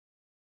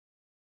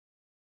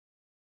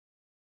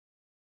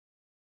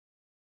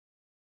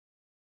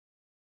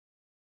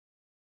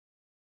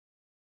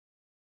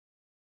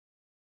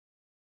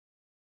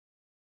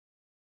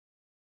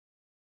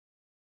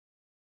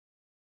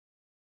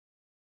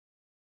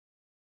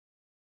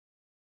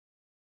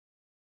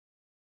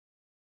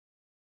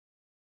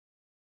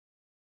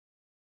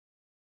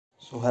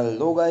So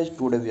hello guys,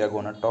 today we are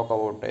gonna talk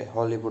about a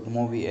Hollywood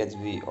movie as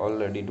we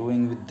already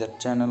doing with the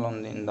channel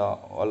on in the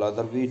all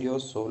other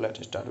videos. So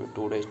let's start with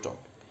today's topic.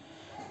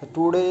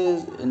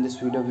 In this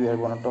video we are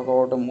gonna talk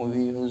about a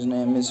movie whose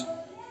name is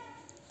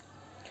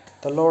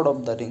The Lord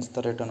of the Rings: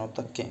 The Return of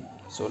the King.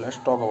 So let's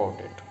talk about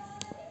it.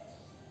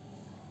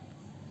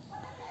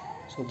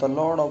 So The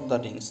Lord of the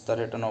Rings: The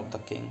Return of the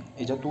King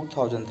is a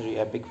 2003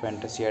 epic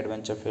fantasy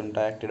adventure film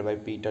directed by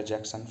Peter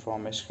Jackson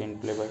from a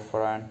screenplay by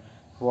Brian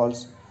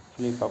Walsh,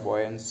 Philippa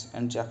Boyens,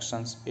 and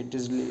Jackson. It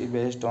is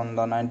based on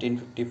the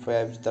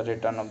 1955's The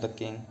Return of the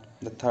King,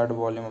 the third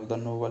volume of the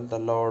novel The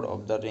Lord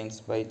of the Rings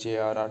by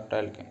J.R.R.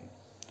 Tolkien.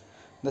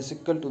 The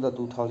sequel to the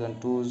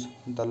 2002's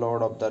The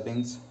Lord of the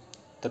Rings: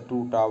 The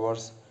Two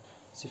Towers.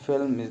 The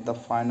film is the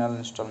final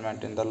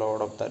installment in the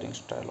Lord of the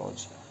Rings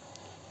trilogy.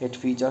 It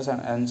features an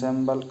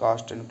ensemble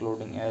cast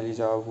including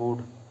Elijah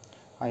Wood,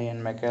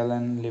 Ian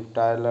McKellen, Liv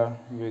Tyler,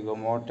 Viggo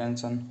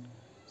Mortensen,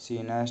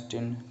 Sean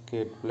Astin,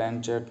 Kate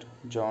Blanchett,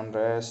 John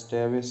Rhys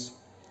Davis,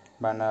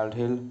 Bernard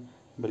Hill,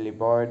 Billy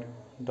Boyd,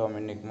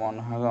 Dominic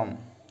Monaghan,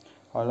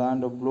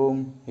 Orlando Bloom,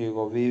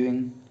 Hugo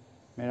Weaving,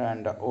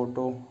 Miranda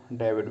Otto,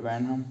 David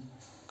Wenham,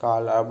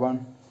 Carl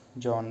Urban,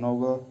 John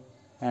Noble,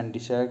 Andy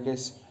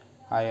Serkis,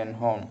 Ian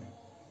Holm,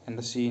 and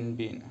the Sean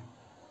Bean.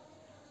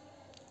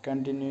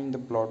 Continuing the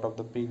plot of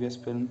the previous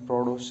film,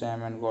 Frodo,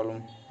 Sam, and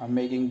Gollum are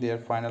making their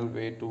final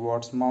way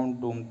towards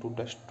Mount Doom to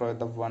destroy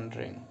the One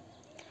Ring.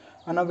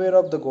 Unaware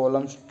of the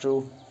Gollum's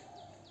true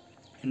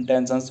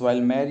intentions,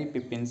 while Merry,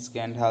 Pippin,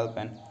 Gandalf,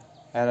 and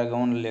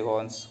Aragorn,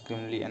 Legolas,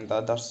 Gimli, and the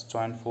others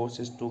join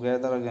forces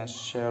together against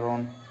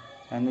Sauron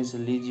and his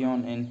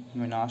legion in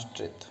Minas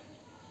Tirith.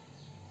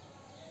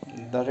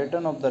 The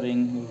Return of the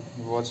Ring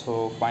was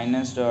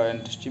financed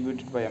and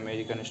distributed by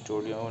American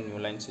studio New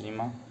Line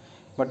Cinema,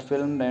 but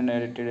filmed and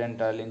edited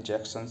entirely in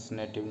Jackson's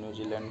native New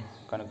Zealand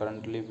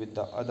concurrently with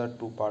the other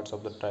two parts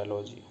of the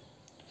trilogy.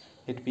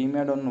 It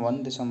premiered on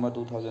 1 December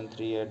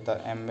 2003 at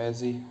the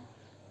Embassy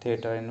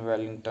Theatre in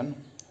Wellington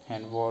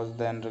and was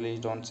then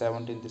released on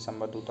 17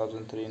 December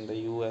 2003 in the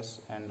US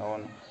and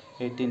on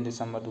 18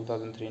 December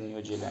 2003 in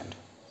New Zealand.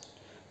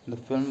 The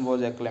film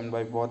was acclaimed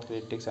by both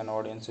critics and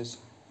audiences,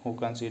 who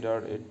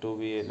considered it to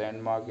be a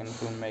landmark in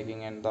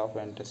filmmaking and the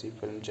fantasy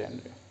film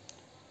genre,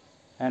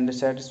 and a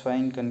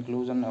satisfying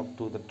conclusion up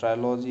to the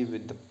trilogy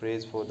with the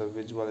praise for the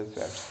visual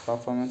effects,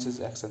 performances,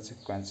 action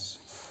sequences,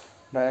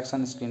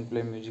 direction,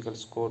 screenplay, musical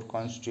score,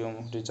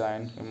 costume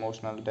design,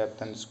 emotional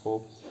depth, and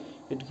scope.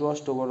 It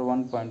grossed over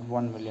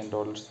 $1.1 million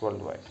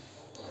worldwide,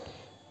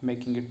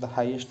 making it the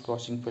highest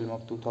grossing film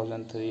of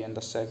 2003 and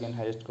the second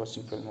highest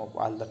grossing film of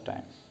all the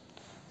time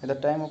at the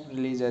time of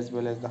release, as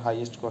well as the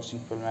highest grossing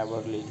film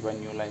ever released by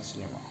New Line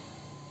Cinema.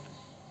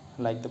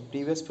 Like the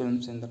previous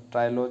films in the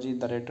trilogy,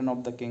 The Return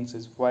of the Kings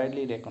is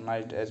widely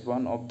recognized as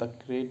one of the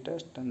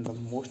greatest and the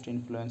most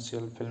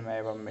influential film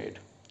ever made.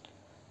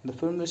 The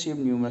film received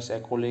numerous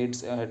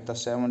accolades at the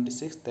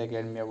 76th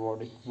Academy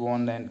Award. It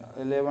won an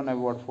 11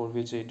 awards for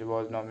which it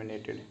was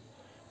nominated,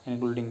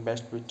 including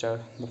Best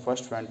Picture, the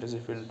first fantasy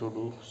film to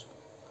do so,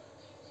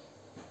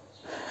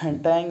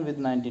 and tying with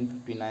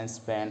 1959's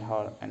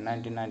Ben-Hur and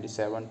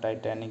 1997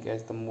 Titanic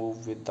as the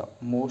movie with the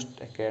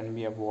most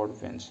Academy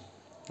Award wins.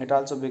 It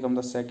also became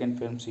the second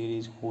film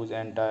series whose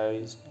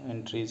entire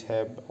entries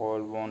have all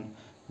won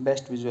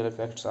Best Visual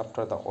Effects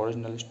after the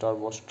original Star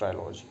Wars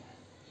trilogy.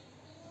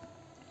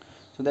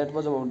 So that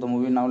was about the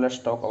movie. Now let's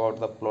talk about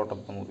the plot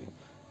of the movie.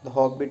 The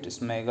hobbit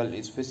Smeagol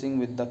is fishing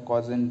with the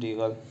cousin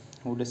Deagle,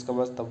 who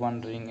discovers the One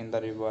Ring in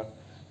the river.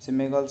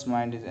 Smeagol's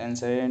mind is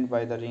ensnared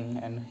by the ring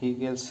and he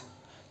kills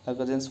the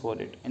cousins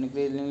for it.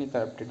 Increasingly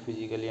corrupted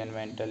physically and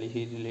mentally,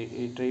 he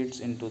retreats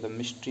into the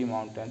Mystery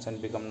Mountains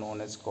and becomes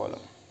known as Gollum.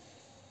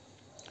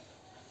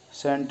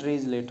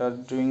 Centuries later,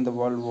 during the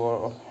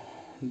War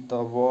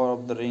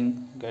of the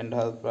Ring,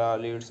 Gandalf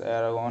leads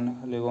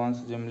Aragorn,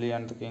 Legolas, Gimli,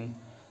 and the King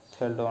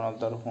Theoden of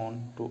the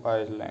Rohan to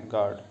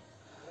Isengard,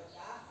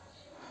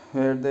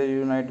 where they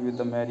unite with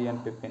the Merry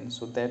and Pippin.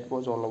 So that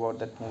was all about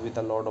that movie,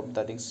 The Lord of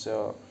the Rings,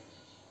 The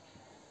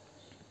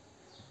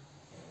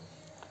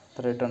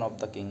Return of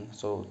the King.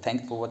 So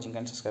thanks for watching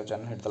and subscribe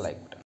channel, hit the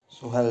like button.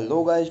 So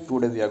hello guys,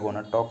 today we are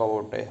gonna talk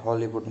about a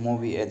Hollywood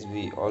movie as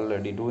we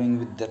already doing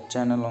with the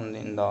channel on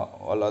in the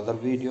all other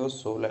videos.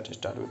 So let's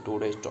start with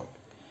today's topic.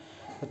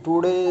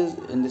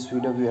 In this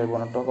video we are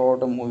gonna talk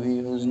about a movie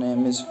whose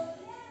name is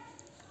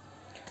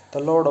The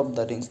Lord of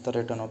the Rings: The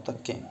Return of the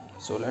King.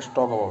 So let's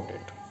talk about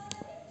it.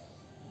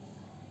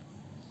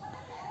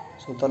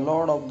 So The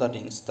Lord of the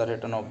Rings: The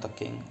Return of the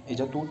King is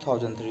a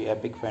 2003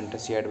 epic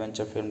fantasy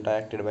adventure film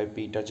directed by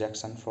Peter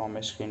Jackson from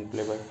a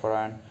screenplay by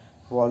Brian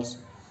Walsh,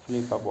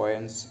 Philippa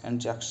Boyens, and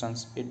Jackson.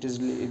 It is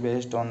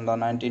based on the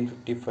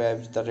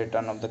 1955's The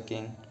Return of the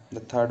King,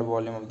 the third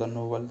volume of the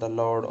novel The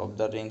Lord of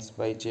the Rings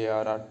by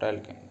J.R.R.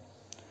 Tolkien.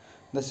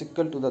 The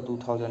sequel to the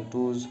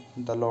 2002's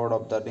The Lord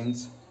of the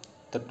Rings: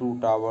 The Two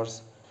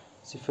Towers.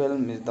 The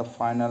film is the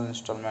final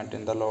installment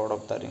in the Lord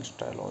of the Rings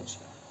trilogy.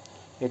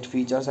 It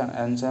features an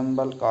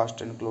ensemble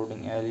cast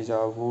including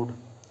Elijah Wood,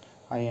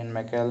 Ian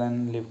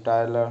McKellen, Liv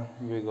Tyler,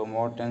 Viggo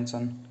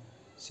Mortensen,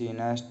 Sean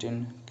Astin,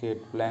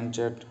 Kate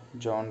Blanchett,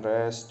 John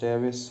Rhys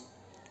Davis,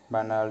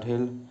 Bernard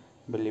Hill,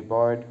 Billy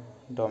Boyd,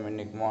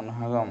 Dominic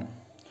Monaghan,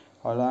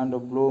 Orlando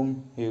Bloom,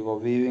 Hugo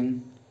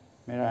Weaving,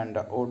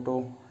 Miranda Otto,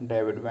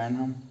 David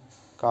Vanham,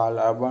 Carl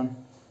Urban,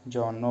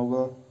 John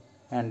Noble,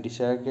 Andy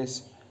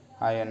Serkis,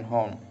 Ian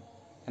Holm,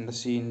 and the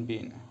scene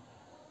being.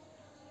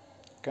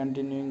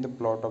 Continuing the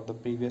plot of the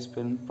previous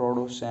film,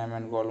 Frodo, Sam,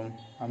 and Gollum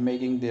are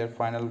making their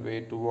final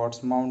way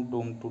towards Mount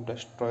Doom to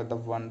destroy the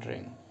One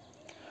Ring.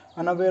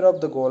 Unaware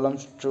of the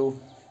Gollum's true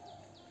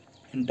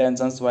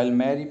intentions, while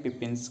Merry,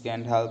 Pippin's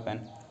can't help,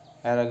 and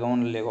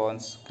Aragorn,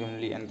 Legolas,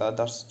 Gimli, and the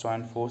others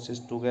join forces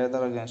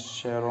together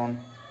against Sauron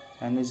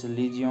and his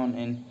legion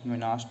in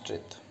Minas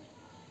Tirith.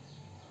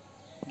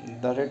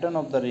 The Return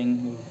of the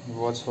Ring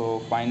was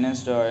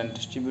financed and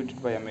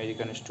distributed by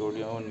American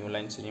studio New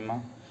Line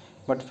Cinema,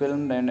 but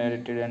filmed and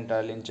edited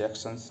entirely in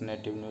Jackson's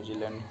native New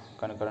Zealand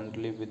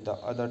concurrently with the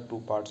other two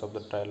parts of the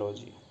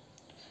trilogy.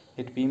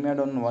 It premiered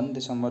on 1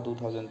 December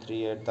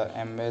 2003 at the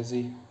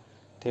Embassy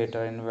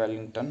Theatre in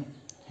Wellington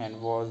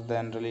and was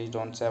then released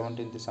on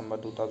 17 December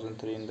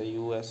 2003 in the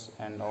US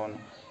and on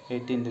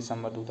 18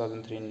 December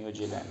 2003 in New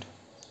Zealand.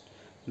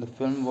 The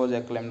film was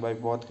acclaimed by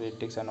both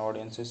critics and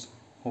audiences,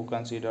 who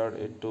considered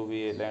it to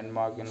be a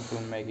landmark in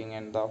filmmaking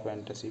and the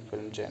fantasy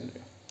film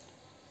genre,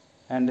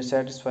 and a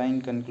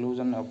satisfying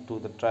conclusion up to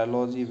the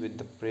trilogy with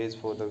the praise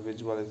for the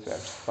visual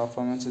effects,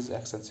 performances,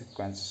 action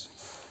sequences,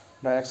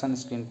 direction,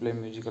 screenplay,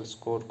 musical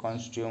score,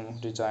 costume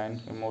design,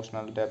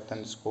 emotional depth,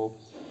 and scope.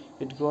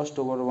 It grossed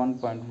over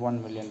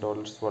 $1.1 million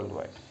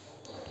worldwide,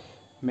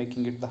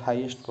 making it the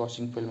highest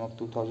grossing film of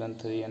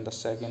 2003 and the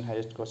second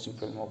highest grossing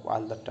film of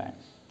all the time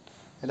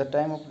at the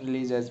time of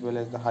release, as well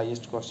as the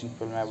highest grossing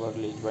film ever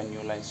released by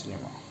New Line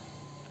Cinema.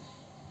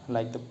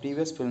 Like the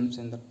previous films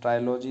in the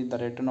trilogy, The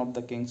Return of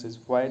the Kings is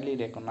widely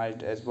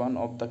recognized as one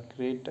of the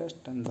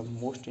greatest and the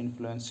most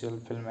influential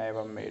film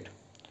ever made.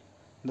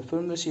 The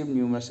film received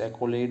numerous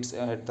accolades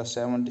at the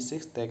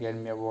 76th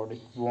Academy Award.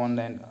 It won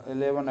an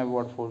 11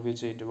 awards for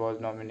which it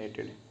was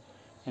nominated,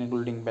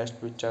 including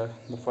Best Picture,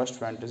 the first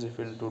fantasy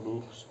film to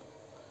do so,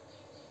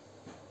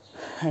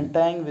 and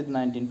tying with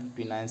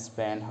 1959's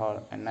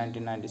Ben-Hur and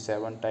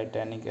 1997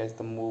 Titanic as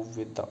the movie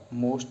with the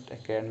most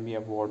Academy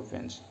Award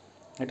wins.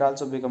 It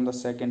also became the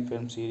second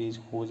film series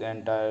whose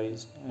entire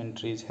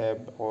entries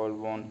have all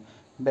won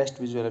Best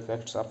Visual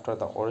Effects after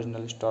the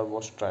original Star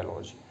Wars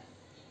trilogy.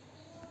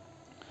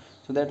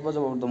 So that was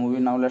about the movie.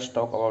 Now let's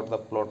talk about the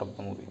plot of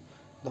the movie.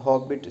 The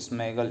hobbit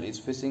Smeagol is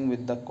fishing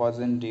with the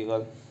cousin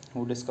Deagle,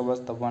 who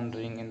discovers the One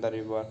Ring in the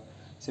river.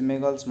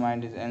 Smeagol's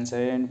mind is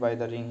ensnared by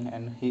the ring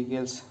and he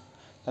kills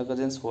the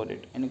cousins for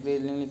it.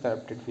 Increasingly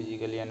corrupted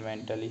physically and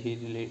mentally, he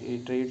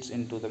retreats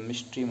into the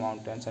Mystery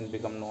Mountains and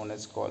becomes known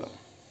as Gollum.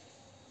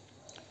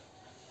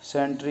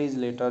 Centuries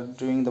later,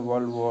 during the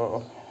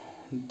War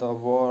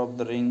of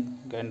the Ring,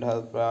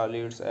 Gandalf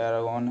leads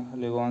Aragorn,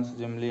 Legolas,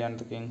 Gimli, and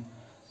the King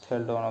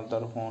Theoden of the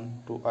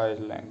Rohan to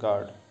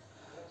Isengard,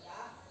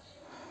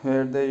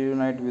 where they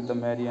unite with the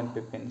Merry and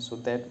Pippin. So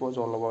that was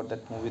all about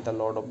that movie, The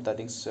Lord of the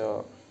Rings,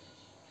 The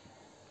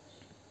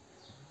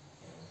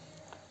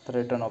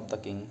Return of the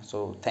King.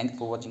 So thanks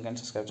for watching and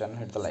subscribe channel,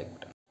 hit the like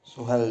button.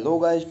 So hello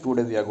guys,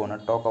 today we are gonna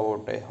talk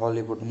about a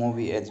Hollywood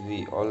movie as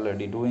we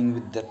already doing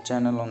with the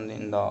channel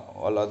in the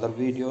all other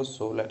videos.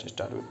 So let's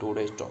start with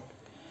today's topic.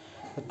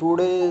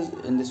 Today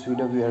in this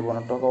video we are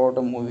gonna talk about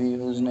a movie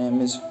whose name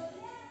is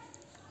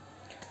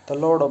The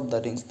Lord of the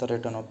Rings, The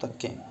Return of the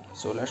King.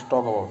 So let's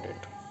talk about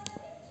it.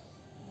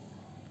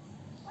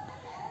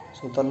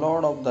 So The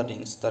Lord of the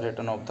Rings, The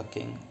Return of the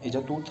King is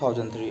a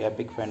 2003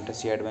 epic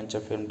fantasy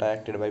adventure film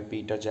directed by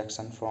Peter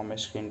Jackson from a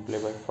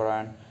screenplay by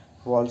Brian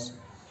Walsh,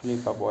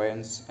 Philippa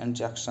Boyens, and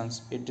Jackson.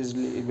 It is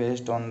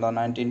based on the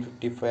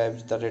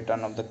 1955's The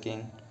Return of the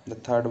King, the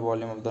third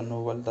volume of the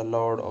novel The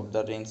Lord of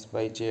the Rings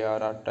by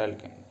J.R.R.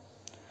 Tolkien.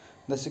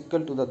 The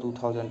sequel to the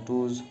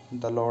 2002's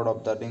The Lord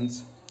of the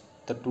Rings,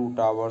 The Two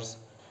Towers.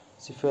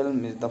 The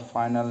film is the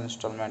final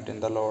installment in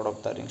the Lord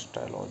of the Rings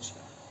trilogy.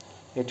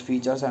 It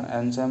features an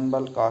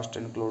ensemble cast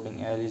including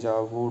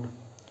Elijah Wood,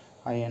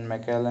 Ian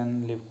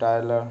McKellen, Liv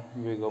Tyler,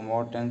 Viggo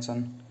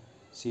Mortensen,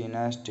 Sean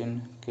Astin,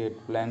 Kate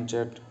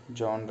Blanchett,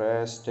 John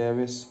Rhys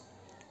Davis,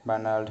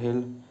 Bernard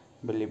Hill,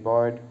 Billy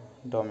Boyd,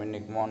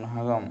 Dominic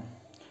Monaghan,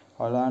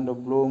 Orlando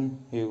Bloom,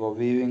 Hugo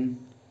Weaving,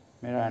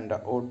 Miranda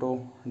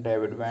Otto,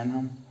 David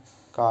Vanham,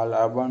 Carl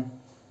Urban,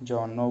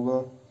 John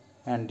Noble,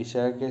 Andy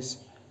Serkis,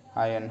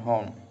 Ian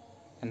Holm,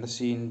 and the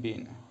scene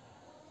being.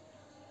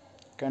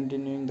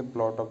 Continuing the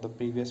plot of the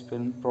previous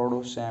film,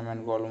 Frodo, Sam,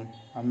 and Gollum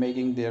are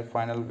making their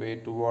final way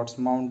towards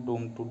Mount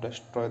Doom to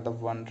destroy the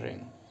One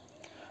Ring.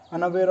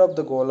 Unaware of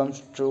the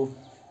Gollum's true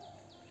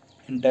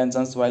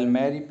intentions, while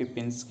Merry,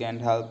 Pippin's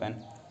can't help,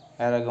 and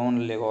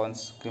Aragorn,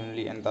 Legolas,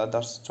 Gimli, and the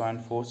others join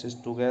forces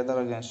together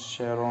against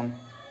Sauron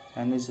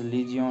and his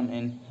legion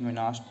in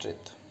Minas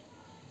Tirith.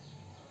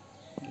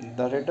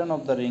 The Return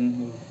of the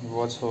Ring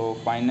was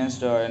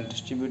financed and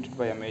distributed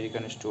by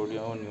American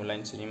studio New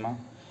Line Cinema,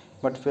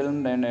 but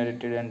filmed and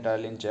edited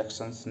entirely in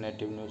Jackson's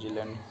native New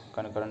Zealand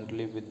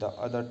concurrently with the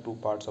other two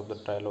parts of the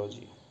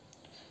trilogy.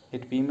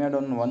 It premiered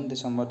on 1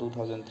 December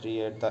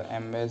 2003 at the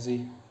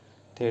Embassy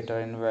Theatre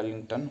in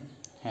Wellington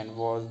and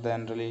was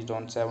then released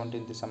on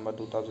 17 December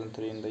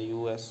 2003 in the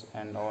US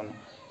and on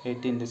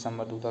 18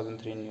 December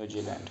 2003 in New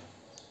Zealand.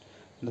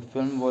 The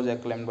film was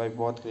acclaimed by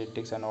both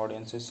critics and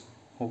audiences,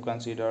 who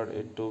considered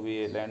it to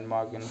be a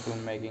landmark in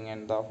filmmaking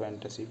and the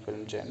fantasy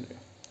film genre,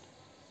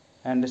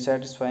 and a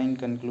satisfying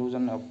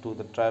conclusion up to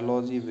the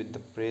trilogy with the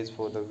praise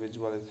for the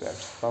visual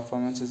effects,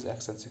 performances,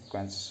 action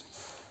sequences,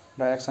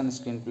 direction,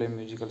 screenplay,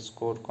 musical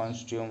score,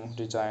 costume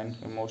design,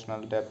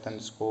 emotional depth,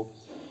 and scope.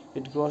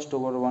 It grossed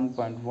over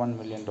 $1.1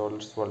 million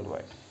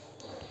worldwide,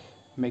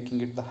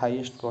 making it the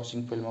highest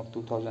grossing film of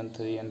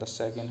 2003 and the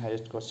second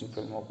highest grossing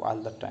film of all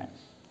the time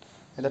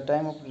at the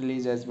time of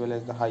release, as well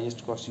as the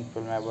highest grossing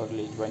film ever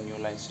released by New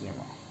Line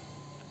Cinema.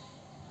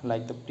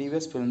 Like the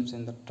previous films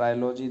in the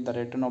trilogy, The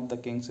Return of the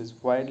King is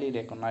widely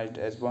recognized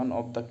as one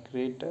of the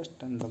greatest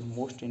and the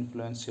most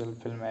influential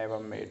film ever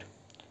made.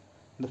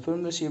 The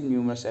film received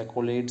numerous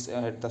accolades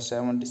at the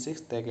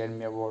 76th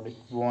Academy Award. It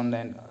won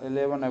an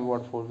 11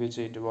 awards for which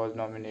it was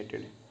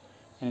nominated,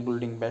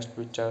 including Best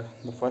Picture,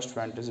 the first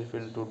fantasy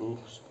film to do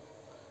so,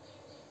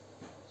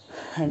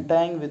 and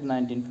tying with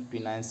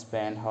 1959's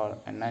Ben-Hur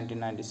and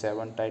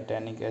 1997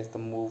 Titanic as the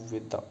movie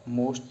with the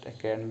most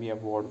Academy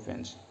Award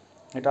wins.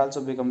 It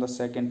also became the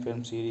second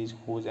film series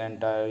whose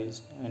entire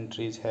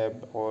entries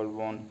have all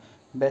won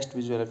Best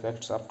Visual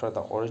Effects after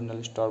the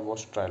original Star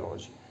Wars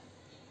trilogy.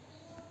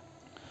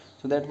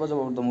 So that was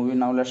about the movie.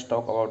 Now let's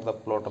talk about the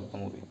plot of the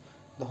movie.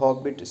 The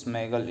hobbit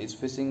Smeagol is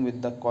fishing with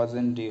the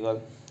cousin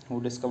Deagle,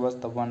 who discovers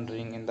the One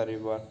Ring in the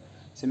river.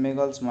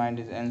 Smeagol's mind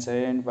is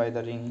ensnared by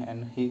the ring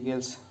and he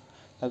kills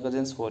the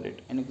cousins for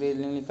it.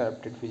 Increasingly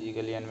corrupted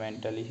physically and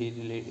mentally, he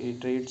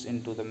retreats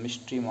into the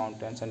Mystery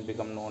Mountains and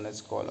becomes known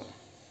as Gollum.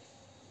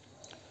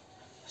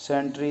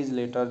 Centuries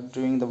later,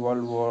 during the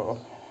War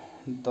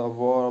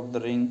of the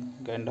Ring,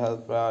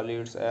 Gandalf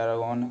leads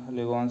Aragorn,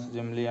 Legolas,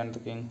 Gimli, and the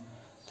King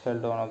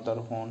Theoden of the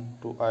Rohan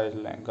to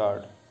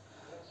Isengard,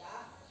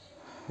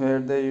 where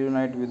they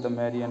unite with the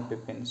Merry and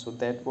Pippin. So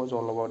that was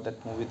all about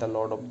that movie, The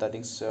Lord of the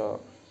Rings, The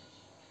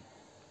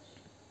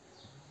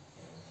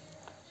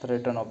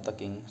Return of the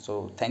King.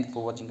 So thanks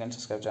for watching and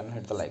subscribe channel,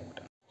 hit the like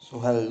button. So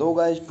hello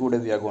guys, today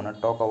we are gonna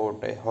talk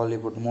about a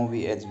Hollywood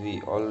movie as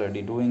we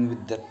already doing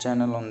with that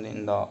channel on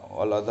in the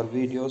all other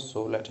videos.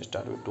 So let's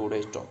start with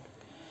today's topic.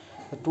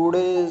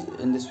 Today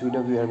in this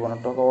video we are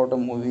gonna talk about a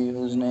movie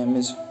whose name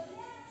is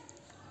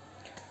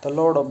The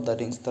Lord of the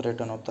Rings, The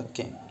Return of the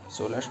King.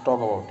 So let's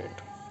talk about it.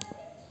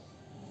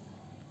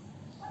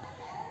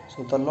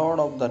 So The Lord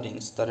of the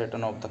Rings, The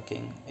Return of the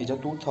King is a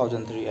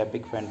 2003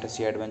 epic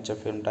fantasy adventure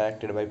film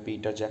directed by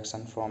Peter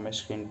Jackson from a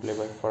screenplay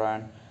by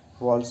Fran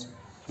Walsh,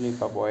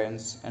 Philippa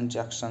Boyens, and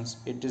Jackson's.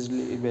 It is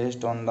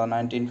based on the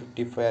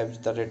 1955's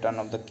The Return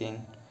of the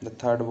King, the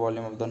third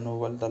volume of the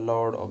novel The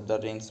Lord of the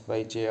Rings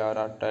by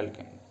J.R.R.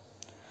 Tolkien.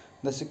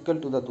 The sequel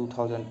to the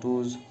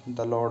 2002's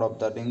The Lord of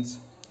the Rings,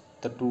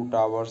 The Two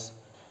Towers.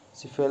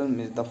 The film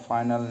is the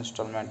final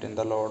installment in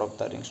the Lord of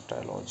the Rings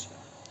trilogy.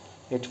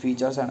 It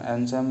features an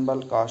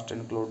ensemble cast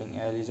including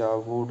Elijah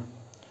Wood,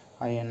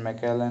 Ian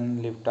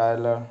McKellen, Liv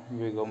Tyler,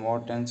 Viggo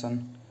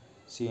Mortensen,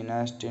 Sean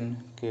Astin,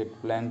 Kate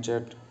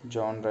Blanchett,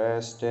 John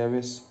Rhys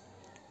Davis,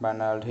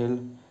 Bernard Hill,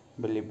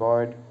 Billy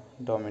Boyd,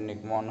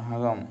 Dominic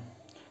Monaghan,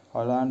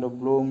 Orlando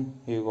Bloom,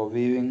 Hugo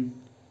Weaving,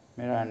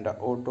 Miranda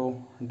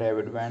Otto,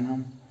 David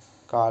Wenham,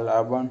 Carl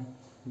Urban,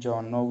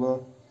 John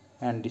Noble,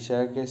 Andy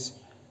Serkis,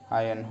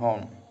 Ian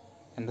Holm,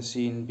 and the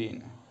Sean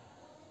Bean.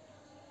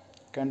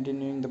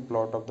 Continuing the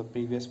plot of the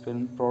previous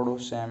film,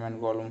 Frodo, Sam, and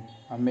Gollum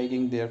are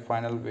making their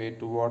final way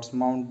towards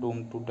Mount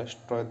Doom to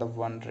destroy the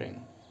One Ring.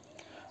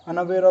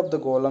 Unaware of the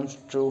Gollum's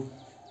true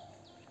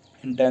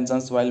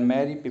intentions, while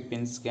Merry,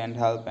 Pippin,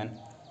 Gandalf, and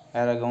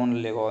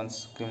Aragorn,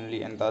 Legolas,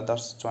 Gimli, and the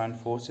others join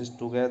forces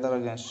together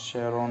against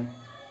Sauron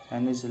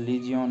and his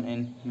legion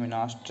in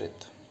Minas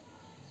Tirith.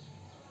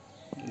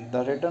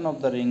 The Return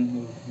of the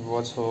Ring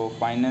was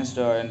financed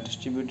and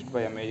distributed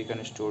by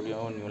American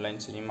studio New Line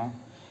Cinema,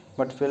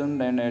 but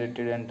filmed and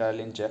edited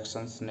entirely in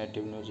Jackson's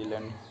native New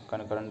Zealand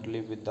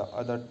concurrently with the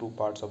other two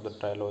parts of the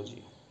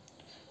trilogy.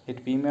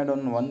 It premiered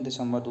on 1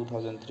 December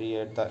 2003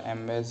 at the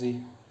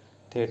Embassy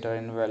Theatre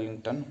in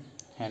Wellington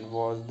and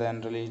was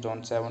then released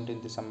on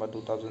 17 December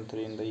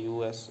 2003 in the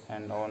US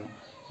and on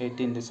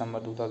 18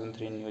 December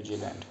 2003 in New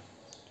Zealand.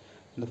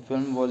 The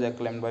film was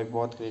acclaimed by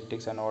both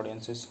critics and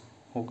audiences,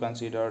 who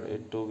considered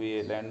it to be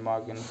a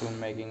landmark in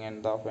filmmaking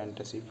and the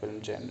fantasy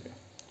film genre,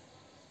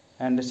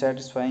 and a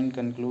satisfying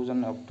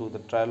conclusion up to the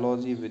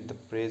trilogy with the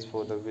praise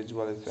for the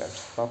visual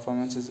effects,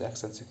 performances,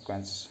 action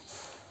sequences,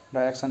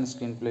 direction,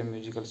 screenplay,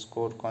 musical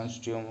score,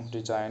 costume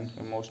design,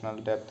 emotional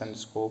depth, and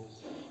scope.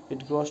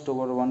 It grossed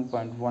over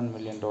 $1.1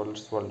 million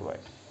worldwide,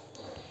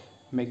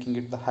 making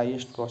it the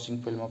highest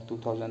grossing film of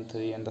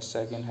 2003 and the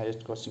second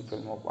highest grossing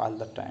film of all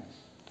the time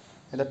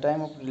at the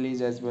time of release,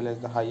 as well as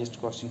the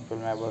highest grossing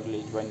film ever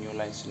released by New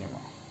Line Cinema.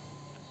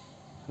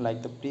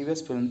 Like the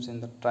previous films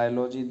in the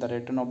trilogy, The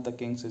Return of the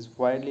King is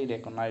widely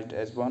recognized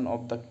as one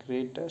of the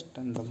greatest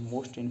and the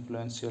most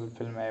influential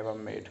film ever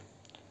made.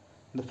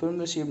 The film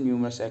received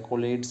numerous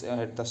accolades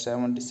at the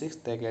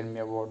 76th Academy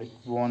Award. It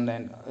won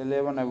an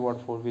 11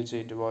 awards for which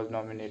it was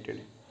nominated,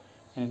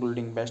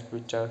 including Best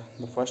Picture,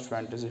 the first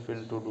fantasy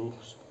film to do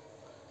so,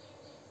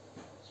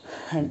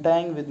 and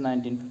tying with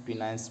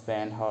 1959's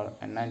Ben-Hur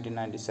and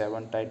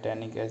 1997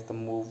 Titanic as the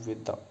movie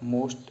with the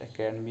most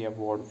Academy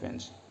Award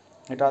wins.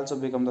 It also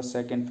became the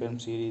second film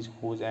series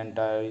whose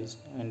entire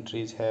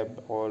entries have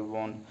all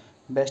won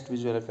Best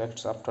Visual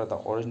Effects after the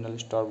original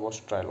Star Wars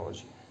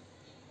trilogy.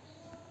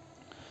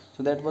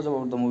 So that was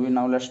about the movie.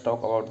 Now let's talk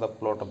about the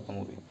plot of the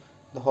movie.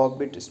 The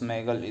hobbit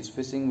Smeagol is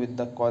fishing with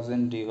the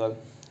cousin Deagle,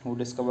 who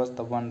discovers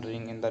the One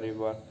Ring in the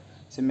river.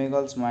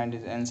 Smeagol's mind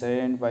is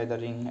ensnared by the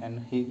ring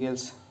and he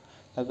kills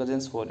the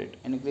cousins for it.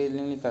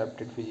 Increasingly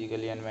corrupted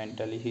physically and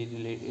mentally, he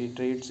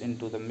retreats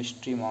into the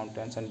Mystery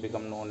Mountains and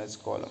becomes known as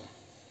Gollum.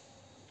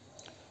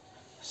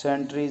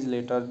 Centuries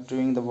later,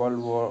 during the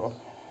War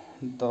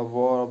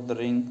of the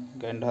Ring,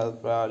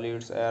 Gandalf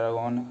leads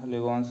Aragorn,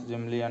 Legolas,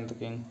 Gimli, and the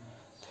King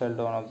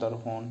Theoden of the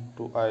Rohan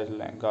to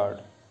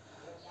Isengard,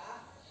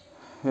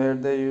 where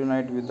they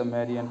unite with the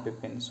Merry and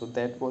Pippin. So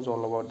that was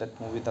all about that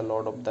movie, The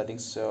Lord of the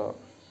Rings, The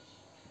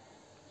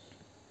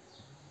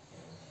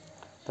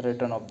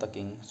Return of the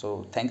King.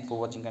 So thanks for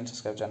watching and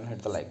subscribe channel,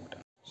 hit the like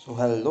button. So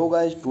hello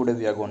guys, today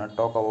we are gonna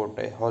talk about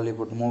a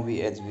Hollywood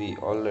movie as we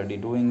already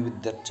doing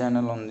with the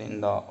channel on in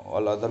the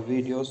all other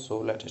videos. So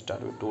let's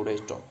start with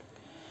today's topic.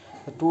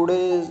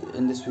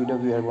 In this video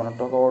we are gonna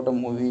talk about a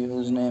movie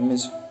whose name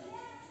is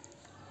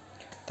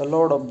The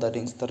Lord of the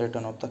Rings, The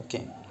Return of the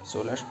King.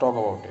 So let's talk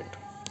about it.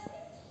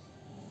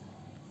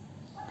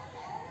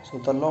 So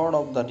The Lord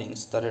of the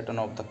Rings, The Return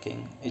of the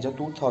King is a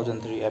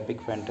 2003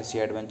 epic fantasy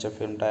adventure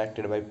film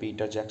directed by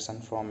Peter Jackson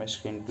from a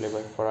screenplay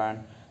by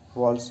Brian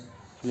Walsh,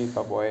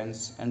 Philippa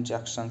Boyens and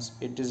Jackson.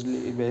 It is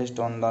based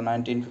on the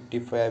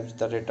 1955's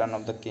The Return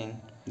of the King,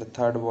 the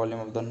third volume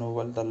of the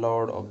novel The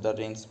Lord of the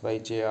Rings by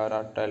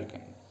J.R.R.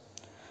 Tolkien.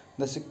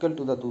 The sequel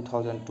to the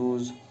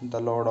 2002's The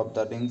Lord of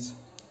the Rings,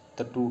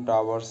 The Two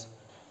Towers.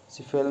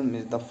 The film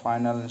is the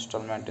final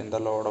installment in the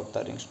Lord of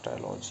the Rings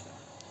trilogy.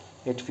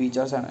 It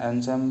features an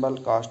ensemble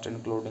cast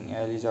including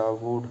Elijah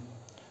Wood,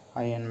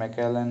 Ian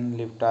McKellen,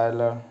 Liv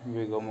Tyler,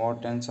 Viggo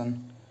Mortensen,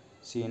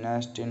 Sean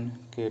Astin,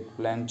 Kate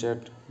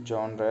Blanchett,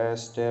 John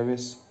Rhys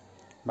Davis,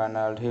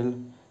 Bernard Hill,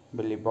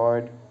 Billy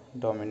Boyd,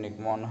 Dominic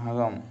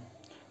Monaghan,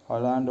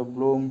 Orlando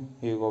Bloom,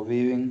 Hugo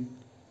Weaving,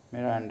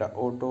 Miranda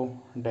Otto,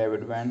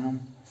 David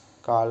Benham,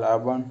 Carl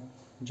Urban,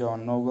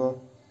 John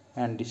Noble,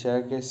 Andy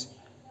Serkis,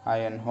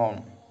 Ian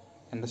Holm,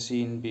 and the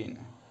Sean Bean.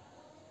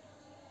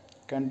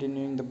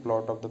 Continuing the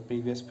plot of the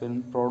previous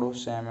film, Frodo,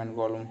 Sam, and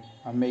Gollum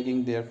are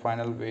making their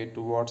final way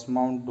towards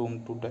Mount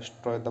Doom to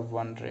destroy the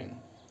One Ring.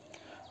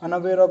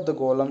 Unaware of the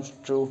Gollum's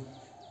true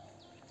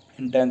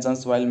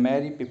intentions, while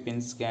Merry, Pippin,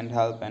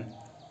 Gandalf, and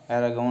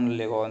Aragorn,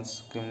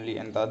 Legolas, Gimli,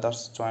 and the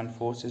others join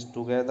forces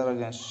together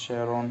against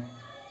Sauron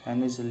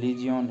and his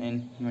legion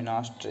in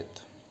Minas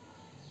Tirith.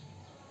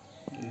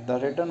 The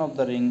Return of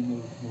the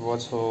Ring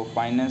was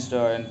financed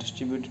and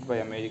distributed by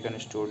American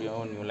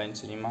studio New Line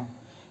Cinema,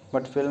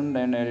 but filmed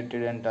and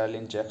edited entirely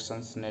in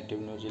Jackson's native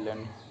New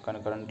Zealand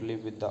concurrently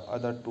with the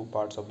other two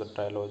parts of the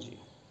trilogy.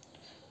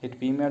 It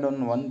premiered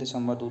on 1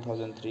 December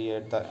 2003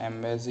 at the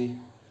Embassy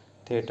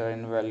Theatre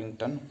in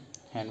Wellington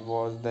and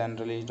was then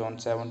released on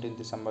 17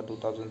 December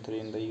 2003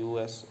 in the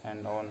US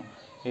and on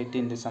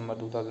 18 December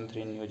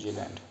 2003 in New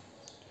Zealand.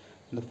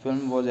 The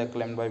film was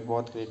acclaimed by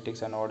both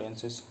critics and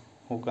audiences,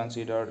 who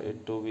considered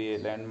it to be a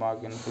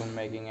landmark in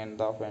filmmaking and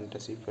the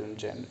fantasy film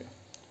genre,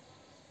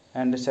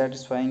 and a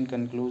satisfying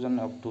conclusion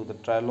up to the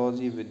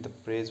trilogy with the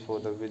praise for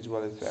the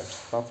visual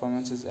effects,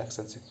 performances,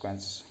 action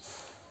sequences,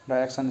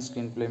 direction,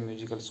 screenplay,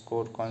 musical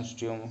score,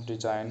 costume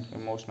design,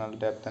 emotional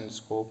depth, and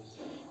scope.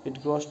 It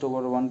grossed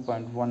over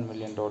 $1.1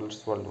 million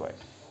worldwide,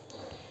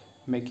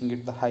 making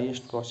it the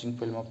highest grossing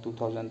film of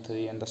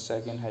 2003 and the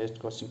second highest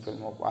grossing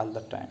film of all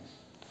the time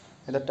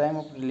at the time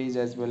of release,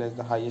 as well as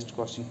the highest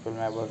grossing film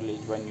ever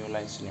released by New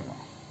Line Cinema.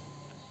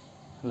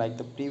 Like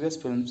the previous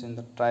films in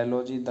the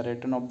trilogy, The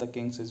Return of the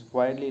King is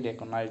widely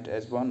recognized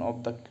as one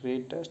of the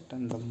greatest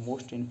and the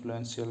most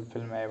influential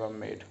film ever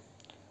made.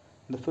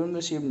 The film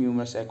received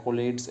numerous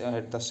accolades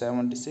at the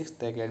 76th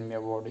Academy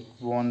Award. It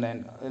won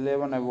an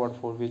 11 awards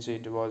for which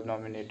it was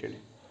nominated,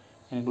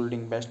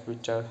 including Best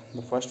Picture,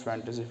 the first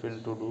fantasy film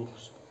to do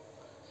so,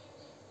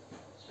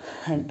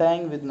 and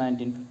tying with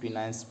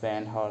 1959's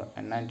Ben-Hur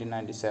and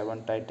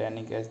 1997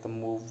 Titanic as the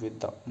movie with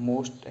the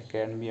most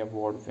Academy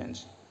Award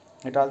wins.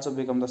 It also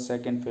became the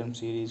second film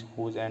series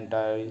whose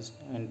entire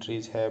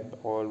entries have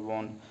all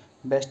won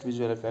Best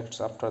Visual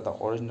Effects after the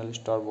original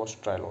Star Wars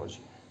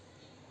trilogy.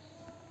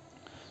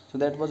 So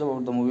that was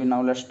about the movie.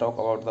 Now let's talk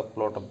about the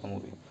plot of the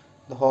movie.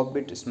 The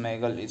hobbit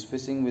Smeagol is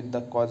fishing with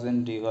the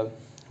cousin Deagle,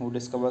 who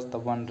discovers the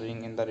One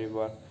Ring in the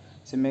river.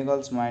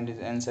 Smeagol's mind is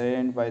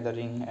ensnared by the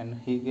ring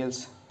and he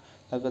kills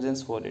the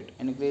cousins for it.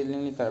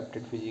 Increasingly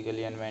corrupted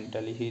physically and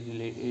mentally, he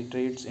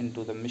retreats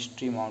into the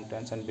Mystery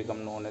Mountains and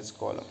becomes known as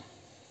Gollum.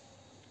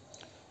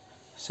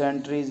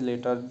 Centuries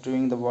later,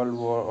 during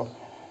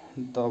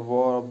The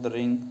War of the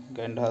Ring,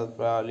 Gandalf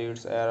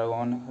leads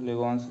Aragorn,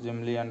 Legolas,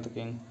 Gimli, and the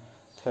King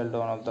Theoden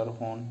of the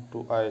Horn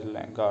to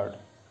Isengard,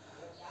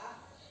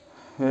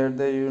 where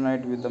they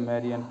unite with the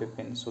Merry and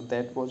Pippin. So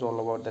that was all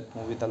about that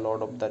movie, The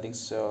Lord of the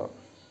Rings, The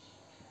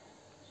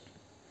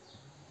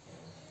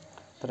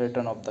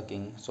Return of the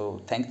King. So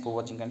thanks for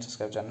watching and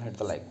subscribe channel, hit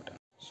the like button.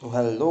 So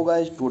hello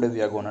guys, today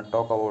we are gonna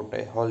talk about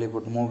a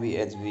Hollywood movie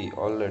as we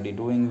already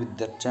doing with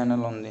that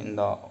channel on in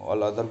the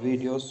all other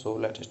videos. So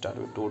let's start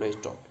with today's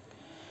topic.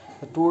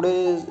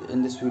 Today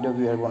in this video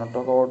we are gonna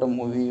talk about a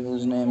movie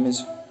whose name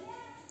is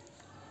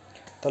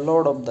The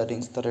Lord of the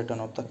Rings, The Return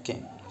of the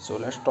King. So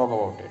let's talk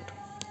about it.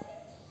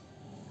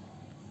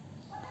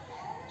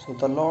 So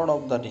The Lord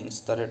of the Rings,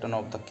 The Return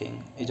of the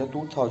King is a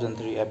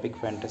 2003 epic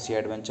fantasy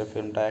adventure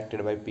film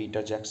directed by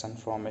Peter Jackson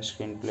from a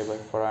screenplay by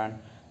Brian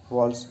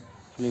Walsh,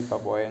 Philippa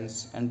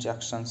Boyens and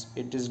Jackson.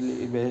 It is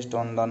based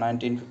on the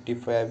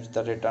 1955's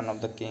The Return of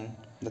the King,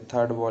 the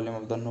third volume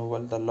of the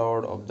novel The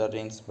Lord of the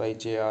Rings by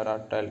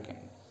J.R.R. Tolkien.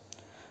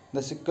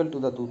 The sequel to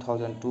the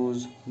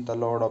 2002's The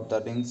Lord of the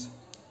Rings,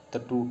 The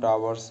Two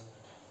Towers.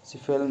 The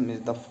film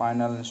is the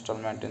final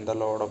installment in the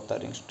Lord of the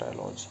Rings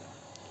trilogy.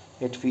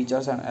 It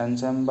features an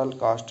ensemble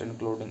cast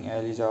including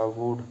Elijah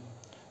Wood,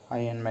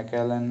 Ian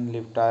McKellen,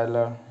 Liv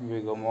Tyler,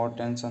 Viggo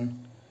Mortensen,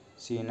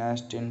 Sean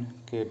Astin,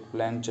 Kate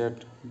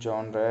Blanchett,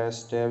 John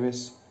Rhys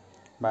Davis,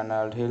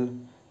 Bernard Hill,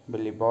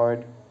 Billy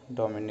Boyd,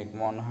 Dominic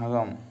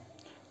Monaghan,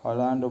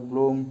 Orlando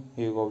Bloom,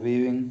 Hugo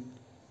Weaving,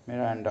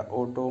 Miranda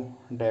Otto,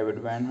 David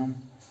Vanham,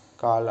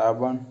 Carl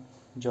Urban,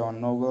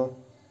 John Noble,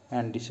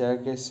 Andy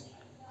Serkis,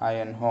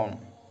 Ian Holm,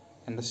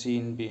 and the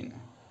Sean Bean.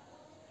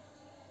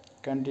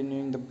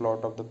 Continuing the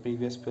plot of the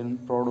previous film,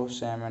 Frodo,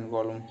 Sam and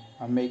Gollum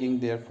are making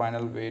their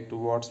final way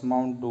towards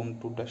Mount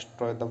Doom to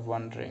destroy the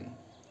One Ring.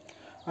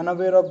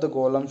 Unaware of the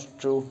Gollum's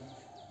true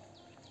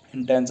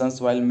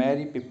intentions, while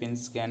Merry, Pippin,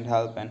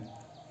 Gandalf and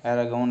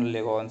Aragorn,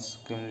 Legolas,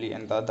 Gimli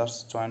and the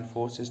others join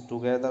forces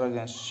together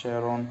against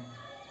Sauron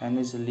and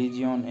his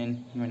legion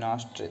in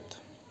Minas Tirith.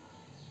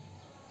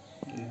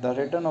 The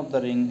Return of the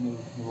Ring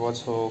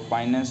was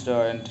financed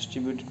and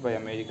distributed by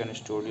American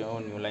studio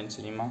New Line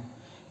Cinema,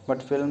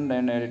 but filmed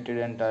and edited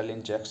entirely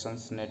in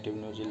Jackson's native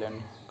New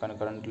Zealand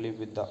concurrently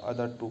with the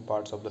other two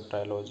parts of the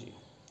trilogy.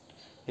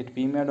 It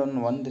premiered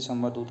on 1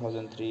 December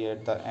 2003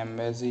 at the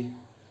Embassy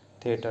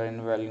Theatre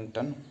in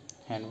Wellington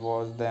and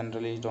was then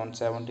released on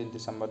 17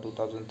 December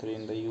 2003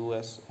 in the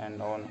US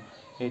and on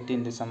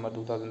 18 December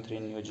 2003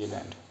 in New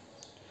Zealand.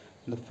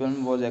 The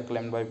film was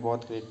acclaimed by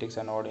both critics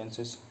and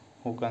audiences,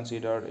 who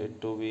considered it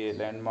to be a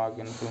landmark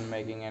in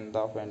filmmaking and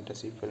the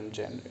fantasy film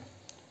genre,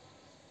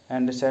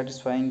 and a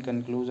satisfying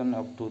conclusion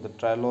up to the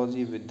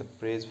trilogy with the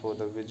praise for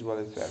the visual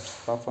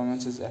effects,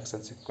 performances,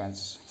 action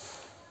sequences,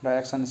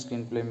 direction,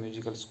 screenplay,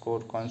 musical score,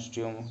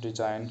 costume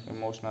design,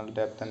 emotional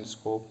depth and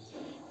scope.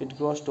 It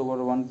grossed over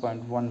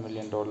 $1.1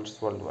 million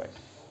worldwide,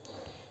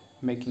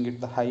 making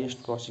it the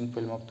highest grossing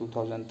film of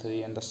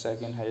 2003 and the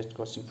second highest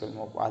grossing film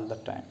of all the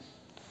time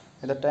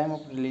at the time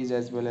of release,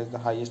 as well as the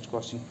highest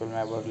grossing film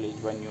ever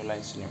released by New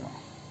Line Cinema.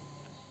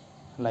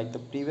 Like the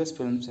previous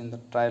films in the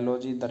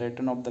trilogy, The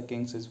Return of the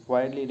King is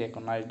widely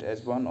recognized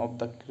as one of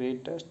the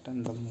greatest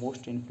and the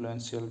most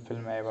influential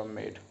film ever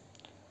made.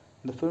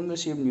 The film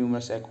received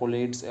numerous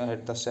accolades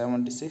at the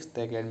 76th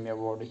Academy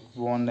Award. It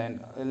won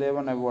an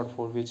 11 awards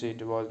for which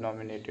it was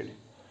nominated,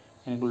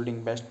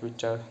 including Best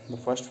Picture, the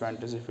first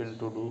fantasy film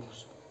to do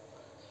so,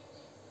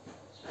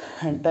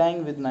 and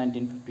tying with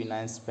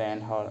 1959's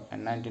Ben-Hur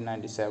and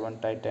 1997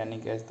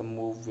 Titanic as the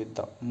movie with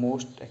the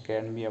most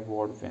Academy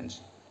Award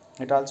wins.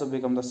 It also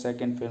became the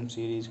second film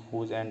series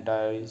whose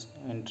entire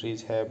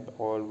entries have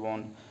all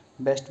won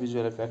Best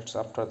Visual Effects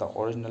after the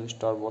original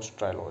Star Wars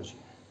trilogy.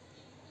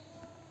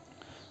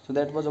 So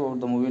that was about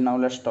the movie. Now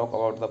let's talk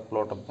about the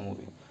plot of the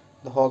movie.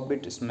 The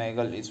hobbit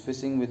Smeagol is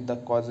fishing with the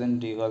cousin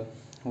Deagle,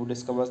 who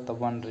discovers the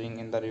One Ring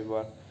in the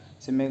river.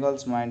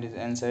 Smeagol's mind is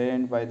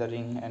ensnared by the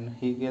ring and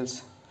he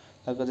kills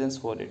the cousins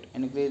for it.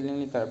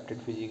 Increasingly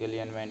corrupted physically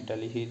and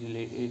mentally, he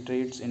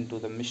retreats into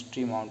the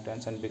Mystery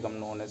Mountains and becomes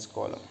known as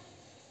Gollum.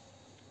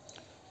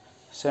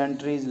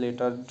 Centuries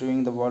later,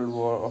 during the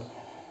War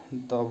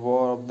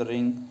of the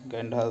Ring,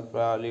 Gandalf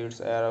leads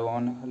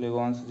Aragorn,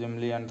 Legolas,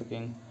 Gimli, and the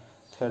King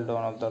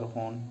Theoden of the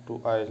Horn to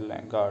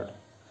Isengard,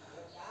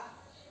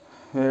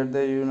 where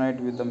they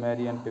unite with the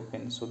Merry and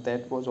Pippin. So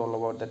that was all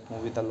about that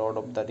movie, The Lord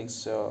of the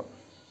Rings, The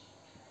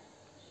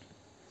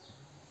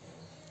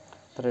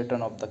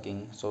Return of the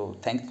King. So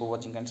thanks for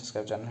watching and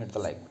subscribe channel, hit the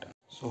like button.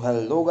 So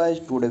hello guys,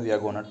 today we are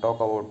gonna talk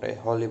about a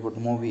Hollywood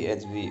movie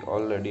as we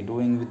already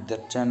doing with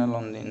that channel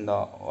on in the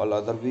all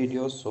other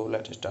videos. So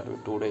let's start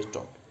with today's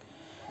topic.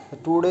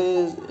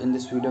 Today in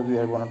this video we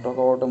are gonna talk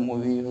about a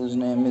movie whose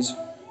name is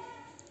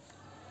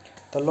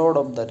The Lord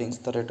of the Rings,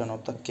 The Return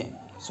of the King.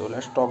 So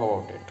let's talk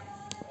about it.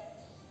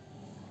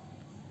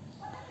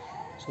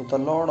 So The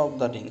Lord of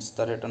the Rings,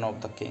 The Return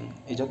of the King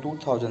is a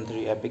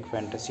 2003 epic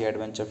fantasy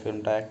adventure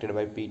film directed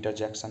by Peter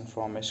Jackson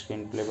from a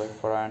screenplay by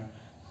Brian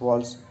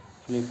Walsh,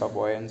 Philippa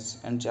Boyens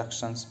and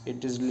Jackson.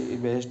 It is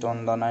based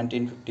on the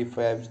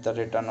 1955's The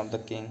Return of the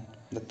King,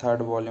 the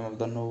third volume of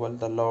the novel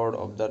The Lord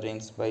of the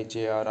Rings by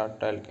J.R.R.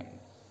 Tolkien.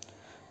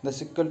 The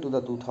sequel to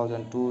the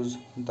 2002's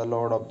The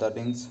Lord of the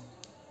Rings,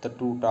 The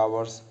Two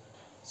Towers.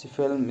 The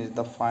film is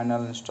the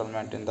final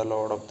installment in the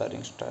Lord of the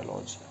Rings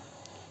trilogy.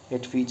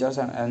 It features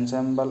an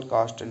ensemble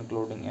cast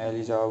including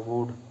Elijah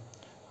Wood,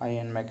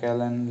 Ian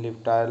McKellen,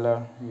 Liv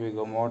Tyler,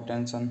 Viggo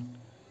Mortensen,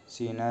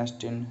 Sean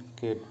Astin,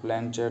 Kate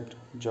Blanchett,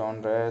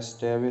 John Rhys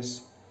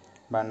Davis,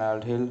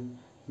 Bernard Hill,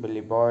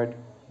 Billy Boyd,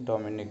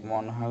 Dominic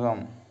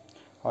Monaghan,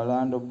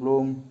 Orlando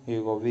Bloom,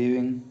 Hugo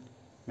Weaving,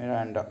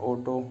 Miranda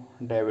Otto,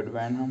 David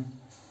Vanham,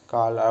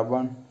 Carl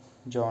Urban,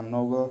 John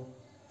Noble,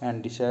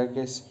 Andy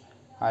Serkis,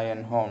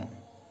 Ian Holm,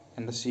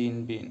 and the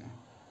Scene Bean.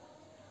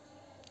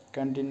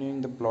 Continuing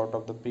the plot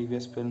of the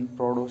previous film,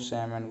 Frodo,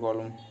 Sam, and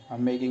Gollum are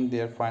making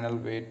their final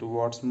way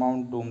towards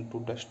Mount Doom to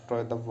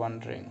destroy the One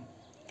Ring.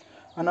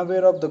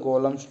 Unaware of the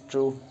Gollum's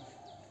true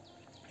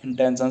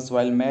intentions,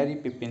 while Merry,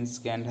 Pippin's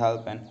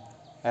Gandalf, and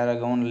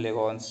Aragorn,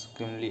 Legolas,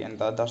 Gimli, and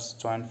the others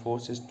join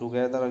forces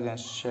together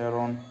against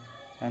Sauron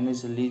and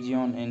his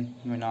legion in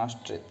Minas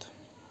Tirith.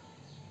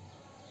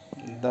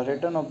 The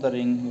Return of the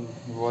Ring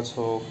was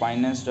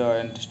financed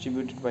and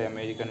distributed by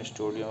American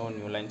studio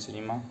New Line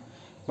Cinema,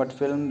 but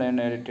filmed and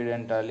edited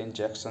entirely in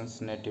Jackson's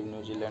native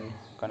New Zealand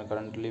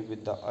concurrently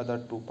with the other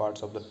two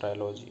parts of the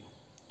trilogy.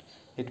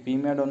 It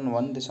premiered on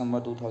 1 December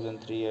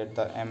 2003 at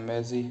the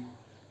Embassy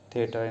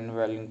Theatre in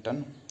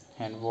Wellington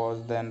and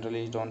was then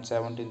released on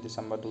 17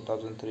 December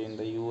 2003 in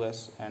the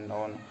US and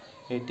on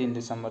 18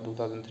 December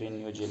 2003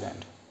 in New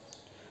Zealand.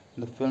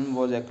 The film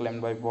was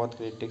acclaimed by both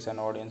critics and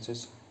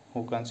audiences,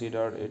 who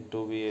considered it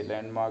to be a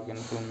landmark in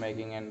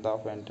filmmaking and the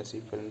fantasy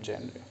film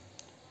genre,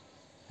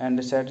 and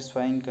a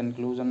satisfying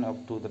conclusion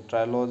up to the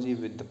trilogy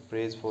with the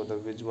praise for the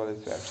visual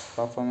effects,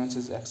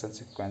 performances, action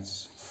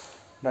sequences,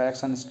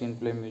 direction,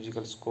 screenplay,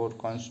 musical score,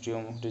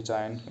 costume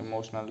design,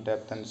 emotional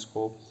depth, and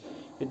scope.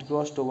 It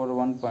grossed over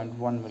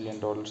 $1.1 million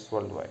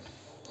worldwide,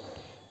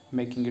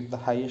 making it the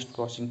highest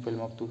grossing film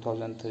of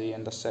 2003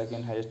 and the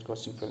second highest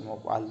grossing film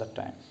of all the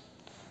time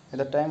at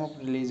the time of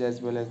release,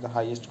 as well as the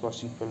highest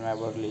grossing film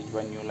ever released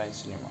by New Line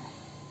Cinema.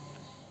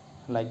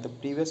 Like the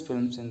previous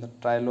films in the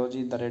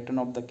trilogy, The Return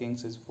of the King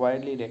is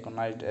widely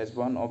recognized as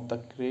one of the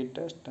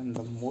greatest and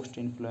the most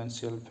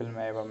influential film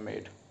ever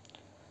made.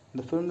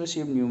 The film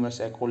received numerous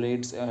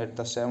accolades at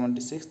the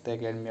 76th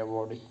Academy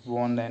Award. It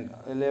won an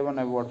 11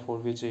 awards for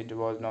which it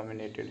was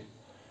nominated,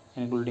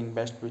 including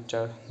Best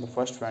Picture, the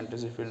first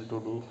fantasy film to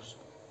do so,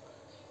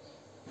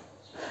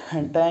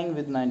 and tying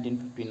with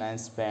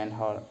 1959's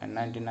Ben-Hur and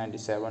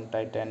 1997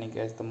 Titanic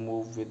as the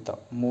movie with the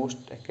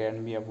most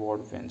Academy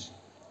Award wins.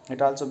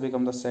 It also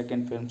became the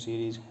second film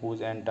series whose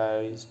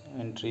entire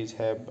entries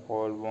have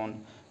all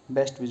won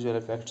Best Visual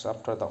Effects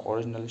after the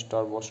original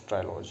Star Wars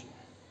trilogy.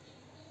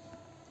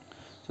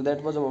 So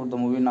that was about the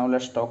movie. Now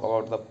let's talk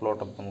about the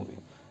plot of the movie.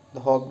 The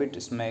hobbit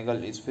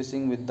Smeagol is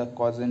fishing with the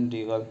cousin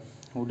Deagle,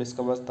 who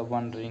discovers the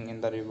One Ring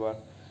in the river.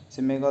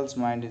 Smeagol's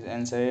mind is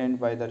ensnared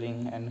by the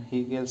ring and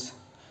he kills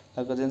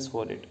the cousins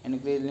for it.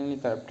 Increasingly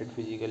corrupted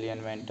physically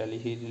and mentally,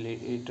 he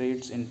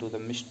retreats into the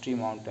Mystery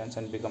Mountains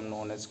and becomes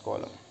known as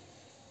Gollum.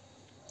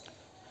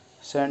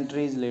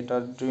 Centuries later,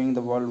 during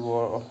the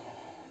War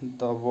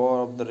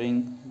of the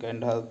Ring,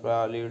 Gandalf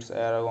leads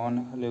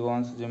Aragorn,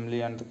 Legolas,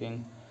 Gimli, and the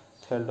King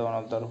Theoden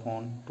of the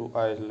Rohan to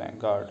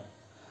Isengard,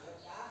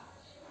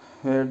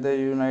 where they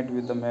unite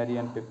with the Merry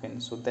and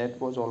Pippin. So that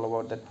was all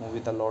about that movie,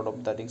 The Lord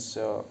of the Rings,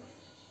 The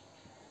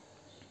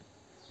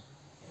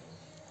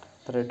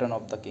Return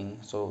of the King.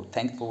 So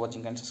thanks for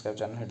watching and subscribe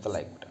channel, hit the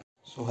like button.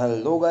 So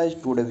hello guys,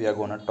 today we are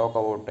gonna talk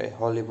about a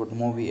Hollywood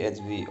movie as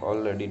we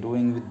already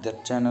doing with the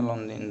channel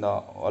in the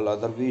all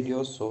other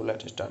videos. So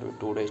let's start with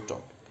today's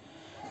topic.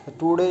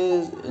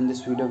 Today in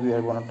this video we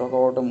are gonna talk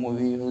about a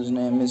movie whose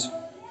name is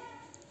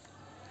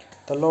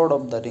The Lord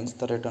of the Rings,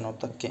 The Return of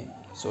the King.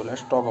 So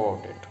let's talk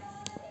about it.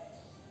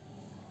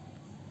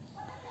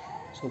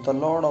 So The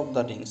Lord of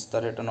the Rings,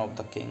 The Return of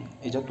the King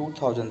is a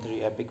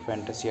 2003 epic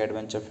fantasy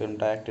adventure film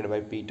directed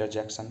by Peter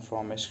Jackson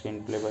from a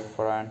screenplay by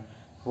Fran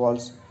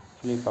Walsh,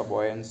 Philippa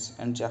Boyens,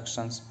 and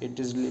Jackson's. It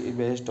is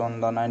based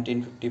on the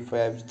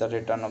 1955's The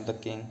Return of the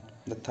King,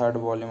 the third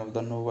volume of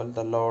the novel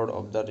The Lord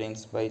of the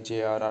Rings by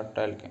J.R.R.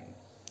 Tolkien.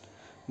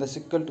 The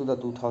sequel to the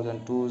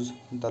 2002's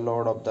The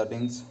Lord of the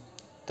Rings,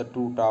 The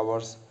Two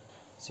Towers.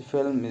 The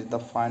film is the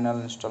final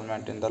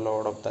installment in the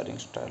Lord of the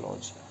Rings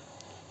trilogy.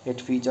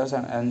 It features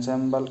an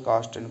ensemble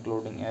cast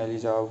including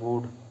Elijah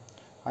Wood,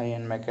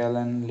 Ian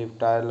McKellen, Liv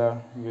Tyler,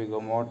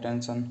 Viggo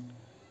Mortensen,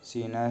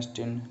 Sean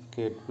Astin,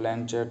 Kate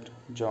Blanchett,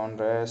 John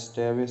Rhys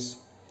Davis,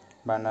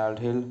 Bernard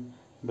Hill,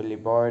 Billy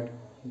Boyd,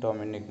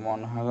 Dominic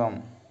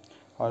Monaghan,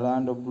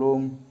 Orlando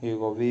Bloom,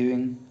 Hugo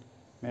Weaving,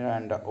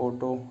 Miranda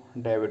Otto,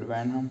 David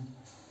Vanham,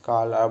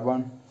 Carl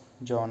Urban,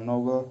 John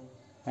Noble,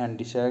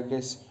 Andy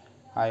Serkis,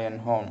 Ian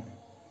Holm,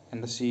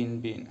 and the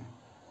Scene Bean.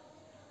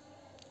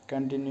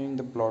 Continuing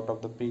the plot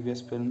of the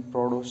previous film,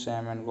 Frodo,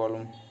 Sam, and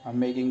Gollum are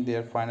making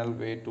their final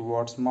way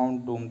towards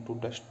Mount Doom to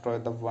destroy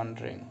the One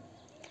Ring.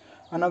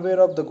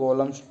 Unaware of the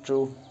Gollum's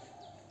true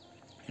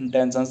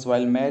intentions,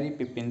 while Merry,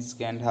 Pippin's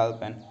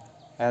Gandalf, and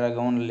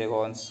Aragorn,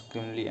 Legolas,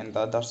 Gimli, and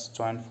the others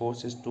joined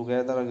forces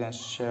together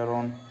against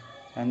Sauron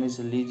and his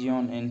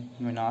legion in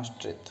Minas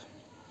Tirith.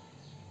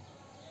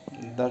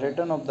 The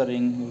Return of the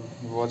Ring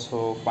was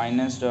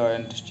financed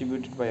and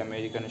distributed by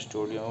American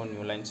studio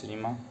New Line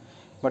Cinema,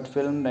 but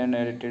filmed and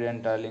edited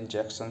entirely in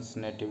Jackson's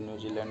native New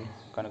Zealand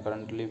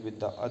concurrently with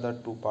the other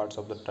two parts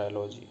of the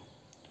trilogy.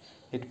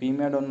 It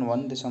premiered on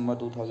 1 December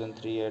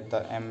 2003 at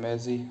the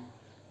Embassy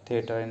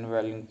Theatre in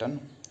Wellington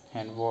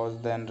and was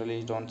then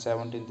released on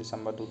 17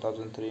 December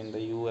 2003 in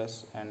the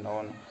US and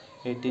on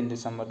 18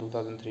 December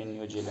 2003 in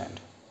New Zealand.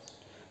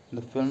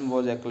 The film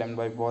was acclaimed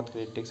by both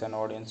critics and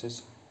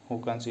audiences, who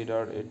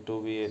considered it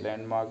to be a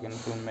landmark in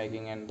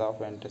filmmaking and the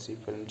fantasy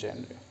film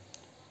genre,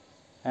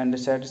 and a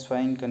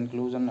satisfying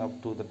conclusion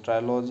up to the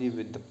trilogy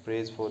with the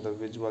praise for the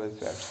visual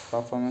effects,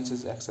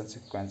 performances, action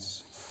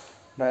sequences,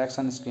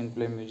 direction,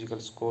 screenplay, musical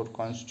score,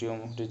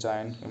 costume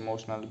design,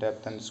 emotional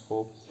depth, and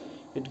scope.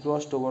 It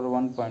grossed over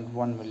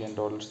 $1.1 million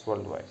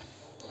worldwide,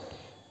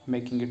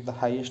 making it the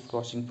highest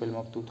grossing film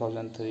of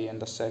 2003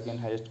 and the second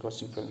highest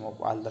grossing film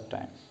of all the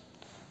time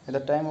at the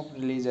time of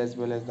release, as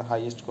well as the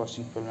highest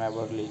grossing film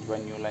ever released by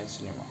New Line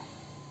Cinema.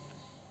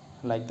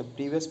 Like the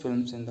previous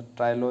films in the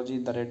trilogy,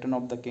 The Return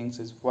of the King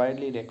is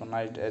widely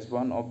recognized as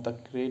one of the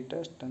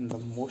greatest and the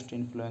most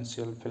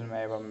influential film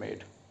ever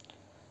made.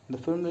 The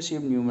film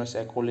received numerous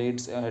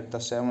accolades at the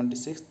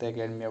 76th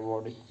Academy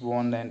Award. It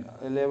won an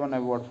 11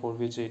 awards for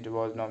which it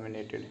was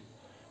nominated,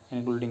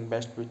 including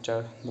Best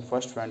Picture, the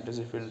first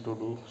fantasy film to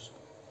do so,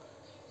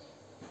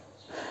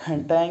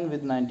 and tying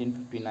with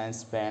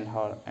 1959's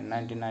Ben-Hur and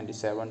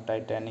 1997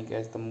 Titanic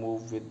as the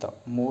movie with the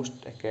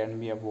most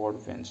Academy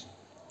Award wins.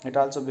 It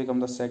also became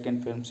the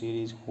second film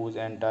series whose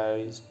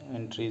entire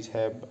entries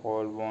have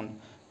all won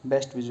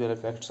Best Visual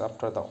Effects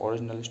after the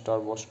original Star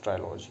Wars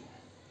trilogy.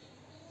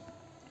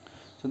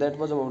 So that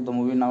was about the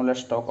movie. Now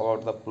let's talk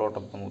about the plot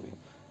of the movie.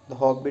 The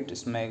hobbit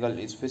Smeagol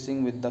is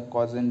fishing with the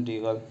cousin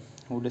Deagle,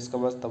 who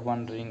discovers the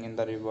One Ring in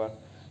the river.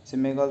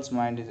 Smeagol's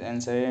mind is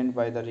ensnared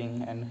by the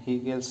ring and he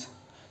kills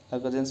the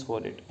cousins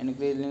for it.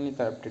 Increasingly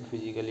corrupted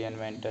physically and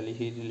mentally,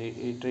 he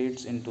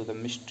retreats into the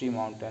Mystery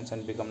Mountains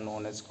and becomes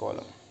known as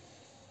Gollum.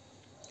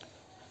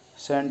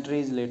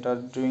 Centuries later,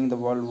 during the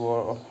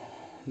War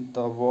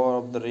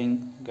of the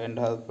Ring,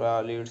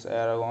 Gandalf leads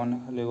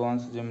Aragorn,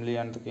 Legolas, Gimli,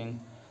 and the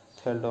King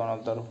Theoden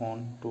of the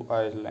Rohan to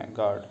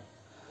Isengard,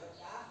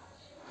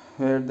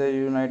 where they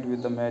unite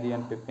with the Merry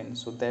and Pippin.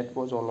 So that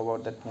was all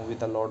about that movie,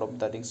 The Lord of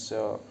the Rings,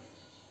 The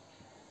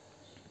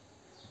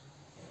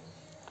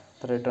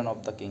Return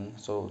of the King.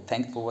 So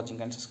thanks for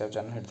watching and subscribe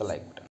channel, hit the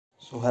like button.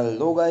 So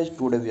hello guys,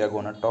 today we are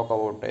gonna talk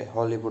about a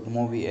Hollywood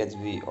movie as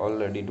we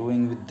already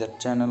doing with that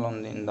channel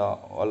on in the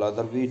all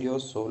other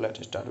videos. So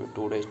let's start with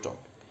today's topic.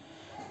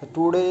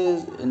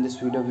 Today in this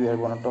video we are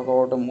gonna talk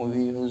about a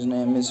movie whose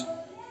name is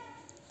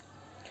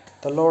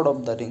The Lord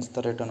of the Rings,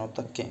 The Return of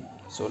the King.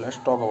 So let's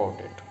talk about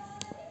it.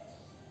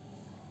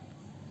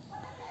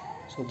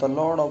 So The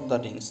Lord of the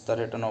Rings, The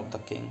Return of the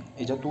King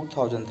is a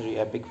 2003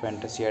 epic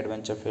fantasy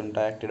adventure film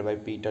directed by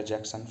Peter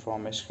Jackson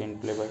from a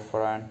screenplay by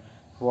Brian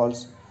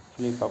Walsh,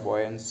 Philippa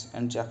Boyens,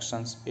 and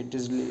Jackson. It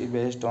is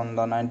based on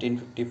the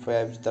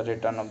 1955's The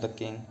Return of the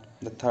King,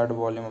 the third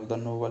volume of the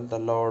novel The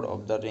Lord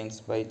of the Rings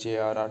by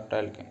J.R.R.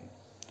 Tolkien.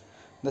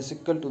 The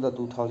sequel to the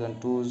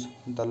 2002's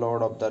The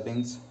Lord of the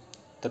Rings,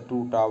 The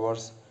Two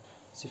Towers.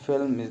 The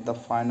film is the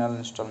final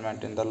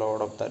installment in the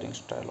Lord of the Rings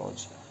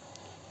trilogy.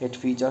 It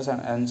features an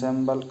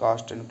ensemble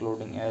cast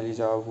including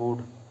Elijah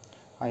Wood,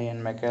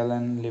 Ian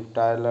McKellen, Liv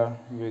Tyler,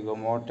 Viggo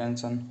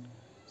Mortensen,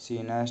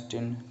 Sean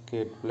Astin,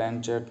 Kate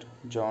Blanchett,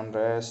 John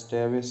Rhys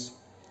Davies,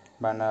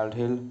 Bernard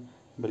Hill,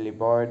 Billy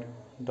Boyd,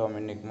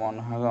 Dominic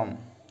Monaghan,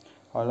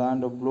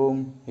 Orlando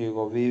Bloom,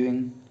 Hugo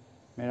Weaving,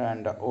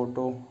 Miranda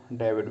Otto,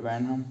 David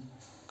Wenham,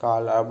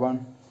 Carl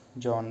Urban,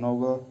 John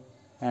Noble,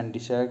 Andy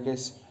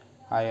Serkis,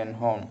 Ian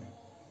Holm,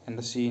 and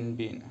the Sean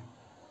Bean.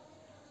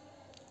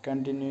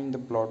 Continuing the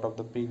plot of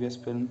the previous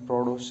film,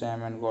 Frodo,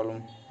 Sam, and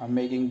Gollum are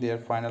making their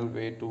final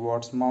way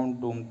towards Mount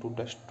Doom to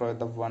destroy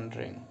the One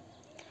Ring.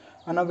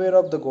 Unaware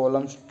of the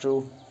Gollum's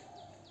true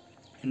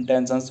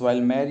intentions, while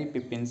Merry,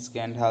 Pippin,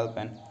 Gandalf,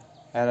 and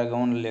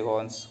Aragorn,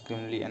 Legolas,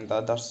 Gimli, and the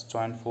others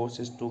join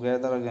forces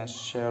together against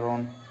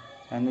Sauron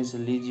and his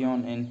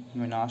legion in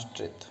Minas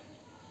Tirith.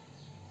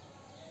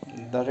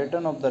 The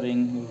Return of the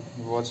Ring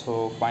was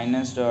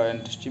financed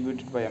and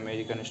distributed by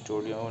American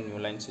studio New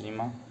Line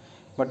Cinema,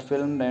 but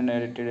filmed and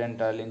edited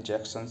entirely in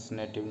Jackson's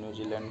native New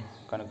Zealand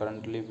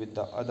concurrently with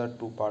the other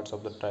two parts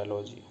of the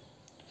trilogy.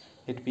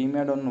 It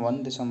premiered on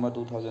 1 December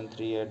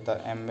 2003 at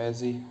the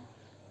Embassy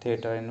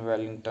Theatre in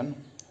Wellington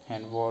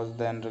and was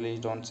then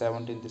released on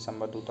 17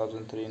 December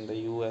 2003 in the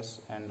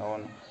US and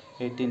on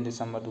 18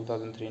 December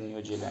 2003 in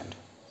New Zealand.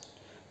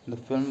 The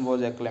film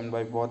was acclaimed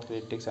by both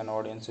critics and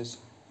audiences,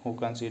 who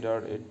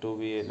considered it to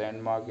be a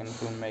landmark in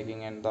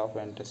filmmaking and the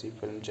fantasy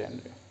film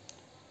genre,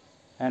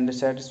 and a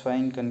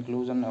satisfying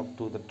conclusion up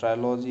to the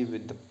trilogy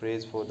with the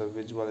praise for the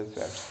visual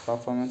effects,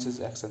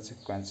 performances, action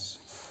sequences,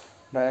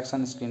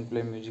 direction,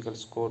 screenplay, musical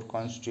score,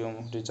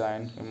 costume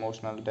design,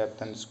 emotional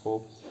depth, and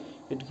scope.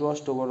 It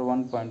grossed over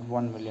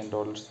 $1.1 million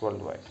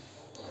worldwide,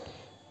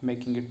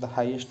 making it the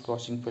highest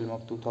grossing film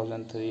of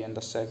 2003 and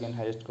the second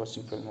highest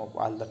grossing film of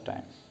all the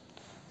time.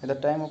 At the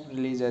time of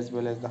release, as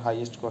well as the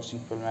highest grossing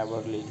film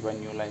ever released by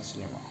New Line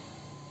Cinema.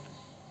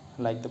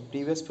 Like the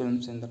previous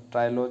films in the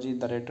trilogy,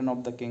 The Return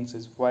of the Kings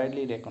is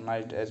widely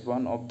recognized as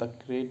one of the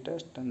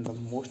greatest and the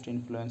most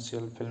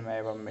influential film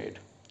ever made.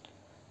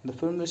 The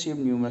film received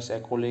numerous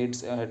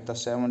accolades at the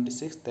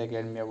 76th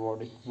Academy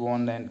Award. It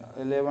won an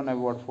 11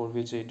 awards for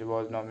which it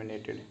was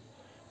nominated,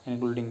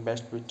 including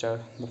Best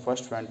Picture, the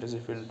first fantasy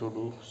film to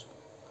do so,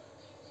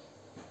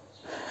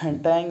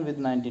 and tying with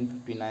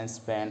 1959's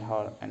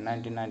Ben-Hur and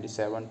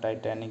 1997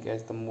 Titanic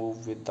as the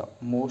movie with the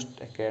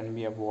most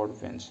Academy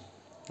Award wins.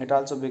 It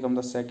also became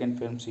the second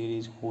film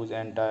series whose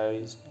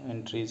entire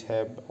entries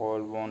have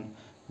all won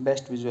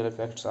Best Visual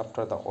Effects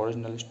after the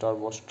original Star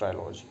Wars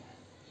trilogy.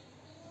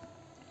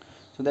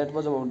 So that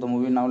was about the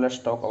movie. Now let's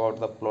talk about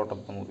the plot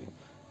of the movie.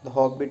 The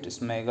hobbit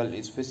Smeagol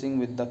is fishing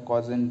with the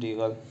cousin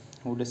Deagle,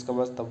 who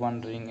discovers the One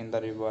Ring in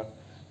the river.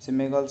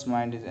 Smeagol's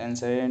mind is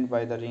ensnared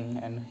by the ring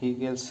and he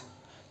kills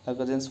the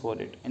cousins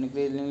for it.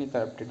 Increasingly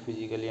corrupted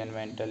physically and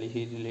mentally,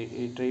 he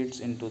retreats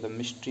into the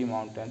Mystery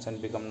Mountains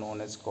and becomes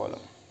known as Gollum.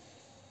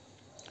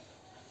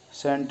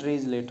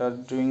 Centuries later,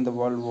 during the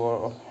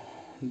War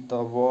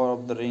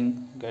of the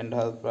Ring,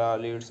 Gandalf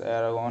leads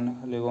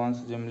Aragorn,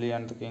 Legolas, Gimli,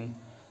 and the King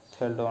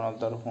Theoden of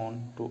the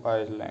Rohan to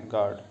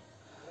Isengard,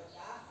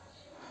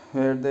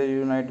 where they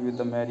unite with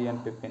the Merry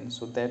and Pippin.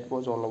 So that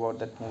was all about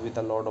that movie,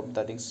 The Lord of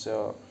the Rings,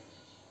 The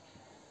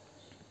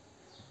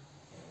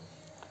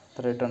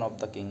Return of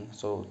the King.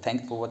 So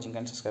thanks for watching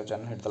and subscribe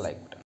channel, hit the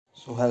like button.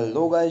 So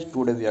hello guys,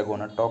 today we are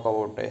gonna talk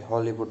about a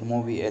Hollywood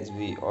movie as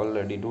we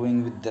already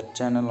doing with the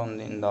channel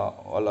on in the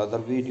all other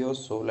videos.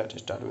 So let's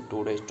start with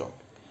today's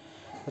topic.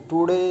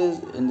 Today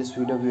in this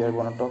video we are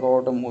gonna talk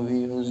about a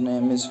movie whose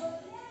name is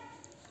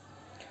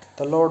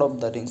The Lord of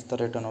the Rings, The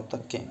Return of the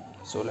King.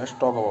 So let's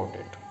talk about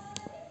it.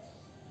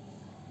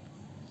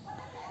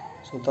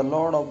 So The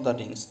Lord of the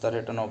Rings, The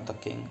Return of the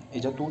King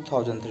is a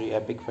 2003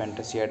 epic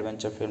fantasy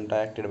adventure film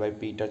directed by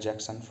Peter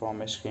Jackson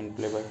from a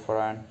screenplay by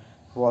Brian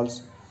Walsh,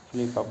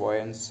 Philippa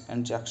Boyens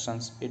and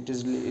Jackson. It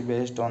is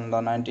based on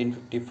the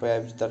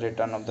 1955's The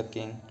Return of the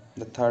King,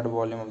 the third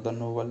volume of the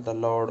novel The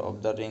Lord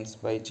of the Rings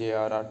by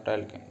J.R.R.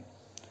 Tolkien.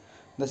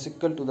 The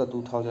sequel to the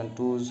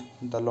 2002's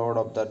The Lord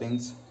of the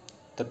Rings,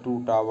 The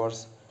Two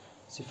Towers.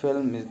 The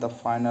film is the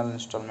final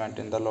installment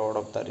in the Lord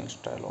of the Rings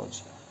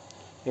trilogy.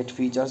 It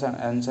features an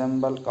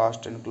ensemble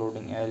cast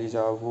including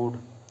Elijah Wood,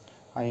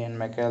 Ian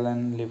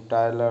McKellen, Liv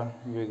Tyler,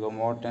 Viggo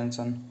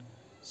Mortensen,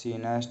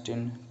 Sean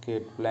Astin,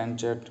 Kate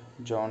Blanchett,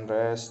 John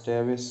Rhys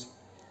Davis,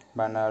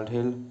 Bernard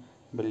Hill,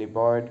 Billy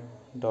Boyd,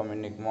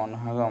 Dominic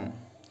Monaghan,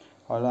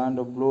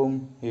 Orlando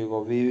Bloom,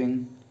 Hugo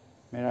Weaving,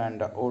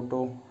 Miranda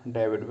Otto,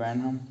 David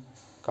Wenham,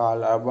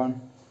 Carl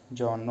Urban,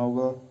 John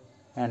Noble,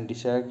 Andy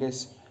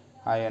Serkis,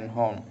 Ian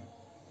Holm,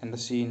 and the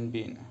Sean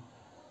Bean.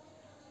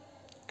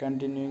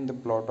 Continuing the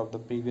plot of the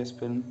previous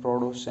film,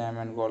 Frodo, Sam,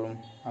 and Gollum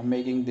are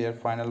making their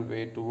final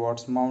way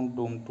towards Mount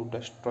Doom to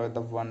destroy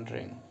the One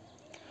Ring.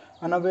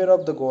 Unaware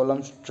of the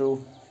Gollum's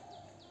true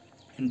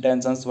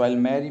intentions, while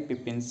Merry,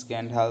 Pippin,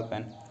 Gandalf,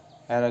 and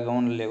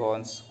Aragorn,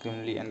 Legolas,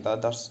 Gimli, and the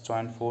others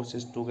join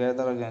forces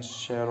together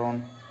against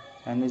Sauron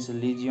and his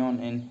legion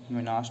in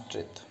Minas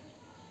Tirith.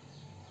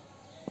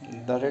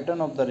 The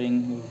Return of the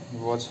Ring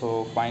was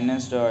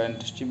financed and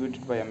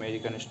distributed by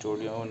American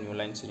studio New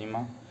Line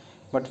Cinema,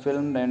 but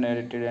filmed and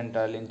edited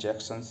entirely in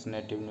Jackson's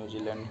native New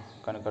Zealand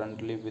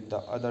concurrently with the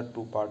other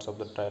two parts of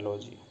the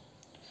trilogy.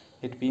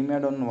 It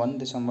premiered on 1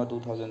 December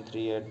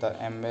 2003 at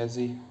the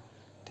Embassy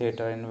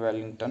Theatre in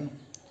Wellington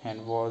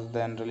and was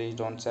then released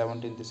on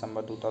 17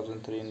 December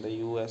 2003 in the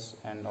US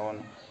and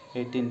on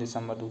 18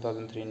 December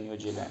 2003 in New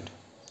Zealand.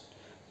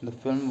 The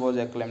film was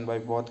acclaimed by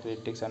both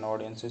critics and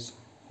audiences,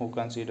 who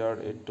considered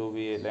it to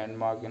be a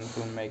landmark in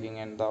filmmaking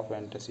and the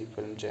fantasy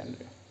film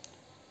genre,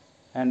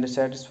 and a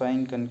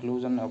satisfying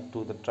conclusion up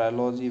to the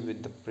trilogy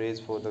with the praise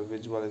for the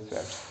visual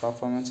effects,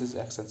 performances,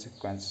 action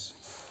sequences,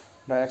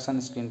 direction,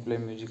 screenplay,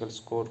 musical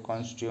score,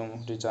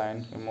 costume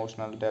design,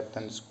 emotional depth,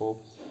 and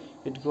scope.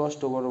 It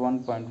grossed over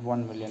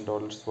 $1.1 million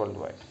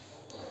worldwide,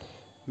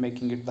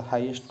 making it the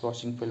highest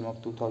grossing film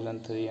of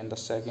 2003 and the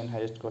second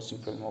highest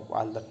grossing film of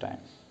all the time.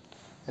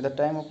 At the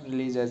time of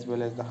release, as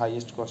well as the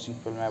highest grossing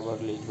film ever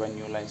released by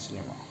New Line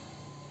Cinema.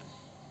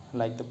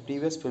 Like the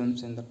previous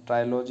films in the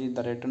trilogy,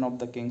 The Return of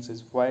the Kings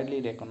is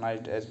widely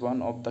recognized as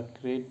one of the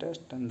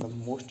greatest and the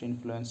most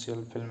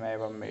influential film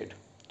ever made.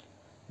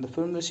 The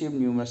film received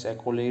numerous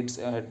accolades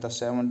at the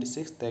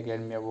 76th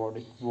Academy Award.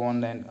 It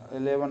won an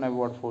 11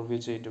 awards for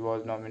which it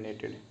was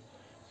nominated,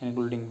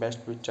 including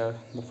Best Picture,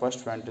 the first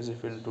fantasy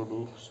film to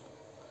do so,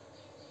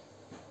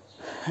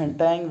 and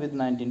tying with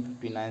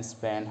 1959's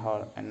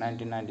Ben-Hur and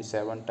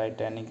 1997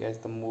 Titanic as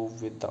the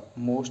movie with the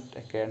most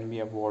Academy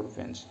Award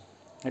wins.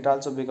 It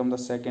also became the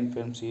second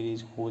film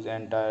series whose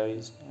entire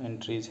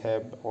entries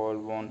have all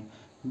won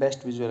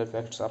Best Visual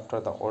Effects after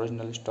the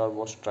original Star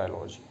Wars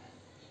trilogy.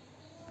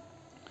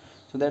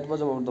 So that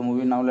was about the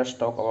movie. Now let's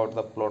talk about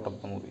the plot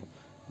of the movie.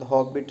 The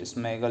hobbit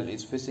Smeagol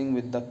is fishing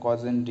with the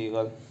cousin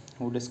Deagle,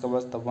 who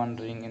discovers the One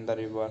Ring in the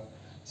river.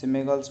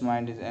 Smeagol's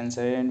mind is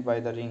ensnared by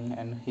the ring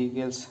and he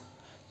kills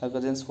the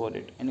cousins for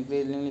it.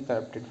 Increasingly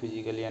corrupted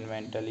physically and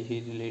mentally,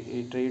 he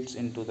retreats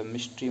into the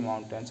Mystery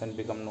Mountains and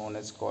becomes known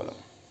as Gollum.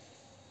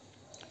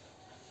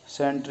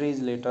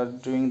 Centuries later,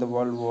 during the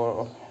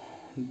War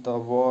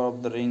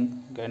of the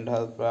Ring,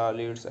 Gandalf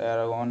leads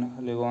Aragorn,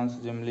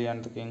 Legolas, Gimli,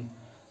 and the King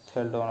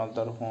Theoden of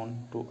the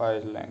Rohan to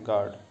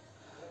Isengard,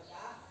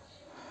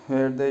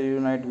 where they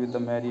unite with the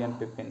Merry and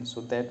Pippin.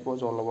 So that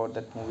was all about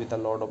that movie, The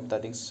Lord of the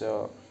Rings,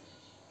 The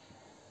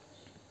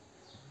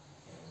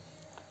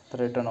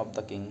Return of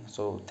the King.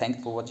 So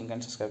thanks for watching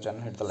and subscribe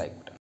channel, hit the like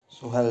button.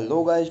 So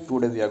hello guys,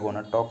 today we are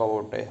gonna talk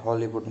about a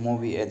Hollywood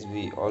movie as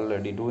we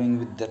already doing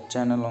with that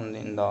channel on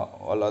in the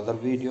all other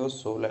videos.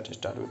 So let's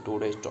start with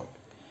today's topic.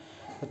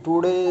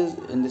 Today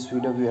in this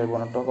video we are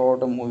gonna talk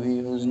about a movie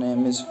whose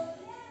name is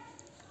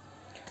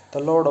The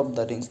Lord of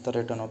the Rings, The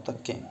Return of the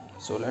King.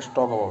 So let's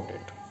talk about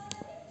it.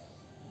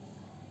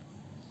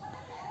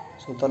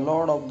 So The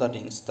Lord of the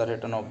Rings, The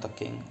Return of the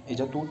King is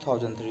a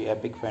 2003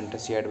 epic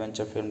fantasy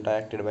adventure film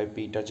directed by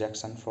Peter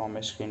Jackson from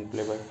a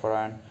screenplay by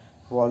Brian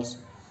Walsh,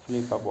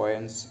 Philippa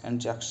Boyens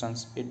and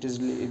Jacksons. It is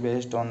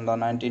based on the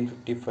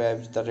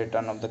 1955's The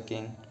Return of the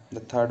King, the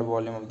third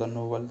volume of the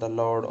novel The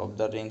Lord of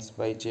the Rings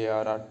by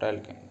J.R.R.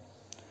 Tolkien.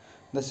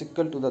 The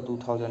sequel to the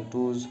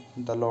 2002's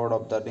The Lord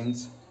of the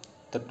Rings,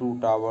 The Two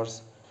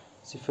Towers.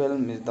 The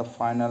film is the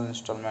final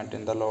installment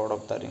in the Lord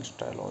of the Rings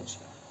trilogy.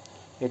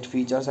 It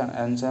features an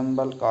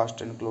ensemble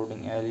cast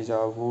including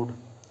Elijah Wood,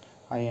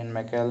 Ian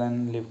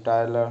McKellen, Liv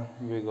Tyler,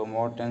 Viggo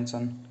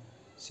Mortensen,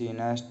 Sean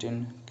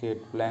Astin,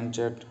 Kate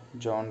Blanchett,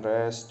 John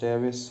Rhys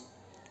Davis,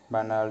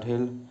 Bernard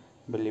Hill,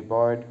 Billy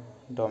Boyd,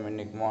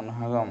 Dominic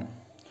Monaghan,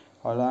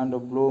 Orlando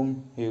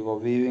Bloom, Hugo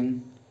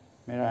Weaving,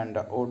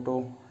 Miranda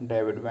Otto,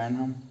 David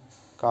Vanham,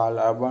 Carl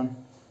Urban,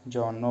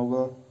 John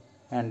Noble,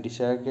 Andy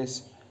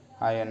Serkis,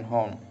 Ian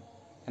Holm,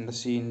 and the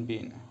Sean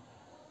Bean.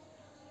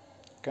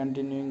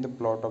 Continuing the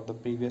plot of the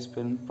previous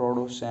film,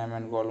 Frodo, Sam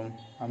and Gollum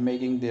are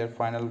making their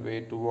final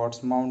way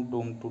towards Mount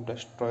Doom to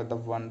destroy the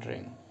One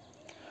Ring.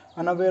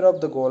 Unaware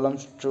of the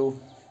Gollum's true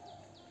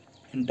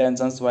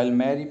intentions, while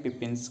Merry,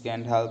 Pippin,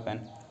 Gandalf and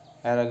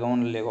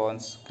Aragorn,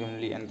 Legolas,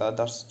 Gimli and the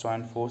others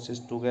join forces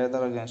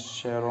together against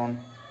Sauron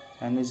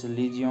and his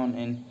legion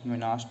in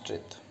Minas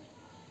Tirith.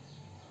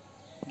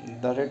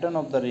 The Return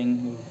of the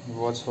Ring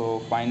was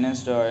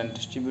financed and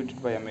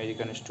distributed by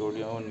American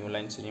studio New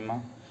Line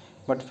Cinema,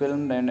 but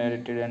filmed and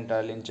edited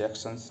entirely in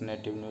Jackson's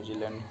native New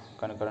Zealand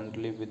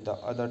concurrently with the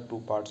other two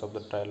parts of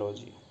the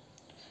trilogy.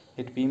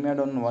 It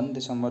premiered on 1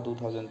 December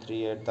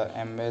 2003 at the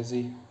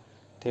Embassy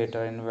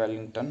Theatre in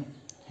Wellington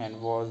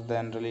and was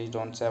then released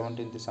on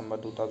 17 December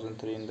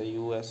 2003 in the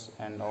US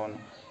and on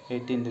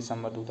 18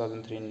 December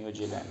 2003 in New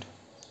Zealand.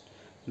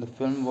 The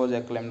film was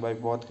acclaimed by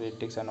both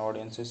critics and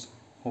audiences,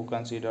 who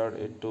considered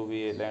it to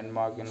be a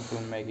landmark in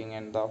filmmaking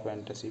and the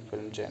fantasy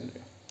film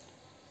genre,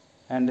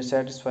 and a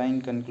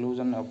satisfying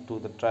conclusion up to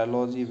the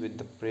trilogy with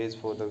the praise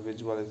for the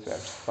visual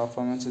effects,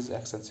 performances,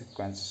 action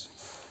sequences,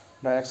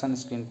 direction,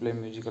 screenplay,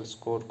 musical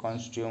score,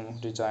 costume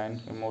design,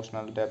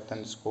 emotional depth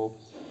and scope.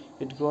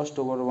 It grossed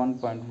over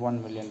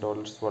 $1.1 million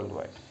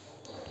worldwide,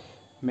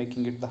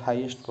 making it the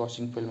highest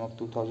grossing film of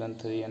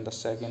 2003 and the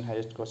second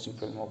highest grossing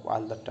film of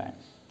all the time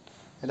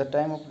at the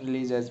time of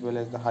release, as well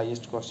as the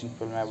highest grossing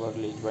film ever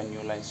released by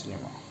New Line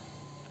Cinema.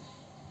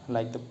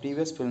 Like the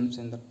previous films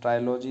in the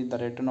trilogy, The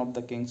Return of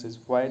the King is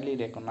widely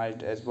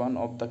recognized as one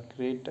of the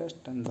greatest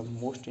and the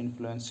most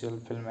influential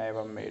film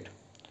ever made.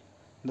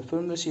 The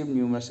film received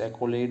numerous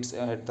accolades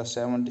at the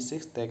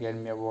 76th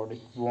Academy Award.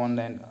 It won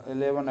an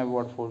 11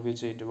 awards for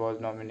which it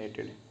was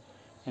nominated,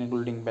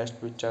 including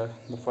Best Picture,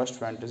 the first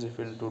fantasy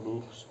film to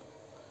do so,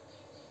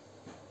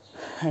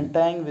 and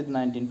tying with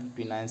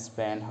 1959's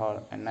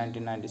Ben-Hur and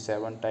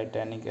 1997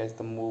 Titanic as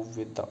the movie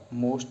with the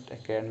most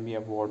Academy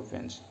Award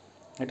wins.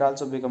 It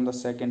also became the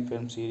second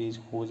film series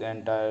whose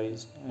entire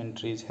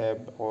entries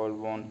have all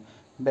won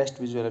Best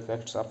Visual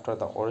Effects after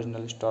the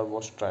original Star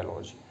Wars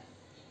trilogy.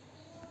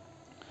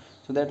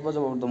 So that was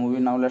about the movie.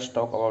 Now let's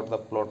talk about the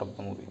plot of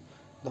the movie.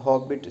 The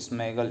hobbit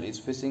Smeagol is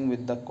fishing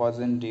with the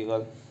cousin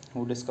Deagle,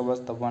 who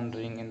discovers the One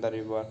Ring in the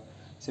river.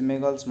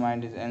 Smeagol's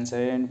mind is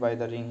ensnared by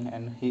the ring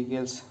and he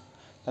kills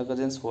the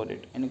cousins for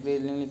it.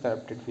 Increasingly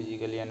corrupted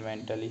physically and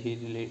mentally, he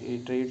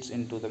retreats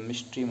into the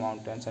Mystery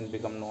Mountains and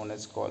becomes known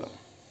as Gollum.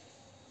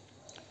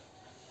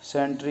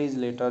 Centuries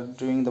later,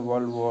 during the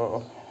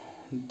War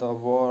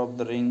of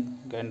the Ring,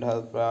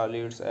 Gandalf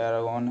leads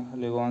Aragorn,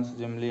 Legolas,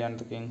 Gimli, and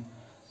the King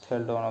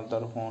Theoden of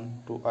the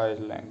Rohan to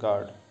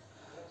Isengard,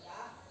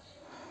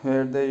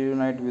 where they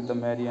unite with the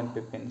Merry and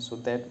Pippin. So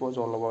that was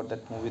all about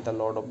that movie, The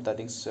Lord of the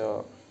Rings,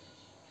 The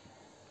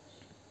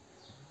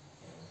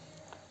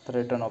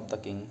Return of the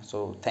King.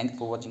 So thanks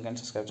for watching and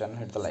subscribe channel,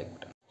 hit the like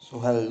button. So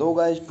hello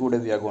guys, today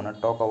we are gonna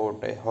talk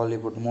about a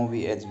Hollywood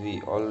movie as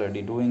we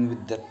already doing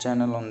with that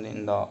channel on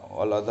in the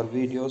all other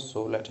videos.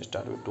 So let's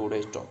start with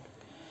today's topic.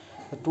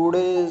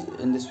 Today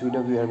in this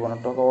video we are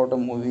gonna talk about a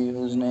movie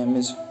whose name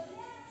is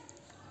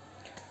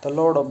The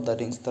Lord of the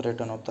Rings: The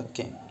Return of the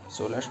King.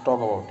 So let's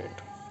talk about it.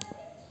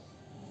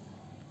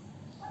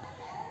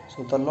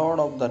 So, The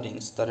Lord of the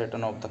Rings: The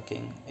Return of the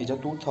King is a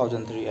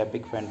 2003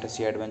 epic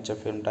fantasy adventure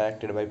film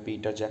directed by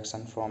Peter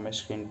Jackson from a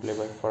screenplay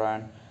by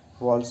Brian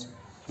Walsh,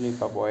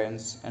 Philippa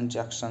Boyens, and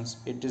Jackson.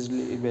 It is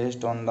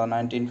based on the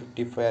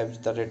 1955's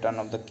The Return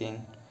of the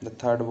King, the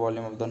third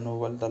volume of the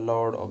novel The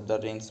Lord of the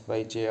Rings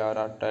by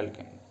J.R.R.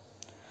 Tolkien.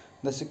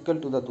 The sequel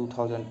to the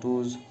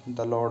 2002's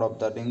The Lord of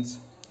the Rings: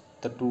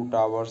 The Two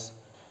Towers.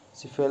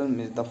 The film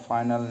is the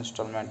final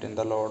installment in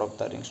the Lord of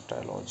the Rings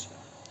trilogy.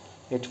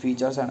 It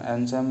features an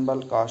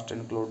ensemble cast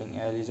including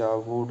Elijah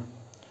Wood,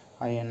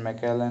 Ian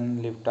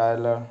McKellen, Liv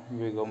Tyler,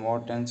 Viggo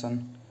Mortensen,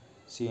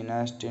 Sean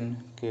Astin,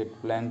 Kate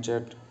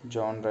Blanchett,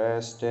 John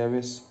Rhys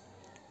Davis,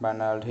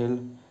 Bernard Hill,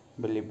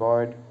 Billy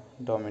Boyd,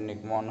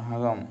 Dominic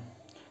Monaghan,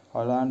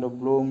 Orlando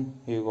Bloom,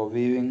 Hugo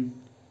Weaving,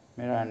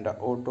 Miranda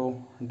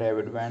Otto,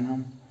 David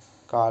Vanham,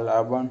 Carl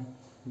Urban,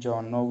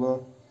 John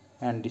Noble,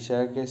 Andy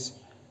Serkis,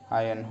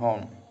 Ian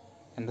Holm,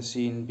 and the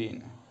Sean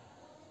Bean.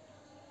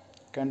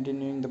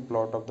 Continuing the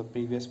plot of the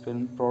previous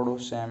film,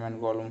 Frodo, Sam, and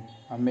Gollum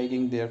are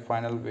making their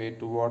final way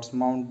towards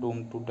Mount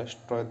Doom to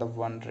destroy the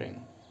One Ring.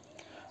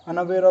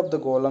 Unaware of the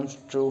Gollum's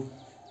true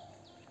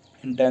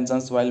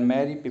intentions, while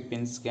Merry,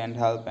 Pippin,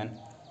 Gandalf, and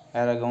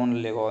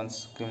Aragorn,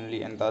 Legolas,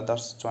 Gimli, and the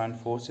others join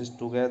forces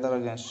together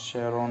against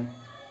Sauron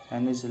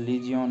and his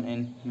legion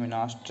in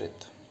Minas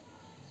Tirith.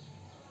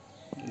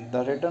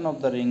 The Return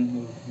of the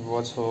Ring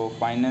was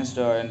financed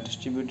and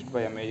distributed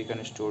by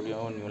American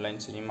studio New Line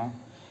Cinema,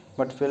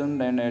 but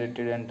filmed and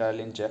edited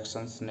entirely in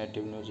Jackson's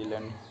native New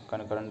Zealand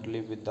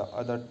concurrently with the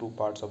other two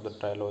parts of the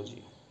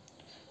trilogy.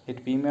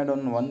 It premiered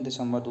on 1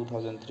 December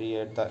 2003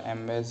 at the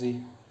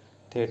Embassy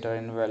Theatre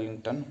in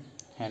Wellington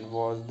and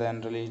was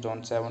then released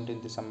on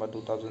 17 December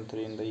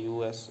 2003 in the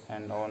US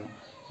and on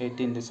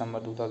 18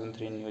 December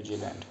 2003 in New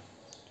Zealand.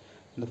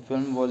 The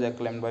film was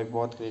acclaimed by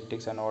both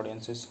critics and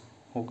audiences,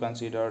 who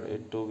considered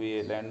it to be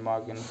a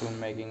landmark in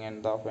filmmaking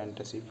and the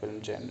fantasy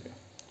film genre,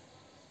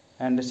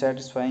 and a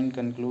satisfying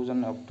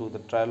conclusion up to the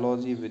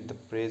trilogy with the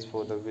praise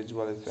for the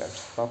visual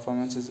effects,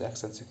 performances,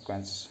 action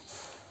sequences,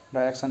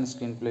 direction,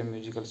 screenplay,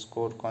 musical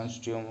score,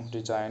 costume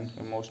design,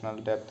 emotional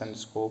depth, and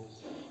scope.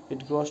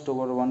 It grossed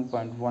over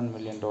 $1.1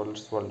 million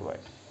worldwide,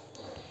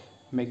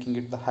 making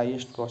it the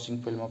highest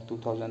grossing film of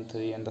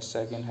 2003 and the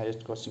second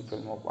highest grossing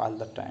film of all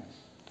the time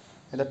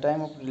at the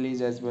time of release,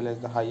 as well as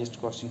the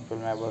highest grossing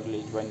film ever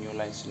released by New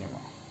Line Cinema.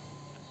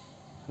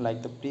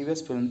 Like the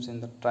previous films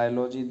in the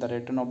trilogy, The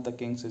Return of the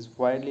Kings is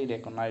widely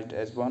recognized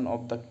as one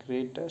of the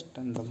greatest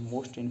and the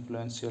most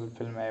influential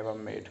film ever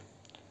made.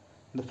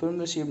 The film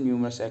received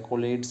numerous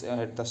accolades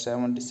at the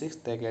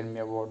 76th Academy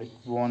Award. It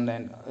won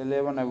an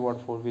 11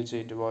 awards for which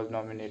it was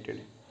nominated,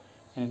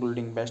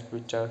 including Best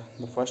Picture,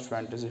 the first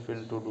fantasy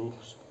film to do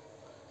so,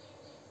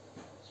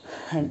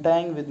 and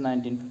tying with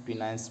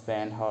 1959's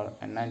Ben-Hur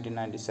and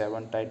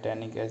 1997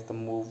 Titanic as the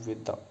movie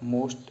with the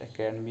most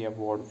Academy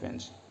Award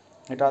wins.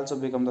 It also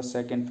became the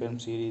second film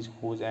series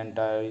whose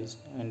entire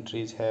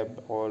entries have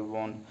all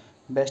won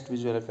Best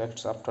Visual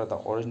Effects after the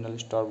original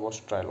Star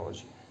Wars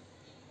trilogy.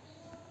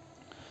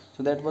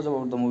 So that was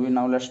about the movie.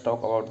 Now let's talk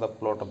about the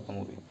plot of the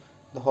movie.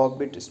 The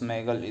hobbit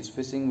Smeagol is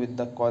fishing with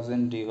the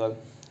cousin Deagle,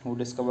 who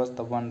discovers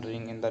the One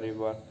Ring in the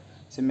river.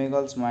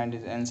 Smeagol's mind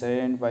is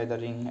ensnared by the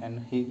ring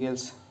and he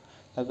kills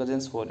the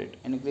cousins for it.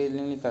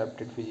 Increasingly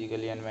corrupted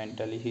physically and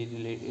mentally, he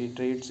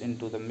retreats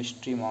into the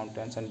Mystery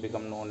Mountains and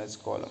becomes known as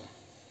Gollum.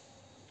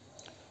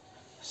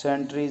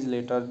 Centuries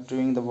later,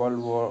 during the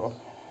War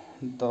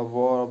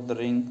of the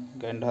Ring,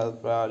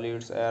 Gandalf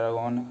leads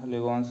Aragorn,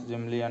 Legolas,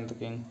 Gimli, and the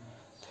King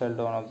Theoden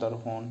of the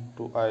Rohan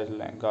to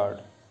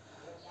Isengard,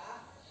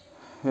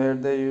 where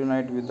they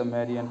unite with the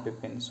Merry and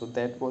Pippin. So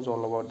that was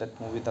all about that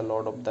movie, The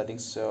Lord of the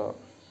Rings, The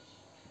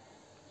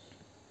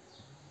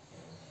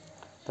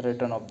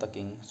Return of the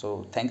King.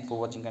 So thanks for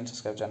watching and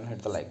subscribe channel,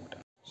 hit the like button.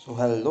 So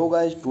hello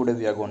guys, today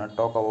we are gonna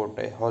talk about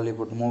a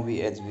Hollywood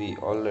movie as we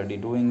already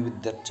doing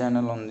with the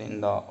channel on in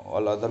the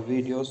all other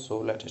videos. So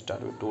let's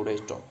start with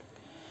today's topic.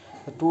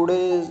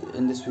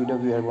 In this video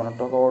we are gonna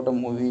talk about a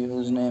movie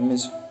whose name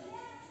is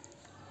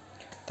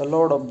The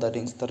Lord of the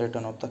Rings: The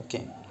Return of the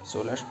King.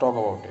 So let's talk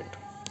about it.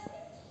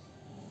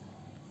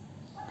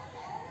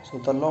 So,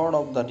 The Lord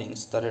of the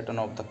Rings: The Return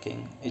of the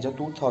King is a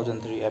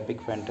 2003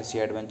 epic fantasy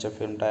adventure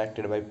film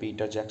directed by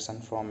Peter Jackson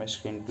from a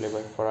screenplay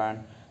by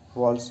Brian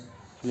Walsh,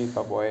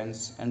 Philippa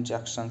Boyens, and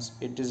Jackson.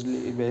 It is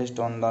based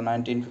on the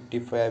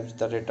 1955's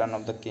The Return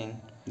of the King,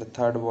 the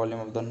third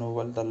volume of the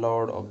novel The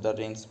Lord of the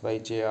Rings by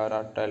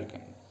J.R.R.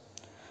 Tolkien.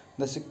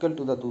 The sequel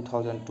to the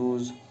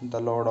 2002's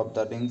The Lord of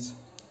the Rings: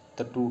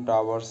 The Two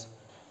Towers.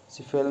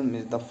 The film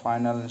is the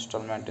final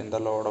installment in the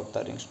Lord of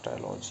the Rings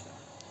trilogy.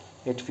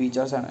 It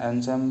features an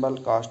ensemble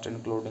cast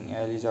including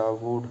Elijah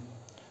Wood,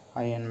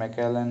 Ian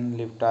McKellen,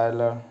 Liv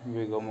Tyler,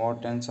 Viggo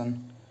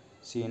Mortensen,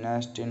 Sean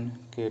Astin,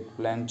 Kate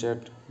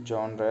Blanchett,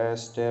 John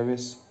Rhys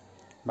Davis,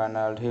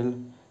 Bernard Hill,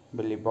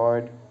 Billy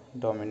Boyd,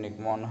 Dominic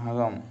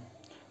Monaghan,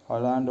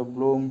 Orlando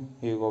Bloom,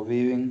 Hugo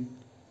Weaving,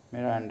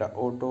 Miranda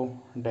Otto,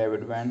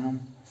 David Vanham,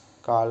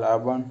 Carl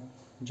Urban,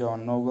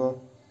 John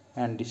Noble,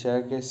 Andy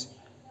Serkis,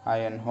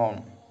 Ian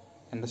Holm,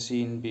 and the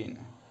scene being.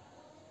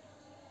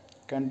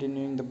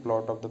 Continuing the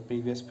plot of the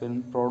previous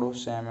film, Frodo,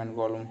 Sam, and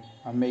Gollum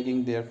are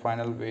making their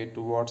final way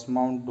towards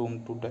Mount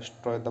Doom to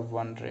destroy the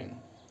One Ring.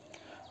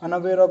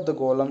 Unaware of the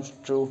Gollum's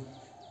true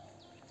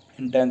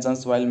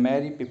intentions, while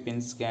Merry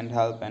Pippins can't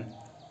help and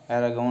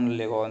Aragorn,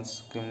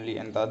 Legolas, Gimli,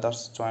 and the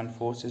others join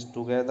forces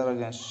together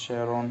against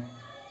Sauron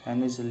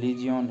and his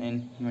legion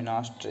in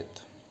Minas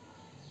Tirith.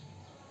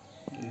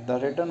 The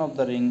Return of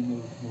the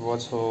Ring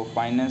was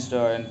financed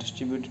and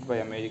distributed by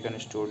American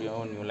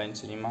studio New Line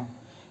Cinema,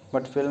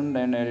 but filmed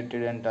and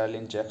edited entirely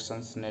in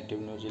Jackson's native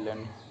New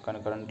Zealand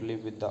concurrently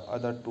with the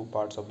other two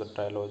parts of the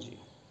trilogy.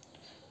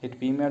 It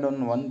premiered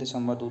on 1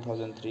 December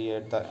 2003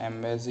 at the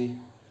Embassy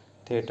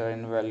Theatre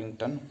in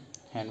Wellington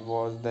and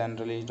was then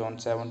released on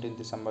 17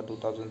 December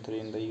 2003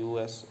 in the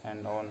US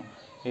and on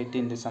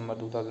 18 December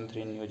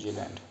 2003 in New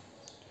Zealand.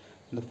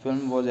 The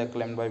film was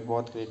acclaimed by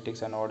both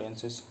critics and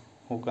audiences,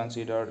 who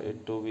considered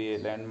it to be a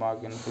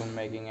landmark in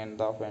filmmaking and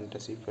the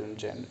fantasy film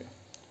genre,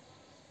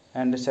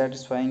 and a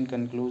satisfying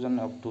conclusion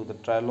up to the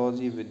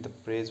trilogy with the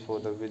praise for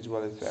the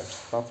visual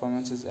effects,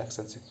 performances,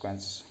 action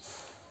sequences,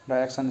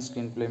 direction,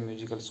 screenplay,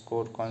 musical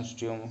score,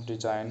 costume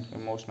design,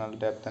 emotional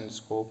depth, and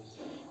scope.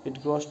 It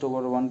grossed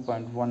over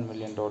 $1.1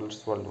 million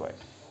worldwide,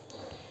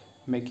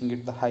 making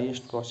it the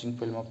highest grossing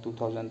film of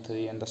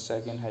 2003 and the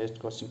second highest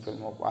grossing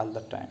film of all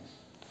the time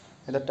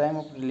at the time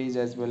of release,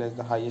 as well as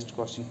the highest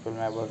grossing film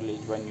ever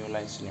released by New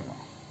Line Cinema.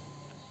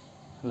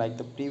 Like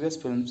the previous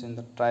films in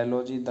the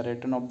trilogy, The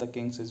Return of the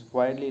King is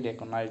widely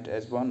recognized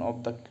as one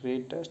of the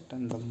greatest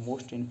and the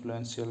most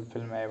influential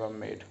film ever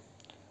made.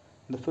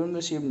 The film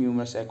received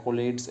numerous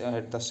accolades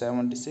at the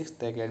 76th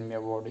Academy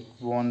Award. It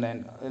won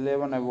an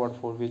 11 awards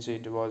for which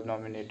it was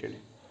nominated,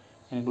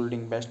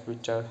 including Best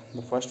Picture,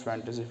 the first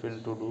fantasy film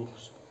to do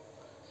so,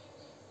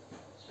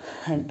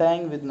 and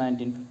tying with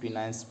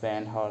 1959's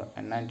Ben-Hur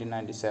and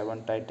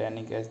 1997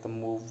 Titanic as the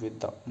movie with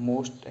the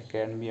most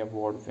Academy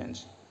Award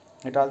wins.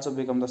 It also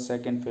became the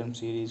second film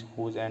series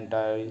whose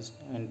entire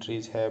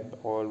entries have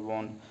all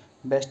won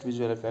Best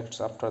Visual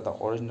Effects after the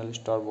original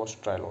Star Wars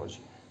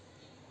trilogy.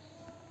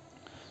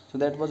 So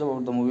that was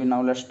about the movie.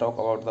 Now let's talk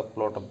about the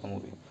plot of the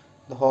movie.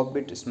 The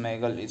hobbit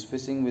Smeagol is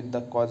fishing with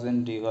the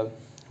cousin Deagle,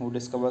 who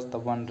discovers the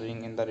One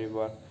Ring in the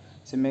river.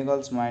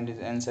 Smeagol's mind is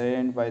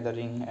ensnared by the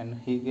ring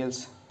and he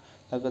kills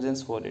the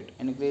cousins for it.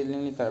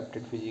 Increasingly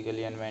corrupted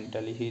physically and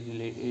mentally, he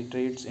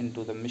retreats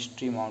into the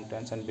Mystery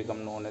Mountains and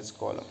becomes known as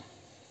Gollum.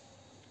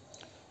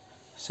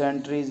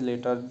 Centuries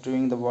later,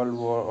 during the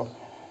War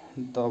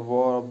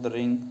of the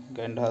Ring,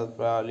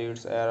 Gandalf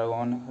leads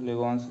Aragorn,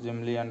 Legolas,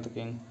 Gimli, and the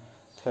King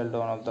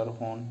Theoden of the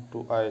Rohan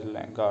to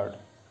Isengard,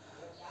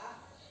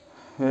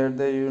 where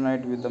they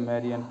unite with the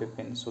Merry and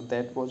Pippin. So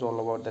that was all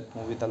about that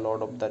movie, The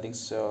Lord of the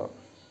Rings, The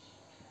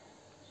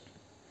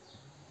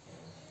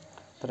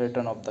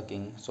Return of the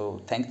King.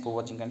 So thanks for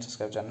watching and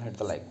subscribe channel, hit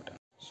the like button.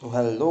 So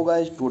hello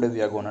guys, today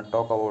we are gonna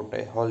talk about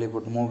a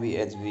Hollywood movie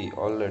as we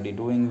already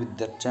doing with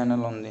that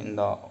channel on in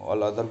the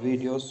all other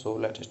videos. So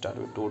let's start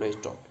with today's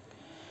topic.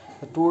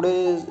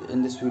 Today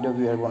in this video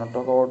we are gonna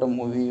talk about a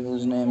movie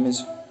whose name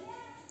is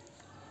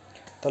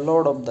The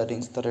Lord of the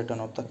Rings, The Return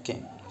of the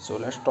King. So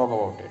let's talk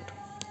about it.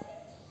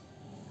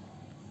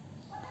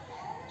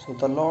 So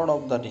The Lord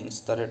of the Rings,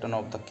 The Return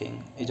of the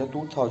King is a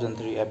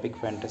 2003 epic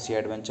fantasy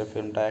adventure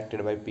film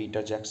directed by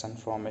Peter Jackson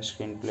from a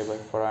screenplay by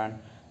Brian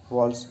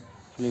Walsh,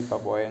 Philippa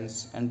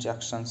Boyens, and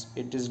Jackson's.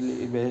 It is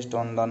based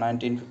on the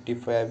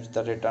 1955's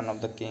The Return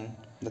of the King,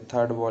 the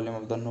third volume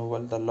of the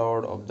novel The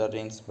Lord of the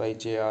Rings by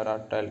J.R.R.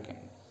 Tolkien.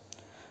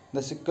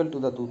 The sequel to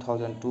the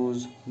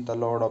 2002's The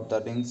Lord of the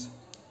Rings,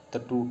 The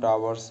Two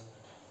Towers.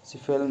 The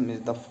film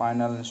is the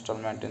final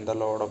installment in the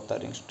Lord of the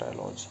Rings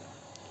trilogy.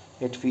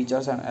 It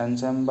features an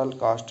ensemble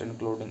cast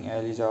including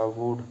Elijah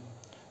Wood,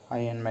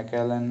 Ian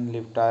McKellen,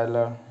 Liv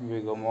Tyler,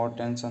 Viggo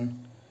Mortensen,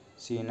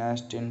 Sean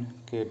Astin,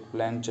 Kate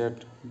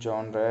Blanchett,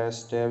 John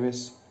Rhys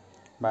Davies,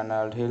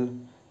 Bernard Hill,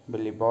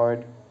 Billy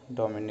Boyd,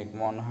 Dominic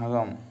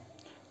Monaghan,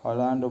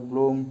 Orlando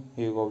Bloom,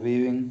 Hugo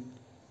Weaving,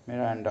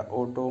 Miranda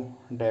Otto,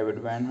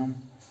 David Wenham,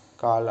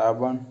 Carl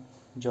Urban,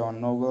 John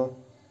Noble,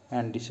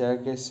 Andy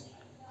Serkis,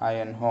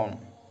 Ian Holm,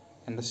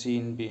 and the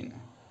scene being.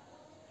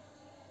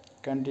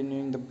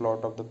 Continuing the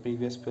plot of the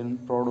previous film,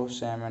 Frodo,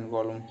 Sam, and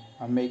Gollum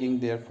are making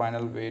their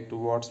final way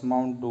towards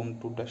Mount Doom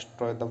to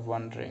destroy the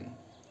One Ring.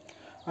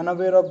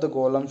 Unaware of the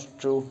Gollum's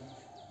true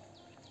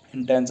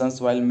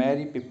intentions, while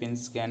Merry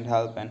Pippins can't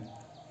help and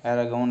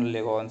Aragorn,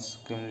 Legolas,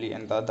 Gimli,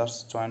 and the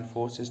others join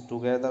forces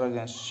together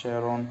against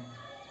Sauron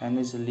and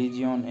his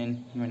legion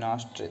in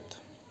Minas Tirith.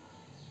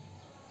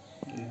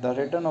 The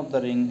Return of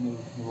the Ring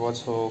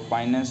was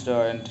financed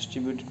and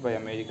distributed by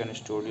American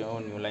studio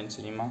New Line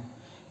Cinema,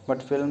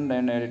 but filmed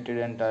and edited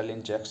entirely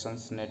in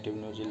Jackson's native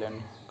New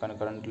Zealand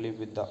concurrently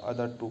with the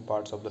other two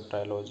parts of the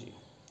trilogy.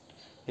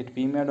 It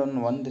premiered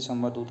on 1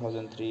 December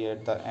 2003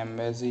 at the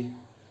Embassy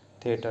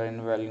Theatre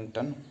in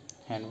Wellington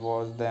and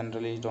was then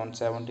released on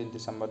 17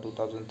 December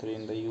 2003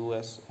 in the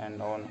US and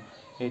on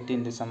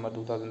 18 December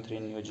 2003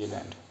 in New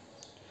Zealand.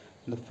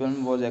 The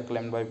film was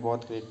acclaimed by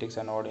both critics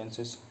and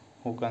audiences,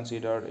 who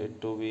considered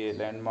it to be a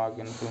landmark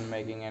in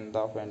filmmaking and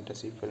the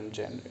fantasy film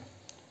genre,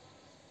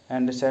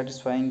 and a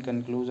satisfying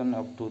conclusion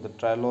up to the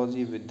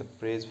trilogy with the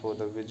praise for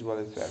the visual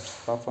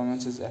effects,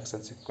 performances,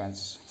 action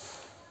sequences,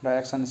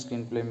 direction,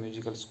 screenplay,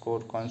 musical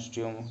score,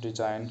 costume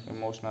design,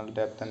 emotional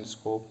depth, and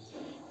scope.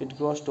 It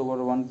grossed over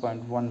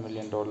 $1.1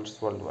 million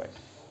worldwide,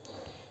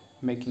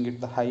 making it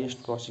the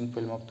highest grossing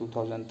film of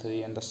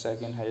 2003 and the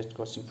second highest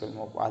grossing film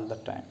of all the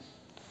time.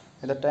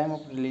 At the time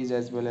of release,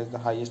 as well as the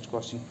highest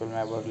grossing film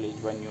ever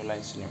released by New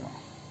Line Cinema.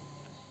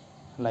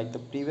 Like the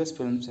previous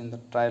films in the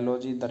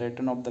trilogy, The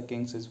Return of the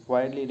Kings is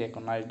widely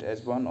recognized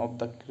as one of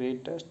the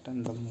greatest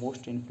and the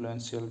most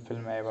influential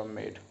film ever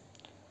made.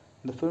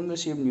 The film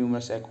received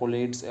numerous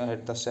accolades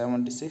at the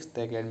 76th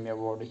Academy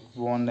Award. It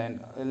won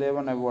an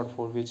 11 award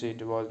for which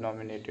it was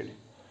nominated,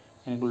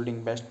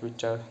 including Best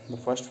Picture, the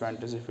first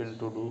fantasy film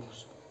to do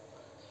so,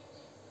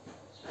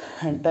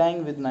 and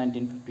tying with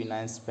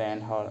 1959's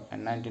Ben-Hur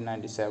and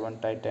 1997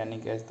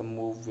 Titanic as the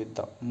movie with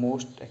the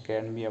most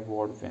Academy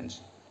Award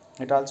wins.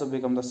 It also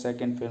became the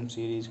second film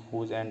series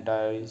whose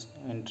entire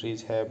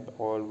entries have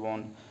all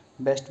won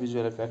Best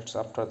Visual Effects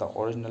after the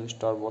original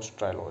Star Wars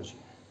trilogy.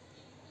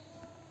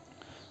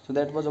 So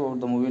that was about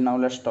the movie. Now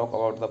let's talk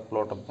about the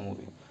plot of the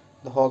movie.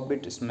 The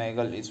hobbit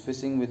Smeagol is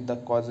fishing with the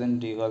cousin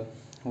Deagle,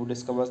 who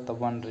discovers the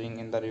One Ring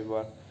in the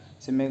river.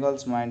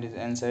 Smeagol's mind is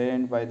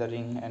ensnared by the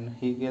ring and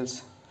he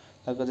kills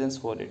the cousins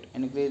for it.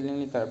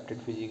 Increasingly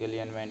corrupted physically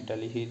and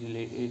mentally, he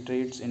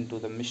retreats into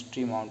the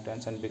Mystery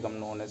Mountains and becomes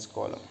known as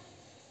Gollum.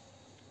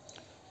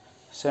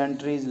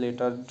 Centuries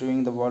later,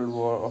 during the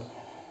War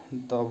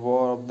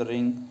of the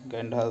Ring,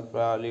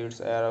 Gandalf leads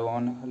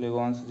Aragorn,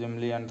 Legolas,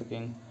 Gimli, and the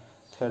King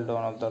Theoden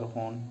of the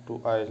Rohan to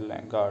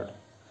Isengard,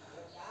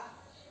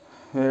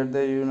 where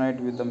they unite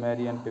with the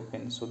Merry and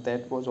Pippin. So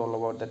that was all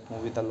about that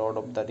movie, The Lord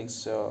of the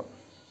Rings, The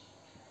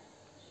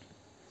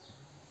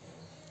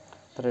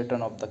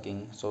Return of the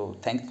King. So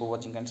thanks for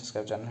watching and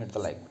subscribe channel, hit the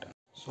like button.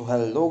 So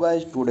hello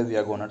guys, today we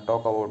are gonna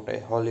talk about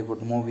a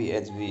Hollywood movie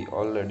as we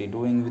already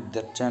doing with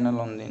the channel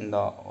on in the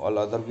all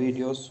other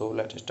videos. So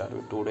let's start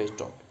with today's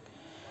topic.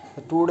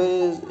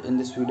 Today in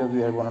this video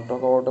we are gonna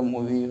talk about a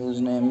movie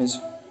whose name is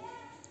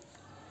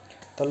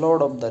The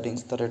Lord of the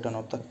Rings, The Return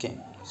of the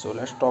King. So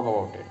let's talk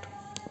about it.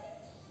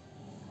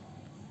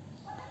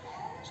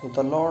 So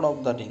The Lord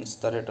of the Rings,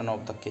 The Return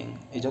of the King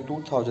is a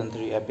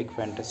 2003 epic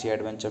fantasy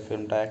adventure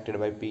film directed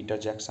by Peter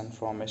Jackson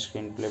from a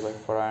screenplay by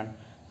Brian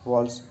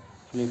Walsh,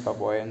 Philippa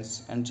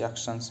Boyens, and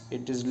Jackson's.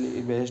 It is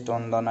based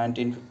on the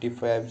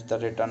 1955's The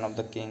Return of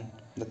the King,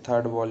 the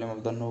third volume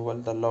of the novel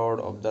The Lord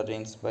of the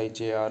Rings by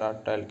J.R.R.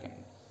 Tolkien.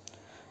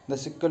 The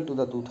sequel to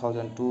the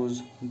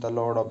 2002's The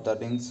Lord of the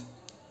Rings,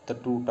 The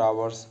Two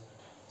Towers.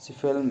 The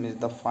film is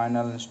the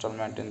final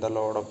installment in the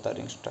Lord of the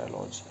Rings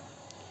trilogy.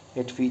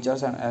 It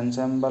features an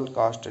ensemble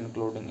cast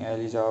including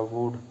Elijah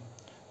Wood,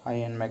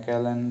 Ian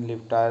McKellen,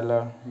 Liv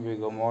Tyler,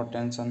 Viggo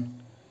Mortensen,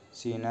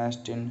 Sean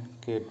Astin,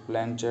 Kate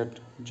Blanchett,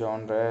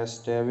 John Rhys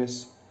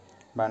Davis,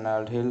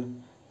 Bernard Hill,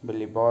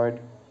 Billy Boyd,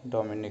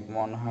 Dominic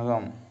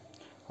Monaghan,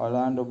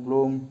 Orlando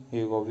Bloom,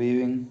 Hugo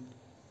Weaving,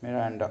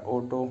 Miranda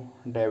Otto,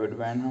 David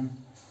Wenham,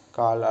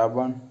 Carl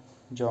Urban,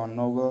 John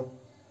Noble,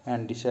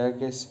 Andy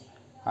Serkis,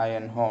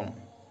 Ian Holm,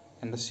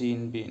 and the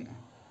Sean Bean.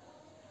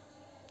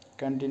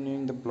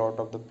 Continuing the plot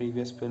of the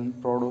previous film,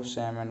 Frodo,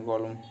 Sam, and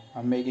Gollum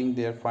are making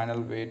their final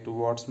way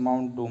towards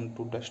Mount Doom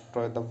to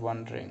destroy the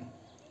One Ring.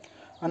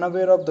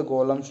 Unaware of the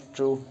Gollum's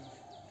true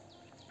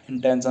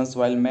intentions,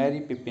 while Merry,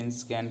 Pippin,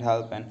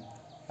 Gandalf, and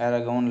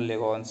Aragorn,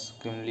 Legolas,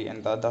 Gimli,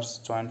 and the others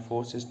join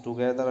forces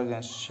together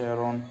against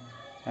Sauron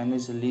and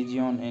his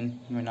legion in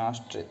Minas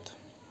Tirith.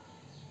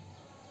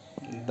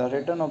 The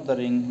Return of the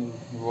Ring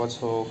was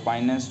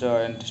financed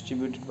and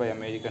distributed by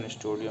American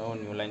studio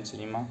New Line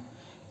Cinema,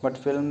 but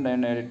filmed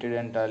and edited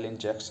entirely in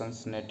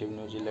Jackson's native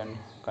New Zealand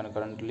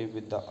concurrently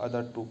with the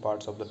other two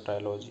parts of the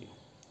trilogy.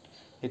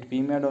 It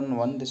premiered on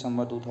 1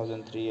 December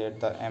 2003 at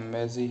the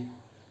Embassy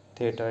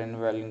Theatre in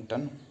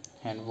Wellington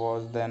and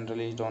was then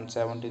released on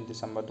 17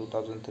 December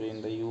 2003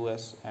 in the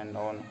US and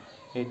on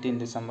 18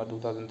 December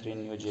 2003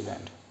 in New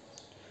Zealand.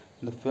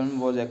 The film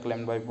was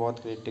acclaimed by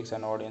both critics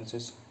and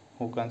audiences,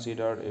 who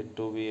considered it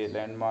to be a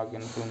landmark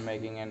in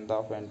filmmaking and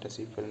the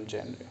fantasy film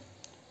genre,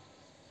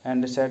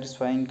 and a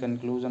satisfying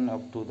conclusion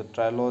up to the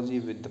trilogy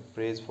with the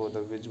praise for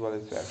the visual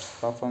effects,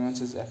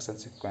 performances, action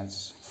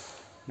sequences,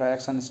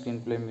 direction,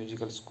 screenplay,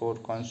 musical score,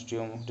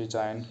 costume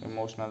design,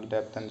 emotional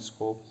depth, and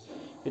scope.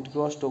 It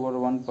grossed over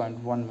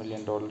 $1.1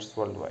 million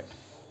worldwide,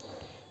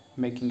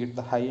 making it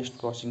the highest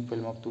grossing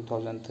film of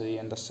 2003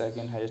 and the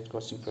second highest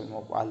grossing film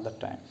of all the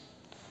time.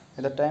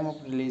 At the time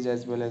of release,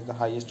 as well as the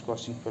highest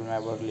grossing film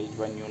ever released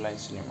by New Line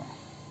Cinema.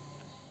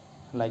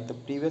 Like the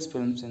previous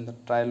films in the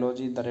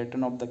trilogy, The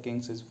Return of the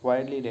Kings is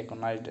widely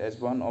recognized as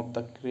one of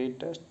the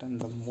greatest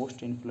and the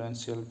most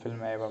influential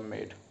film ever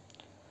made.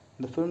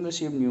 The film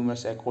received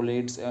numerous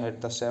accolades at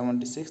the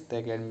 76th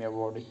Academy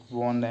Award. It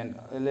won an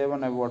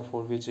 11 award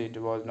for which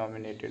it was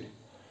nominated,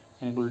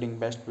 including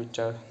Best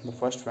Picture, the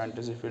first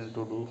fantasy film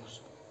to do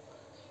so,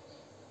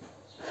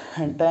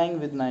 and tying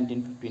with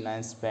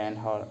 1959's Ben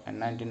Hur and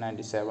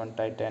 1997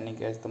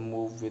 Titanic as the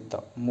movie with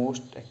the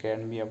most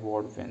Academy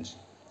Award wins.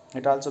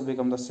 It also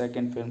became the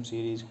second film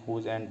series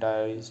whose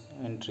entire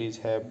entries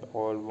have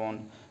all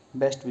won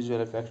Best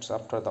Visual Effects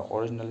after the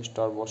original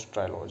Star Wars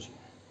trilogy.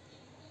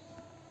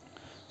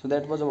 So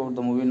that was about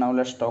the movie. Now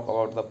let's talk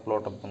about the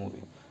plot of the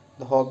movie.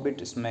 The hobbit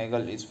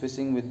Smeagol is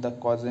fishing with the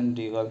cousin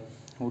Deagle,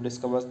 who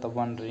discovers the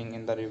One Ring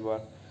in the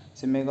river.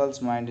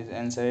 Smeagol's mind is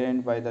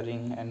ensnared by the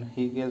ring and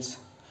he kills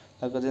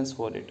the cousins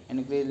for it.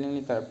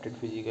 Increasingly corrupted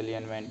physically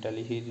and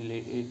mentally,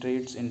 he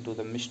retreats into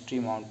the Mystery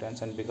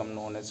Mountains and becomes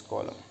known as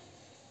Gollum.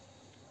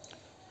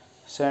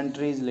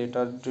 Centuries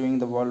later, during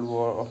the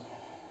War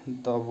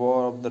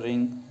of the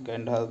Ring,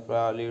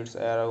 Gandalf leads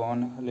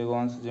Aragorn,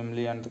 Legolas,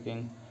 Gimli, and the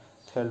King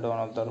Theoden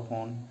of the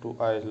Rohan to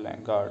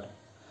Isengard,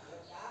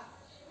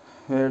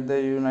 where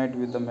they unite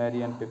with the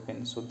Merry and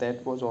Pippin. So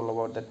that was all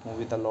about that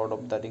movie, The Lord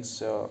of the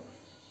Rings,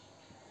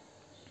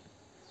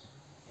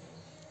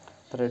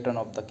 The Return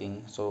of the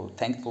King. So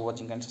thanks for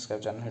watching and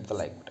subscribe channel, hit the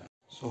like button.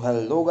 So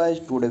hello guys,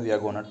 today we are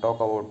gonna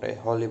talk about a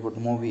Hollywood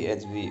movie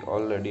as we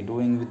already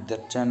doing with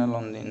that channel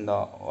on in the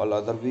all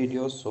other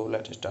videos. So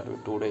let's start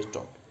with today's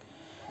topic.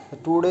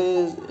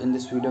 Today in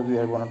this video we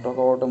are gonna talk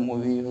about a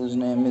movie whose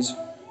name is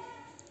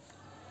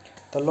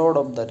The Lord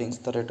of the Rings,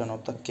 The Return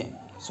of the King.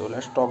 So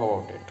let's talk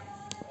about it.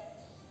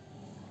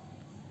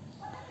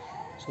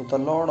 So The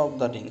Lord of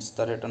the Rings,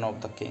 The Return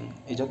of the King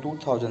is a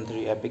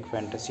 2003 epic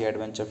fantasy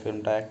adventure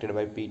film directed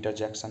by Peter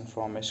Jackson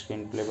from a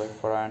screenplay by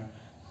Brian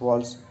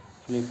Walsh,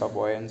 Philippa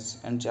Boyens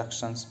and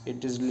Jacksons.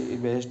 It is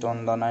based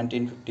on the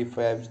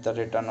 1955's The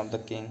Return of the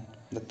King,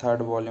 the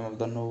third volume of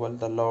the novel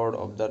The Lord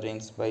of the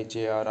Rings by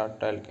J.R.R.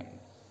 Tolkien.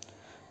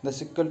 The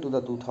sequel to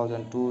the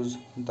 2002's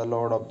The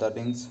Lord of the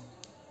Rings,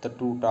 The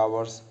Two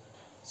Towers.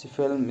 The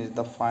film is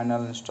the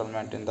final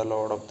installment in the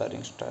Lord of the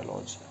Rings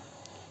trilogy.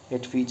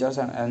 It features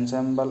an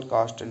ensemble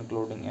cast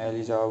including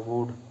Elijah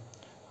Wood,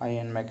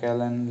 Ian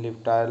McKellen,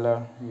 Liv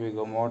Tyler,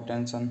 Viggo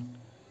Mortensen,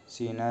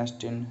 Sean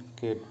Astin,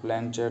 Kate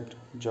Blanchett,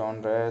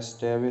 John Rhys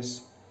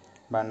Davis,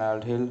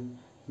 Bernard Hill,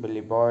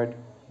 Billy Boyd,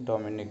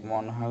 Dominic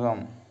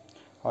Monaghan,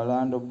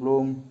 Orlando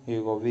Bloom,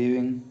 Hugo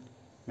Weaving,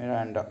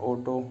 Miranda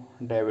Otto,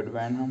 David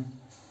Vanham,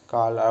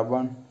 Carl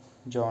Urban,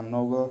 John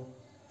Noble,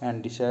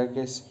 Andy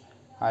Serkis,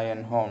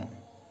 Ian Holm,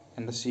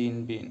 and the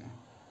Sean Bean.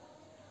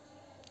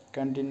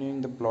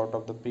 Continuing the plot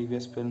of the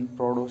previous film,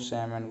 Frodo,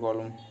 Sam, and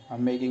Gollum are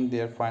making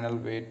their final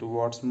way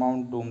towards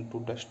Mount Doom to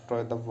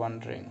destroy the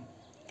One Ring.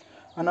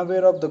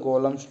 Unaware of the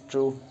Gollum's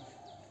true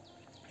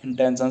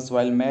intentions,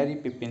 while Merry,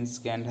 Pippin,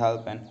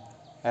 Gandalf, and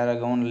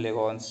Aragorn,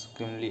 Legolas,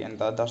 Gimli, and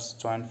the others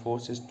join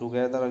forces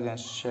together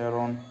against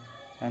Sauron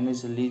and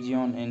his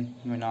legion in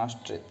Minas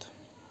Tirith.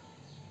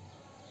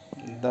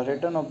 The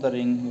Return of the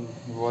Ring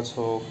was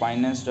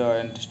financed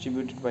and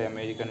distributed by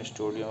American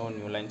studio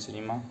New Line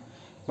Cinema,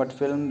 but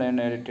filmed and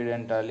edited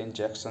entirely in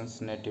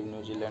Jackson's native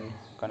New Zealand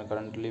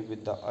concurrently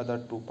with the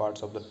other two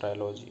parts of the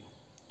trilogy.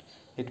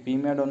 It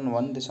premiered on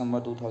 1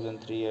 December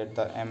 2003 at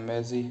the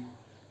Embassy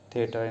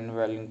Theatre in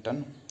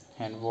Wellington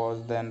and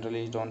was then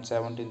released on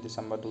 17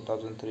 December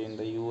 2003 in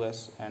the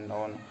US and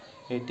on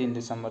 18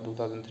 December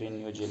 2003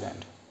 in New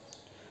Zealand.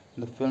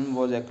 The film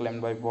was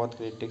acclaimed by both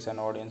critics and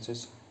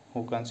audiences,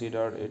 who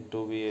considered it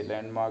to be a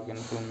landmark in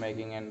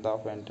filmmaking and the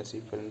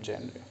fantasy film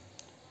genre,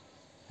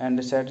 and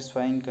a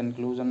satisfying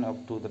conclusion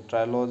up to the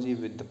trilogy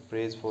with the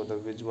praise for the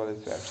visual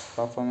effects,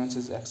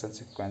 performances, action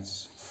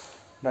sequences,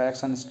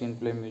 direction,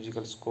 screenplay,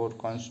 musical score,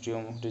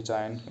 costume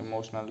design,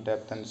 emotional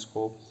depth, and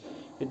scope.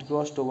 It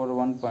grossed over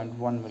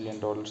 $1.1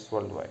 million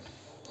worldwide,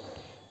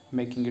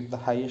 making it the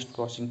highest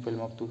grossing film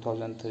of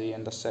 2003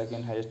 and the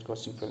second highest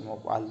grossing film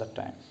of all the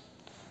time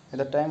at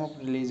the time of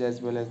release,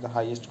 as well as the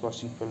highest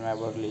grossing film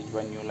ever released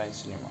by New Line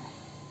Cinema.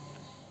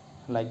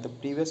 Like the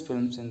previous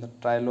films in the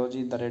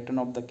trilogy, The Return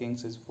of the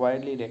Kings is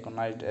widely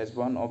recognized as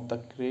one of the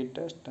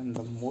greatest and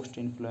the most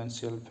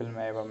influential film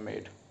ever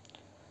made.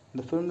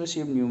 The film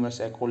received numerous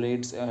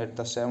accolades at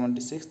the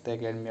 76th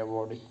Academy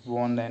Award. It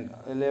won an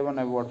 11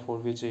 awards for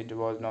which it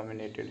was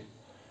nominated,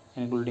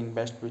 including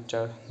Best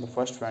Picture, the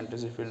first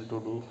fantasy film to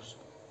do so,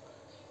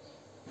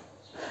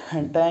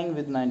 and tying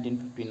with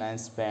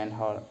 1959's Ben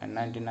Hur and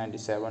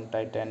 1997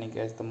 Titanic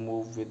as the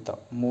movie with the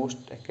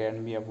most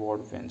Academy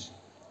Award wins.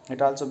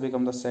 It also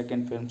became the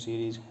second film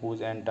series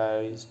whose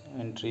entire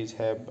entries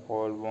have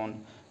all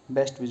won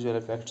Best Visual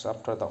Effects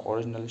after the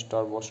original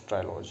Star Wars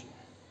trilogy.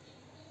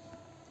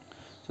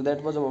 So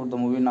that was about the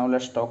movie. Now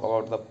let's talk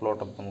about the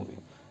plot of the movie.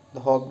 The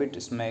hobbit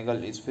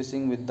Smeagol is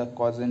fishing with the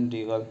cousin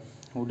Deagle,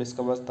 who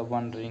discovers the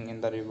One Ring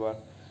in the river.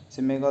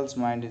 Smeagol's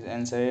mind is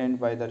ensnared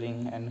by the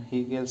ring and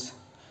he kills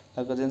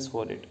the cousins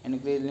for it.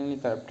 Increasingly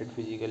corrupted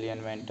physically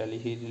and mentally,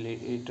 he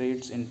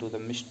retreats into the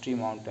Mystery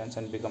Mountains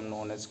and becomes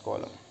known as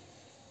Gollum.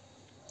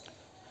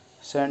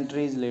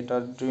 Centuries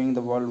later, during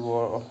the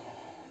War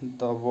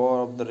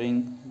of the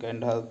Ring,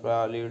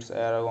 Gandalf leads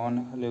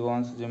Aragorn,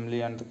 Legolas,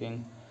 Gimli, and the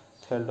King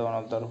Theoden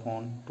of the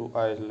Rohan to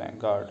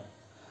Isengard,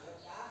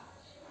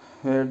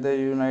 where they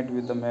unite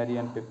with the Merry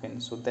and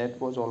Pippin. So that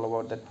was all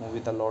about that movie,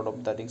 The Lord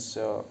of the Rings,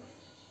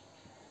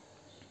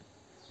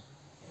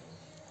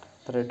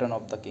 The Return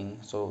of the King.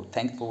 So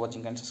thanks for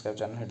watching and subscribe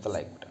channel, hit the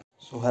like button.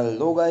 So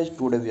hello guys,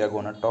 today we are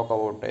gonna talk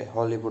about a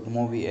Hollywood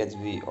movie as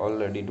we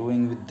already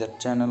doing with the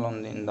channel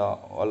on in the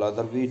all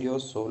other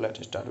videos. So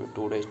let's start with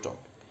today's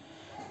topic.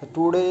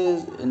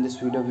 Today in this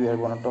video we are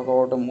gonna talk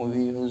about a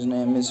movie whose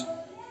name is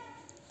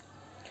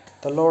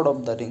The Lord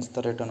of the Rings,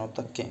 The Return of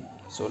the King.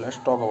 So let's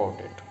talk about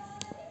it.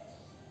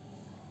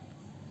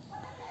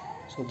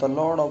 So, The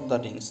Lord of the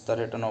Rings, The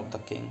Return of the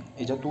King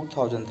is a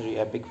 2003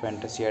 epic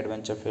fantasy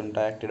adventure film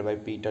directed by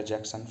Peter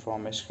Jackson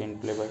from a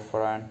screenplay by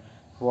Brian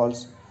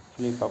Walsh,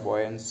 Philippa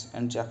Boyens,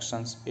 and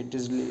Jackson. It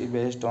is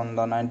based on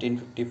the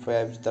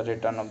 1955's The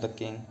Return of the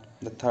King,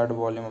 the third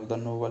volume of the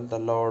novel The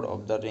Lord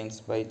of the Rings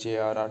by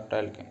J.R.R.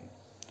 Tolkien.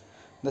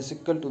 The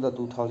sequel to the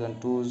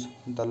 2002's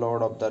The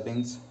Lord of the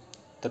Rings,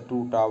 The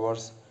Two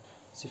Towers.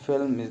 The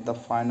film is the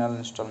final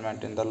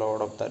installment in the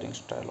Lord of the Rings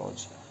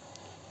trilogy.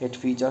 It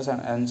features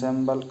an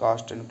ensemble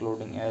cast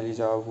including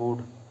Elijah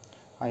Wood,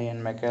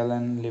 Ian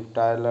McKellen, Liv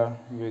Tyler,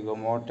 Viggo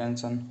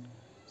Mortensen,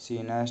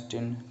 Sean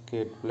Astin,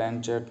 Kate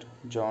Blanchett,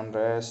 John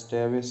Rhys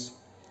Davis,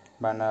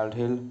 Bernard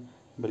Hill,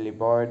 Billy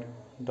Boyd,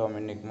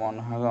 Dominic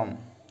Monaghan,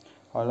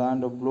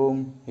 Orlando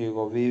Bloom,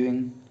 Hugo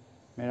Weaving,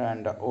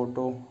 Miranda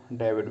Otto,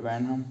 David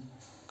Vanham,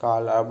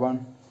 Carl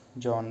Urban,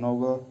 John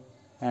Noble,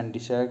 Andy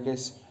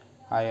Serkis,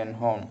 Ian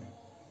Holm,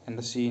 and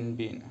the Sean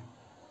Bean.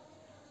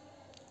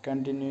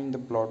 Continuing the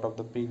plot of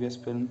the previous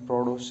film,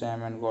 Frodo,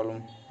 Sam and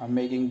Gollum are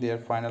making their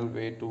final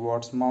way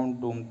towards Mount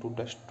Doom to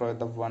destroy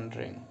the One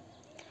Ring.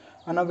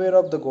 Unaware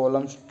of the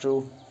Gollum's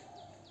true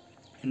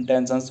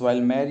intentions, while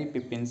Merry,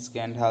 Pippin,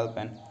 Gandalf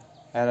and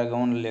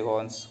Aragorn,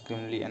 Legolas,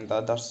 Gimli and the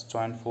others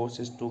join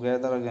forces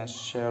together against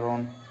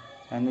Sauron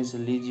and his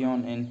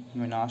legion in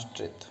Minas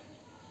Tirith.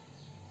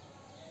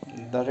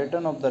 The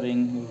Return of the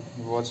Ring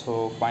was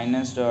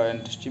financed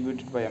and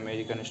distributed by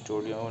American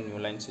studio New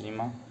Line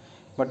Cinema,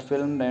 but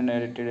filmed and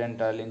edited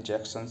entirely in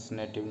Jackson's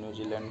native New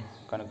Zealand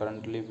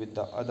concurrently with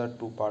the other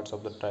two parts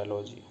of the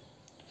trilogy.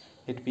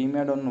 It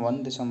premiered on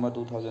 1 December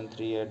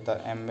 2003 at the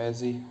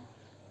Embassy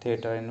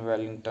Theatre in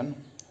Wellington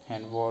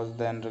and was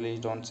then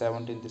released on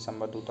 17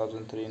 December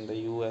 2003 in the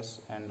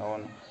US and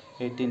on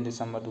 18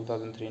 December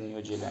 2003 in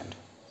New Zealand.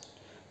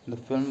 The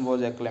film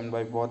was acclaimed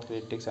by both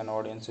critics and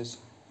audiences,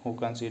 who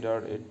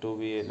considered it to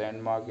be a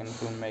landmark in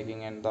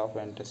filmmaking and the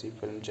fantasy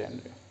film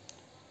genre,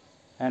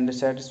 and a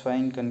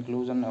satisfying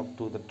conclusion up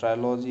to the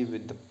trilogy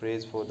with the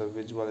praise for the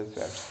visual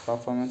effects,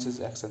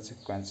 performances, action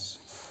sequences,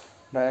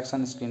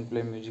 direction,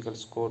 screenplay, musical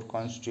score,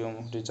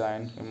 costume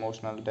design,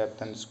 emotional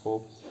depth, and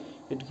scope.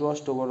 It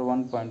grossed over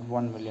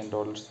 $1.1 million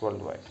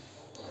worldwide,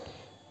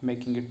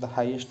 making it the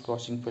highest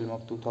grossing film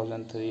of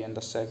 2003 and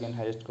the second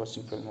highest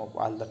grossing film of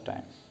all the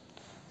time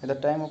at the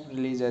time of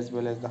release, as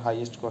well as the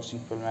highest grossing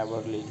film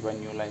ever released by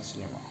New Line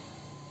Cinema.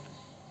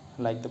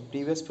 Like the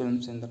previous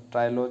films in the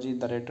trilogy,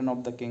 The Return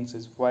of the King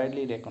is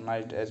widely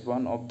recognized as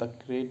one of the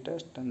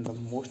greatest and the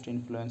most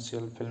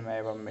influential film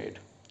ever made.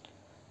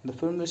 The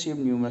film received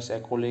numerous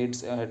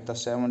accolades at the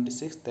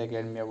 76th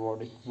Academy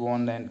Award. It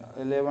won an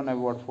 11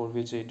 awards for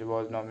which it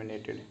was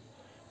nominated,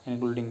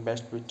 including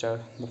Best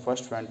Picture, the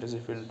first fantasy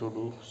film to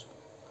do so,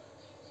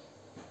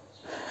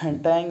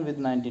 and tying with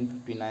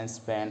 1959's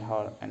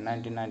Ben-Hur and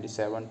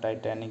 1997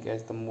 Titanic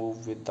as the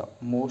movie with the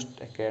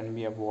most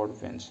Academy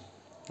Award wins.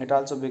 It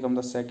also became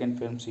the second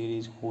film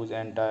series whose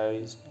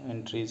entire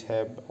entries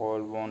have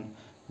all won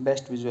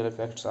Best Visual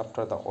Effects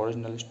after the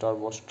original Star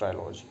Wars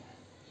trilogy.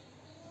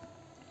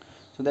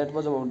 So that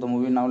was about the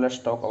movie. Now let's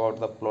talk about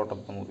the plot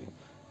of the movie.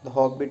 The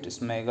hobbit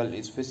Smeagol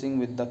is fishing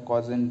with the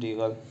cousin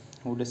Deagle,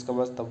 who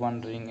discovers the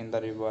One Ring in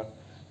the river.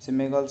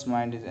 Smeagol's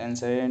mind is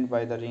ensnared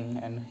by the ring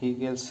and he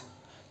kills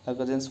the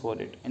cousins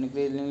for it.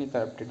 Increasingly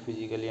corrupted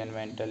physically and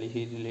mentally,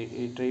 he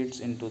retreats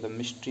into the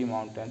Mystery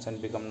Mountains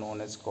and becomes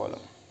known as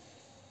Gollum.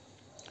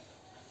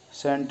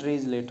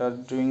 Centuries later,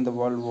 during the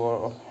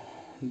War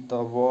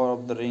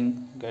of the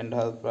Ring,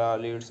 Gandalf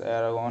leads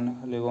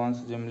Aragorn,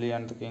 Legolas, Gimli,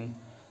 and the King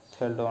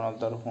Theoden of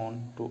the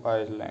Rohan to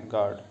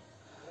Isengard,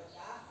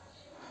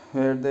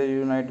 where they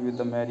unite with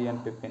the Merry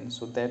and Pippin.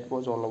 So that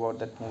was all about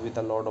that movie,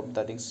 The Lord of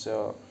the Rings,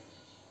 The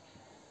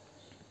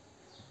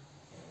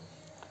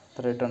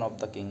Return of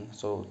the King.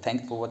 So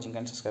thanks for watching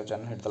and subscribe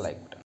channel, hit the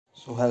like button.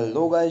 So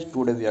hello guys,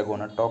 today we are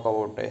gonna talk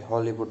about a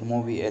Hollywood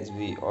movie as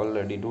we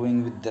already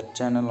doing with the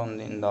channel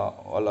on in the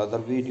all other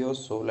videos.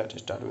 So let's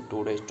start with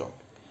today's topic.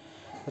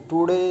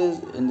 Today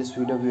in this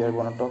video we are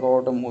gonna talk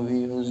about a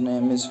movie whose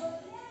name is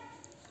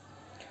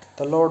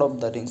The Lord of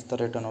the Rings, The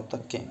Return of the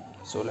King.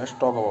 So let's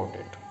talk about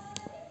it.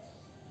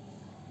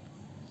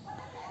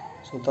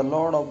 So, The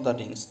Lord of the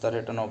Rings, The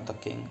Return of the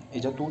King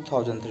is a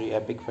 2003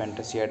 epic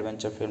fantasy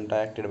adventure film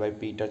directed by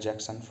Peter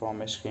Jackson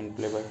from a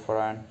screenplay by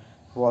Brian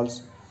Walsh,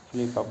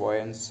 Philippa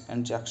Boyens,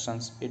 and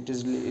Jackson. It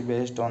is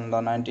based on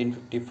the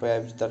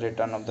 1955's The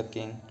Return of the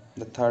King,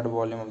 the third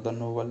volume of the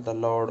novel The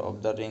Lord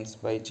of the Rings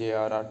by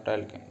J.R.R.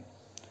 Tolkien.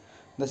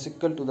 The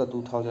sequel to the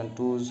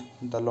 2002's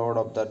The Lord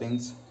of the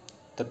Rings,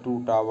 The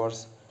Two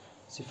Towers.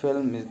 The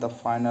film is the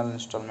final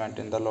installment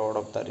in the Lord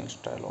of the Rings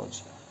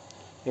trilogy.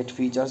 It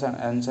features an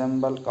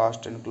ensemble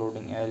cast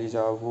including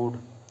Elijah Wood,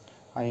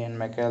 Ian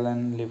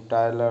McKellen, Liv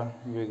Tyler,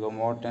 Viggo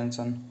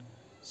Mortensen,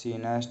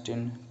 Sean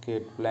Astin,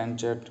 Kate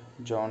Blanchett,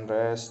 John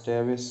Rhys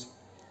Davis,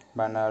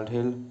 Bernard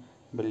Hill,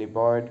 Billy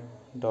Boyd,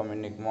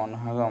 Dominic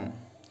Monaghan,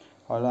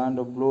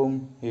 Orlando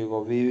Bloom,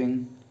 Hugo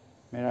Weaving,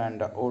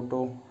 Miranda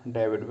Otto,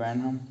 David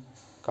Vanham,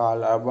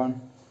 Carl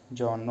Urban,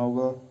 John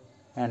Noble,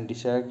 Andy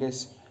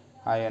Serkis,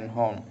 Ian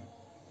Holm,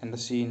 and the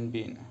scene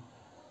being.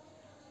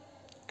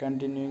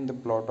 Continuing the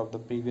plot of the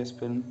previous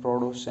film,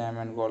 Frodo, Sam,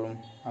 and Gollum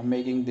are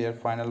making their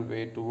final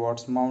way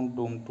towards Mount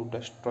Doom to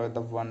destroy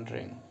the One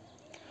Ring.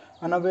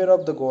 Unaware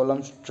of the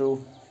Gollum's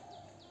true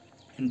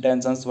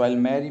intentions, while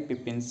Merry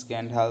Pippins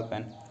can't help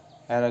and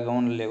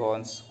Aragorn,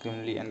 Legolas,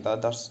 Gimli, and the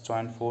others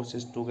join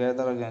forces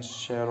together against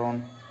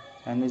Sauron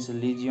and his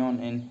legion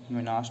in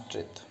Minas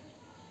Tirith.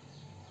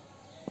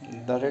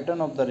 The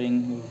Return of the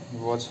Ring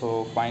was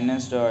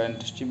financed and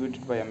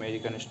distributed by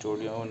American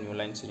studio New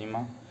Line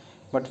Cinema,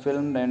 but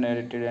filmed and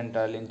edited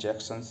entirely in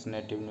Jackson's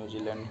native New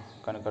Zealand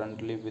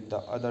concurrently with the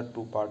other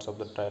two parts of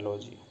the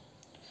trilogy.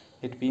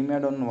 It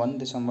premiered on 1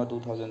 December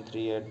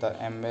 2003 at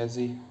the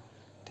Embassy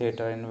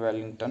Theatre in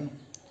Wellington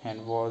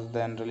and was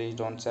then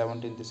released on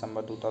 17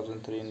 December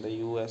 2003 in the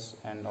US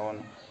and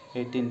on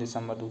 18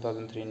 December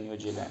 2003 in New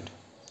Zealand.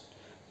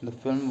 The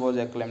film was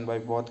acclaimed by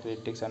both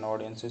critics and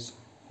audiences,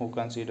 who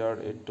considered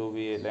it to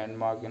be a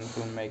landmark in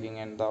filmmaking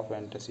and the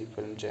fantasy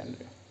film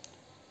genre,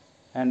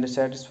 and a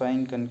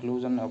satisfying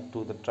conclusion up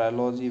to the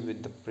trilogy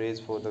with the praise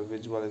for the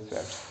visual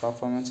effects,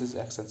 performances,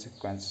 action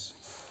sequences,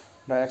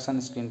 direction,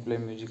 screenplay,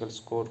 musical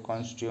score,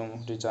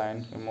 costume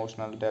design,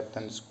 emotional depth,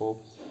 and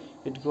scope.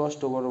 It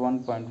grossed over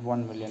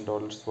 $1.1 million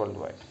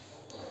worldwide,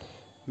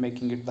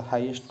 making it the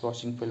highest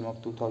grossing film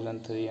of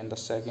 2003 and the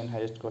second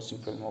highest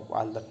grossing film of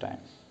all the time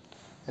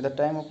at the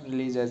time of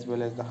release, as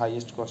well as the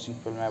highest grossing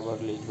film ever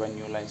released by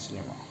New Line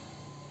Cinema.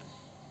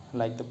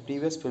 Like the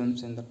previous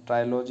films in the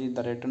trilogy,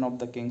 The Return of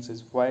the Kings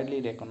is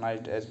widely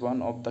recognized as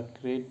one of the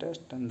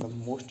greatest and the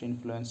most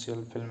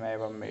influential film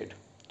ever made.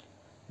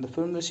 The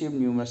film received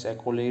numerous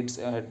accolades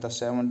at the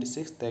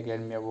 76th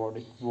Academy Award.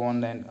 It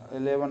won an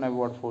 11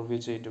 awards for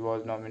which it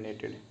was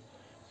nominated,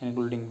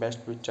 including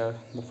Best Picture,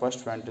 the first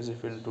fantasy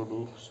film to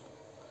do so,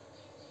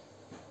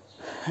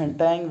 and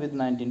tying with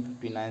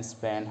 1959's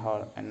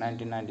Ben-Hur and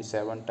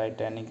 1997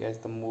 Titanic as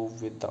the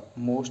movie with the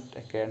most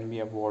Academy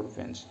Award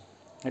wins.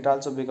 It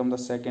also became the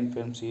second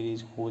film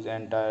series whose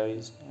entire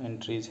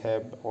entries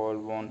have all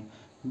won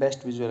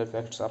Best Visual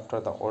Effects after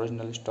the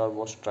original Star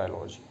Wars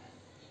trilogy.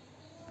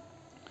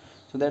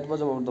 So that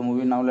was about the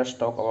movie. Now let's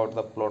talk about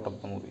the plot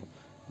of the movie.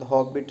 The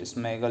hobbit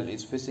Smeagol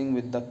is fishing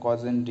with the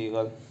cousin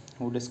Deagle,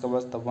 who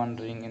discovers the One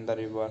Ring in the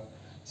river.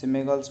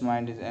 Smeagol's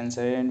mind is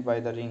ensnared by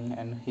the ring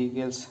and he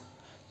kills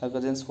the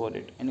cousins for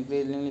it.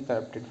 Increasingly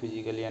corrupted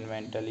physically and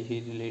mentally, he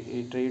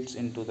retreats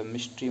into the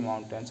Mystery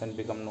Mountains and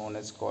becomes known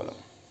as Gollum.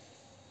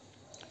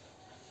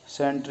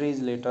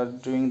 Centuries later,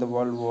 during the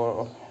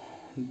War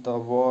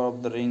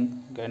of the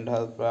Ring,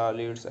 Gandalf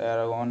leads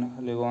Aragorn,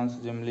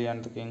 Legolas, Gimli,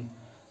 and the King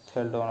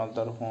Theoden of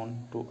the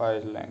Rohan to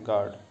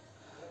Isengard,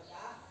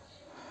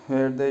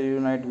 where they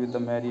unite with the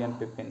Merry and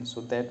Pippin. So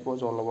that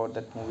was all about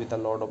that movie, The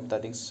Lord of the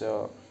Rings,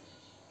 The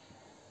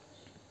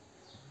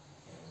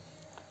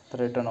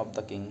Return of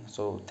the King.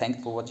 So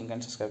thanks for watching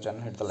and subscribe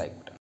channel, hit the like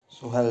button.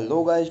 So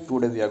hello guys,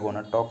 today we are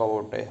gonna talk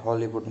about a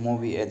Hollywood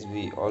movie as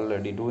we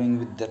already doing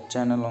with that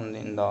channel on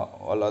in the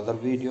all other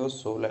videos.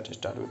 So let's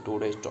start with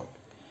today's topic.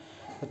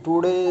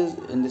 Today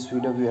in this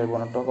video we are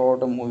gonna talk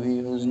about a movie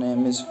whose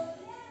name is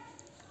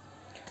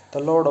The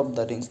Lord of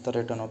the Rings, The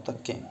Return of the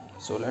King.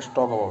 So let's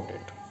talk about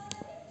it.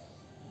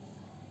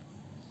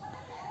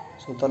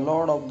 So The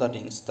Lord of the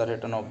Rings, The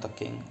Return of the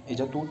King is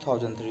a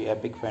 2003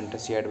 epic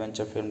fantasy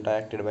adventure film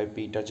directed by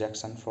Peter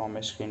Jackson from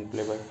a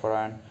screenplay by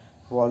Brian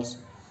Walsh,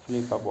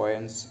 Philippa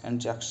Boyens,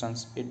 and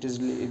Jackson's. It is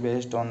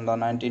based on the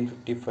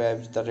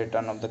 1955's The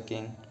Return of the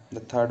King, the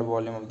third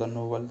volume of the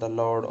novel The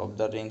Lord of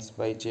the Rings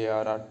by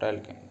J.R.R.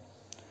 Tolkien.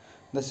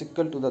 The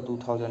sequel to the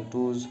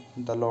 2002's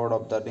The Lord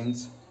of the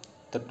Rings,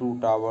 The Two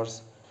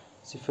Towers.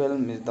 The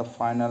film is the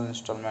final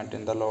installment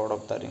in the Lord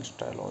of the Rings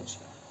trilogy.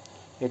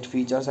 It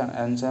features an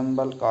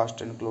ensemble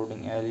cast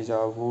including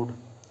Elijah Wood,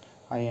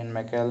 Ian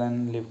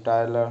McKellen, Liv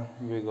Tyler,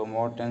 Viggo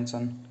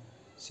Mortensen,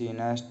 Sean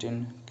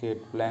Astin,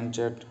 Kate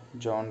Blanchett,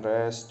 John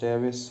Rhys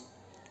Davis,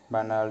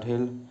 Bernard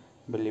Hill,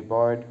 Billy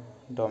Boyd,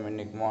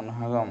 Dominic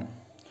Monaghan,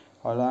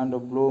 Orlando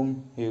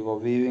Bloom, Hugo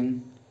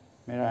Weaving,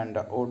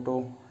 Miranda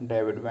Otto,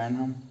 David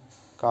Vanham,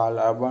 Carl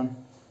Urban,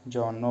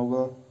 John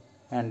Noble,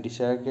 Andy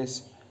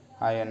Serkis,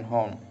 Ian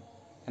Holm,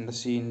 and the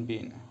scene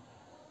being.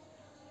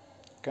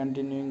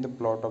 Continuing the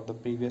plot of the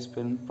previous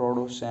film,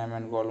 Frodo, Sam,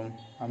 and Gollum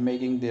are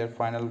making their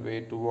final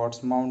way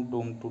towards Mount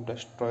Doom to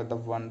destroy the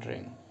One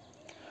Ring.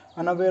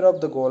 Unaware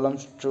of the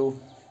Gollum's true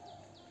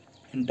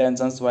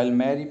intentions, while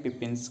Merry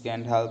Pippins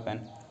can't help and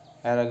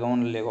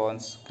Aragorn,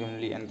 Legolas,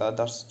 Gimli, and the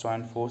others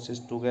join forces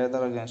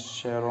together against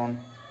Sauron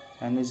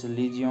and his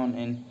legion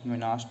in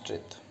Minas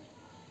Tirith.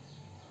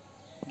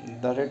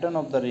 The Return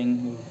of the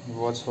Ring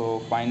was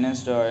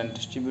financed and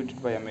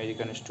distributed by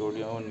American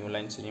studio New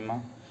Line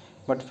Cinema,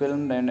 but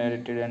filmed and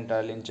edited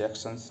entirely in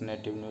Jackson's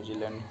native New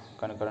Zealand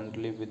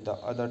concurrently with the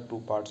other two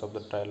parts of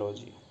the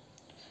trilogy.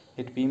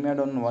 It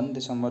premiered on 1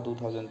 December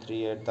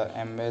 2003 at the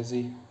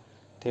Embassy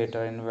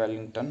Theatre in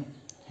Wellington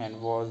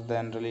and was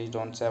then released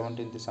on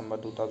 17 December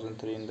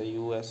 2003 in the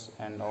US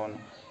and on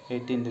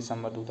 18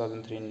 December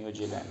 2003 in New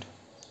Zealand.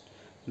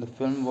 The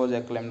film was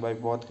acclaimed by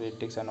both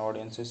critics and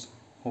audiences,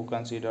 who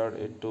considered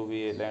it to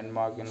be a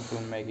landmark in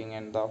filmmaking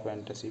and the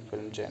fantasy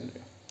film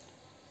genre,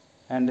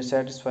 and a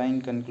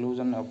satisfying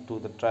conclusion up to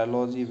the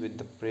trilogy with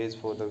the praise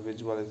for the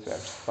visual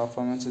effects,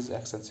 performances,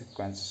 action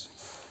sequences,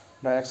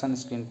 direction,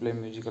 screenplay,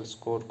 musical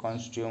score,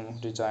 costume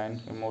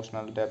design,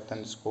 emotional depth,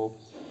 and scope.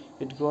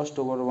 It grossed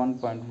over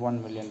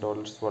 $1.1 million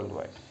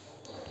worldwide,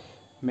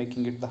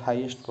 making it the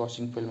highest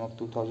grossing film of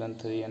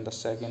 2003 and the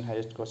second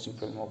highest grossing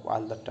film of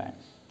all the time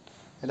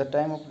at the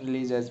time of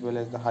release, as well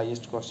as the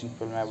highest grossing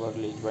film ever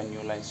released by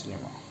New Line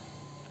Cinema.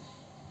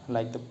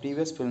 Like the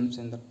previous films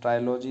in the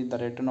trilogy, The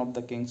Return of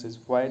the Kings is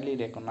widely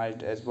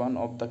recognized as one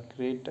of the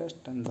greatest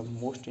and the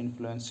most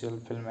influential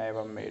film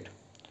ever made.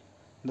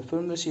 The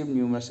film received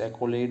numerous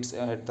accolades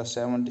at the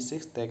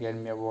 76th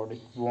Academy Award.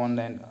 It won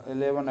an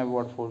 11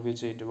 awards for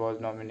which it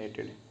was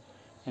nominated,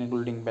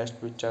 including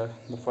Best Picture,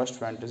 the first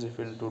fantasy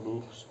film to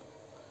do so,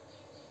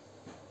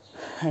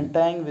 and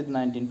tying with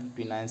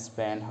 1959's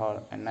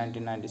Ben-Hur and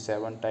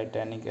 1997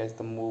 Titanic as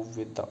the movie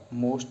with the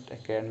most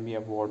Academy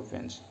Award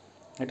wins.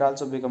 It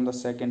also became the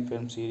second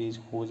film series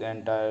whose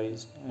entire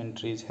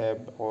entries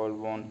have all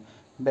won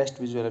Best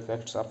Visual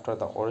Effects after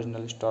the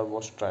original Star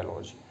Wars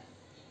trilogy.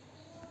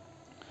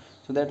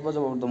 So that was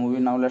about the movie.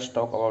 Now let's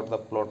talk about the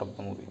plot of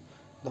the movie.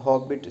 The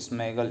hobbit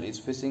Smeagol is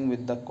fishing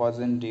with the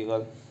cousin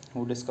Deagle,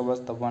 who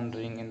discovers the One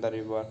Ring in the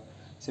river.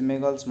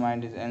 Smeagol's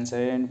mind is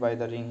ensnared by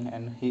the ring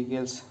and he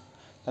kills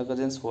the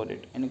cousins for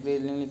it.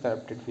 Increasingly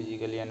corrupted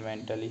physically and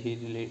mentally, he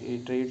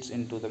retreats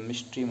into the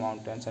Mystery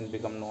Mountains and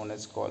becomes known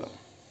as Gollum.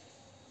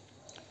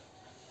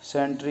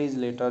 Centuries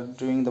later,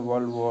 during the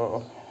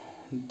War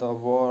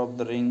of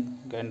the Ring,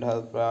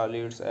 Gandalf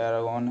leads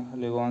Aragorn,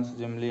 Legolas,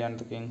 Gimli, and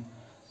the King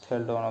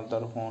Theoden of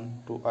the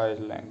Rohan to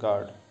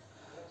Isengard,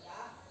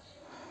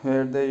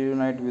 where they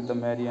unite with the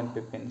Merry and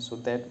Pippin. So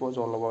that was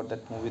all about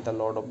that movie, The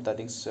Lord of the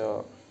Rings,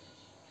 The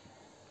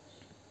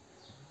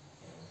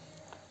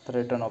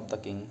Return of the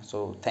King.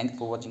 So thanks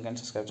for watching and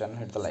subscribe channel,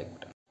 hit the like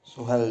button.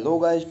 So hello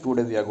guys,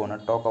 today we are gonna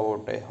talk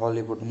about a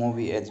Hollywood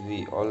movie as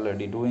we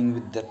already doing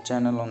with the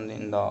channel on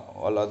in the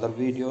all other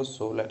videos.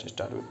 So let's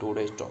start with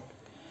today's topic.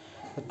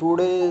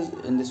 Today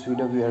in this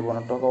video we are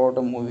gonna talk about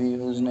a movie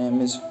whose name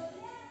is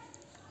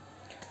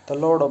The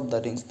Lord of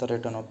the Rings, The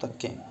Return of the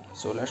King.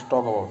 So let's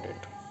talk about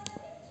it.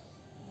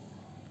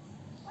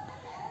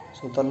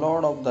 So The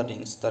Lord of the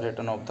Rings, The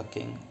Return of the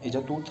King is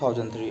a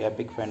 2003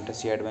 epic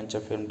fantasy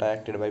adventure film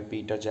directed by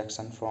Peter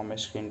Jackson from a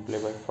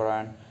screenplay by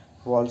Brian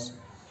Walsh,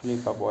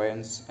 Philippa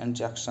Boyens, and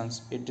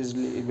Jacksons. It is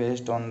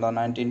based on the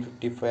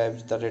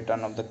 1955's The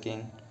Return of the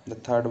King, the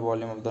third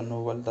volume of the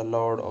novel The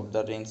Lord of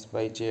the Rings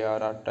by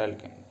J.R.R.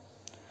 Tolkien.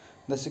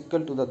 The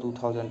sequel to the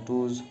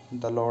 2002's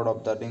The Lord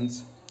of the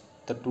Rings,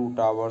 The Two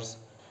Towers.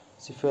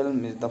 The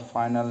film is the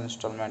final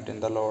installment in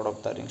the Lord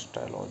of the Rings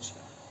trilogy.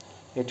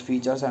 It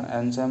features an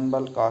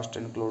ensemble cast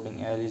including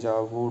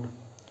Elijah Wood,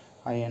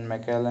 Ian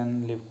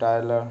McKellen, Liv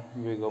Tyler,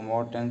 Viggo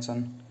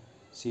Mortensen,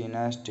 Sean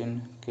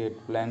Astin, Kate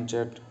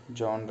Blanchett,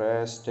 John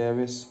Rhys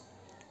Davis,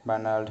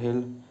 Bernard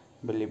Hill,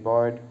 Billy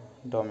Boyd,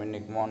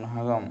 Dominic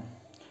Monaghan,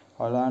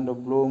 Orlando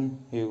Bloom,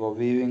 Hugo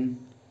Weaving,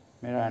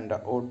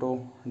 Miranda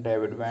Otto,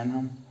 David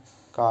Wenham,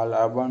 Carl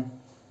Urban,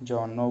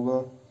 John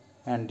Noble,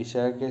 Andy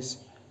Serkis,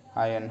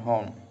 Ian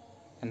Holm,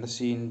 and the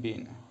Sean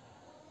Bean.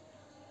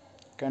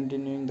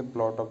 Continuing the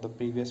plot of the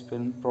previous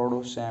film,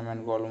 Frodo, Sam,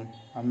 and Gollum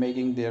are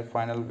making their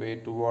final way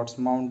towards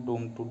Mount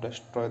Doom to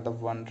destroy the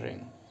One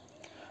Ring.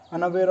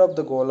 Unaware of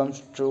the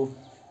Gollum's true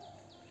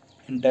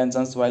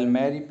intentions, while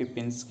Merry,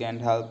 Pippin,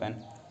 Gandalf,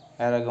 and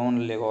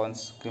Aragorn,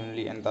 Legolas,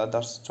 Gimli, and the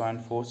others join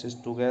forces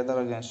together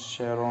against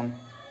Sauron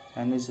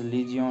and his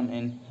legion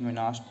in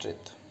Minas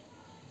Tirith.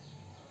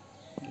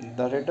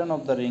 The Return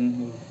of the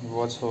Ring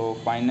was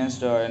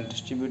financed and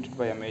distributed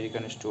by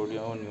American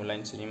studio New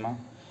Line Cinema,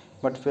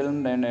 but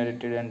filmed and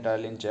edited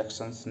entirely in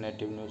Jackson's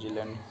native New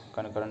Zealand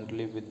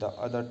concurrently with the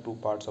other two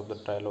parts of the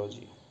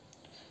trilogy.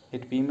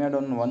 It premiered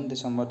on 1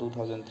 December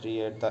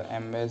 2003 at the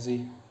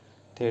Embassy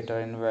Theatre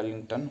in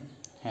Wellington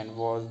and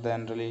was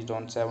then released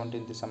on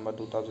 17 December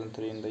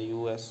 2003 in the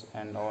US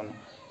and on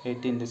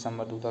 18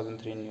 December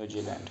 2003 in New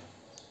Zealand.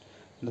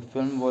 The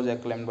film was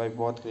acclaimed by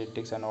both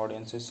critics and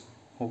audiences,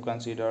 who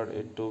considered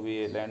it to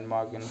be a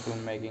landmark in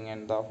filmmaking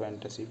and the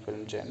fantasy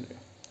film genre,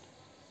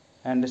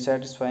 and a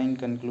satisfying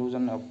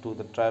conclusion up to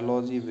the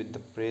trilogy with the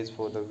praise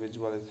for the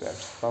visual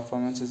effects,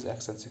 performances,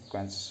 action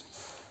sequences,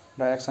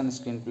 direction,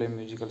 screenplay,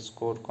 musical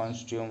score,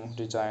 costume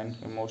design,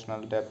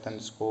 emotional depth,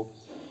 and scope.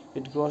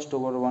 It grossed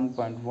over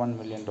 $1.1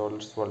 million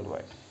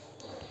worldwide,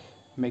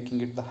 making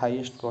it the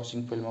highest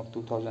grossing film of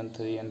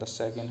 2003 and the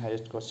second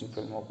highest grossing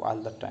film of all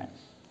the time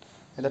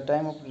at the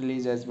time of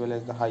release, as well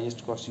as the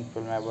highest grossing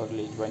film ever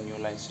released by New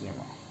Line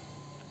Cinema.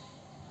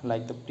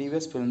 Like the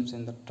previous films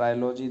in the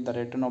trilogy, The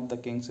Return of the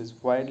Kings is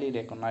widely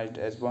recognized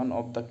as one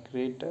of the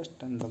greatest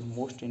and the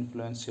most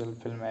influential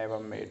film ever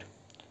made.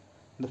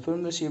 The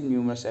film received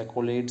numerous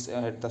accolades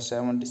at the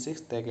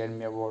 76th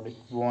Academy Award. It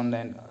won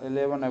an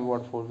 11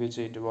 awards for which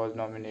it was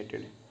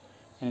nominated,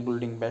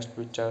 including Best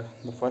Picture,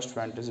 the first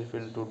fantasy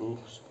film to do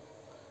so,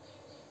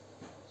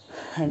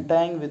 and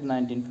tying with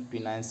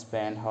 1959's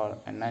Ben-Hur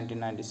and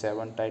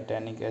 1997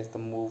 Titanic as the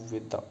movie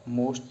with the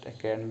most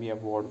Academy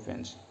Award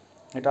wins.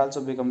 It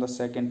also became the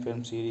second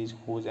film series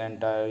whose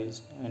entire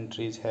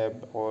entries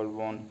have all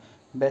won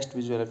Best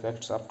Visual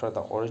Effects after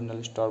the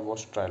original Star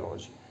Wars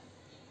trilogy.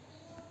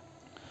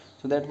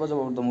 So that was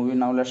about the movie.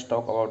 Now let's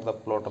talk about the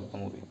plot of the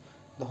movie.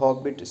 The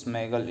hobbit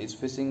Smeagol is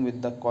fishing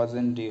with the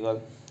cousin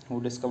Deagle,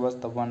 who discovers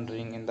the One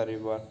Ring in the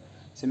river.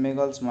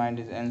 Smeagol's mind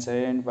is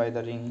ensnared by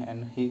the ring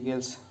and he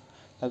kills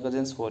the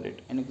cousins for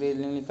it.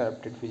 Increasingly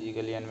corrupted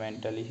physically and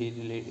mentally, he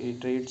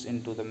retreats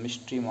into the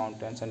Mystery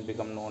Mountains and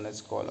becomes known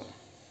as Gollum.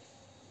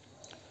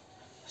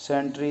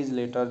 Centuries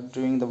later,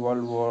 during the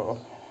War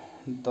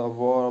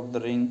of the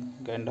Ring,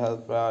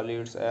 Gandalf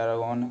leads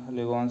Aragorn,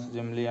 Legolas,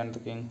 Gimli, and the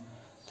King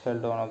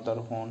Theoden of the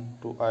Rohan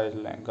to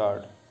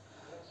Isengard,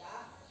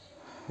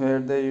 where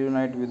they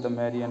unite with the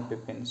Merry and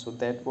Pippin. So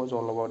that was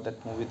all about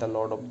that movie, The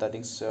Lord of the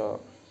Rings, The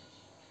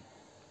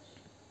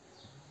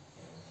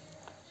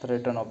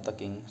Return of the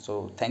King.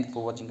 So thanks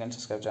for watching and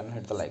subscribe channel,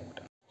 hit the like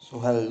button. So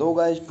hello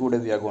guys, today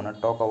we are gonna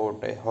talk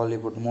about a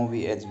Hollywood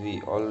movie as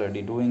we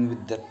already doing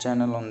with that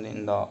channel on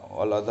in the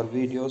all other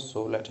videos.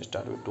 So let's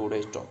start with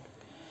today's topic.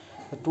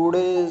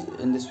 Today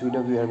in this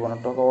video we are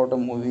gonna talk about a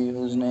movie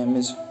whose name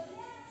is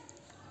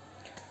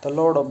The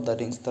Lord of the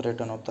Rings, The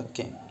Return of the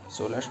King.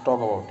 So let's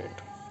talk about it.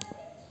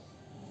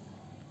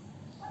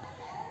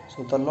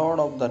 So The Lord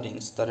of the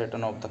Rings, The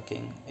Return of the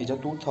King is a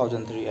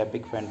 2003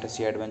 epic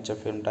fantasy adventure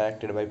film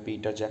directed by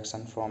Peter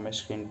Jackson from a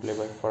screenplay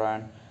by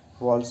Brian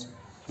Walsh,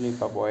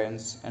 Philippa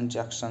Boyens and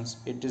Jacksons.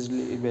 It is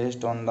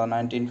based on the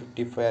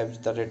 1955's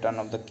The Return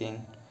of the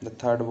King, the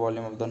third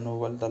volume of the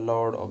novel The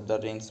Lord of the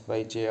Rings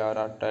by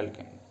J.R.R.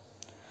 Tolkien.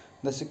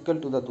 The sequel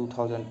to the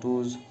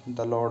 2002's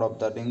The Lord of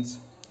the Rings,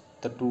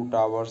 The Two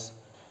Towers.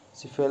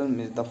 The film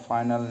is the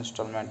final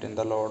installment in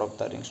the Lord of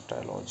the Rings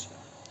trilogy.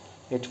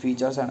 It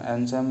features an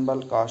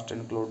ensemble cast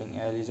including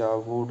Elijah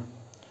Wood,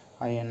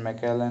 Ian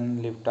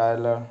McKellen, Liv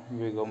Tyler,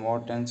 Viggo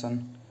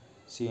Mortensen,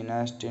 Sean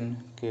Astin,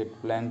 Kate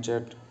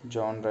Blanchett,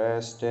 John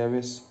Rhys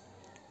Davis,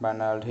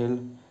 Bernard Hill,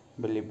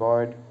 Billy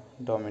Boyd,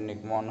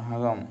 Dominic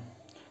Monaghan,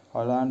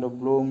 Orlando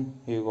Bloom,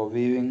 Hugo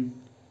Weaving,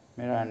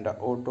 Miranda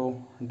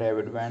Otto,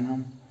 David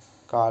Vanham,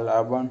 Carl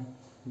Urban,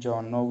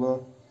 John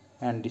Noble,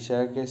 Andy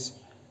Serkis,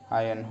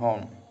 Ian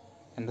Holm,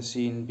 and the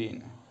Sean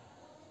Bean.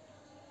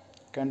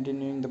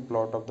 Continuing the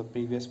plot of the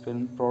previous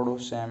film, Frodo,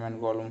 Sam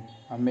and Gollum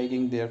are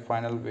making their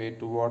final way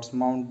towards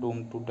Mount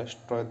Doom to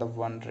destroy the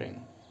One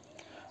Ring.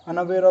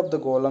 Unaware of the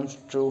Gollum's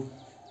true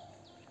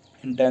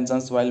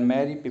intentions, while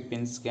Merry,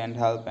 Pippin,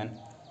 Gandalf and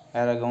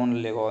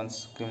Aragorn,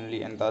 Legolas,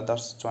 Gimli and the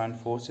others join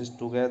forces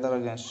together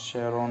against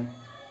Sauron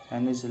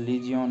and his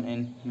legion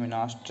in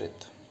Minas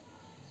Tirith.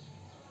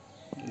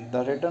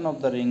 The Return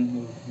of the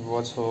Ring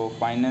was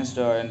financed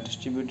and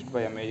distributed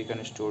by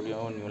American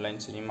studio New Line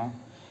Cinema,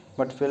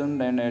 but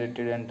filmed and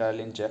edited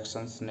entirely in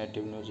Jackson's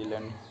native New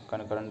Zealand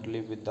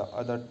concurrently with the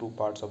other two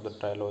parts of the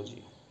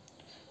trilogy.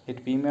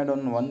 It premiered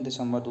on 1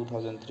 December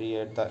 2003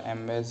 at the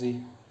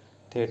Embassy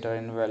Theatre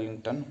in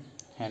Wellington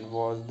and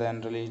was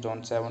then released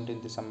on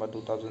 17 December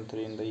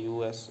 2003 in the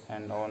US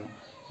and on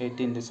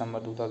 18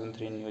 December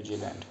 2003 in New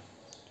Zealand.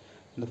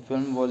 The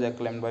film was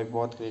acclaimed by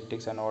both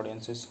critics and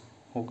audiences,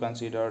 who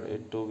considered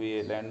it to be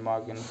a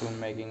landmark in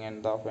filmmaking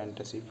and the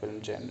fantasy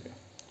film genre,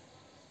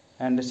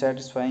 and a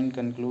satisfying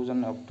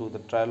conclusion up to the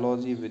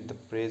trilogy with the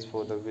praise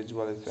for the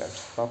visual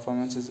effects,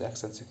 performances,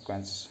 action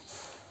sequences,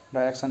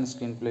 direction,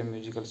 screenplay,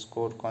 musical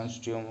score,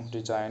 costume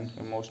design,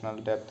 emotional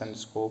depth and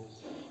scope.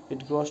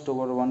 It grossed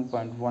over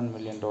 $1.1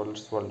 million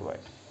worldwide,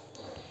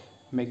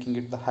 making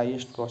it the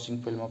highest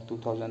grossing film of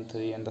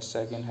 2003 and the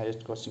second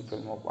highest grossing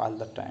film of all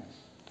the time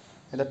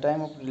at the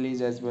time of release,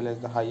 as well as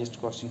the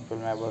highest grossing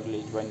film ever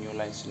released by New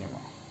Line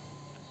Cinema.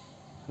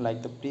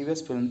 Like the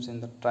previous films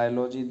in the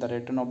trilogy, The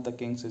Return of the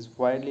Kings is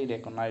widely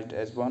recognized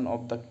as one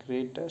of the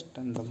greatest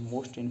and the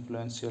most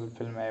influential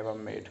film ever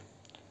made.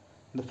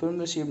 The film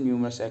received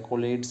numerous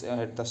accolades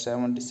at the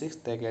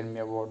 76th Academy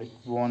Award. It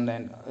won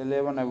an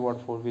 11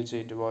 awards for which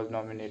it was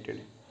nominated,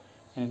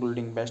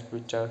 including Best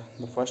Picture,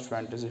 the first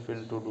fantasy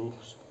film to do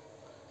so,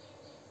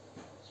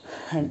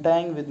 and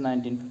tying with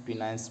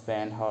 1959's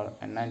Ben-Hur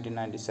and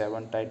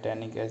 1997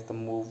 Titanic as the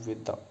movie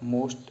with the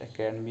most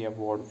Academy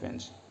Award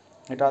wins.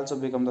 It also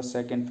became the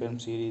second film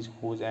series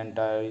whose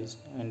entire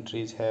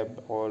entries have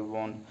all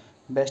won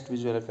Best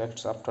Visual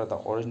Effects after the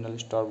original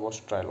Star Wars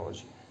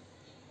trilogy.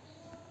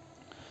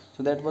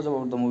 So that was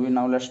about the movie.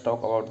 Now let's talk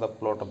about the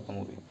plot of the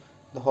movie.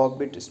 The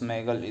hobbit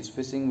Smeagol is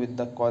fishing with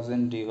the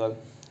cousin Deagle,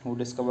 who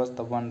discovers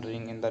the One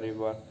Ring in the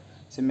river.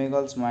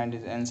 Smeagol's mind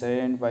is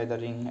ensnared by the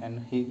ring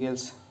and he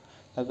kills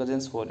the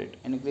cousins for it.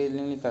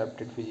 Increasingly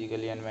corrupted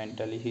physically and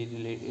mentally, he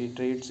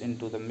retreats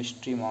into the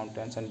Mystery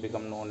Mountains and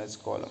becomes known as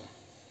Gollum.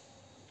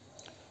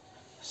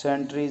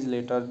 Centuries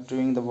later,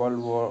 during the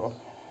War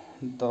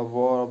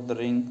of the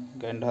Ring,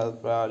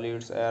 Gandalf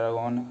leads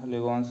Aragorn,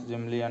 Legolas,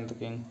 Gimli, and the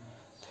King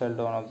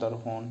Theoden of the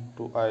Rohan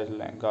to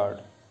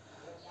Isengard,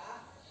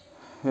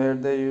 where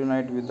they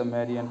unite with the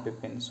Merry and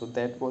Pippin. So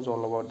that was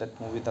all about that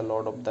movie, The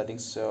Lord of the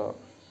Rings, The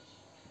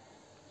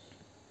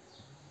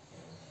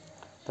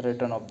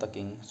Return of the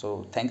King.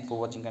 So thanks for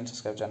watching and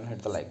subscribe channel,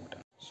 hit the like button.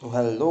 So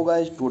hello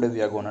guys, today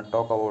we are gonna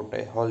talk about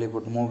a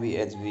Hollywood movie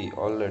as we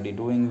already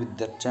doing with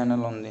that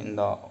channel on in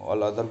the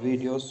all other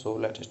videos. So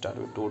let's start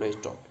with today's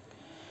topic.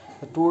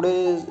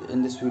 Today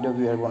in this video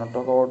we are gonna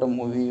talk about a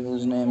movie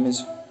whose name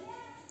is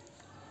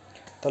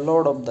The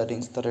Lord of the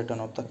Rings, The Return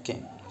of the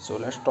King. So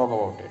let's talk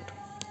about it.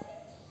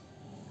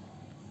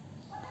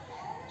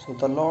 So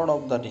The Lord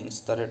of the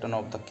Rings, The Return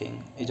of the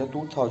King is a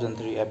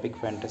 2003 epic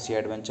fantasy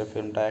adventure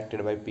film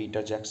directed by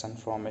Peter Jackson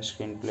from a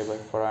screenplay by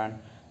Brian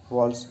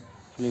Walsh,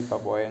 Philippa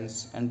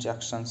Boyens and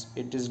Jackson.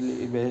 It is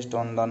based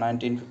on the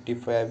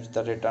 1955's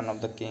The Return of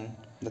the King,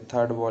 the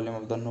third volume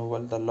of the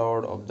novel The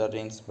Lord of the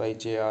Rings by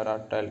J.R.R.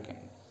 Tolkien.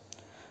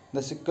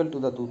 The sequel to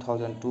the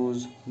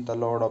 2002's The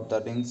Lord of the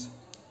Rings,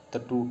 The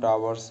Two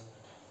Towers.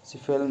 The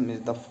film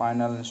is the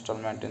final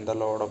installment in the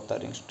Lord of the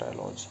Rings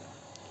trilogy.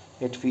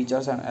 It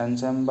features an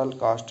ensemble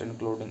cast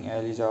including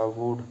Elijah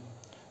Wood,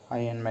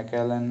 Ian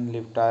McKellen,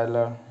 Liv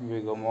Tyler,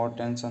 Viggo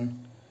Mortensen,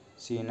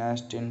 Sean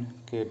Astin,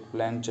 Kate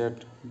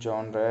Blanchett,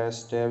 John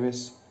Rhys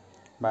Davis,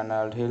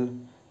 Bernard Hill,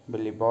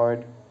 Billy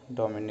Boyd,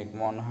 Dominic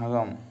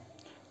Monaghan,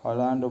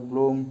 Orlando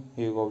Bloom,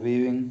 Hugo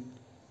Weaving,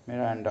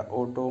 Miranda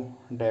Otto,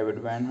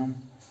 David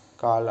Wenham,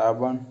 Carl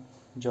Urban,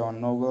 John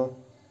Noble,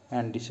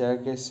 Andy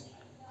Serkis,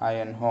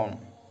 Ian Holm,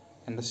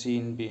 and the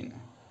Sean Bean.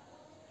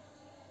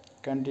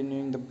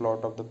 Continuing the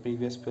plot of the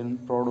previous film,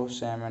 Frodo,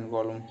 Sam and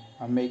Gollum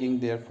are making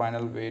their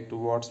final way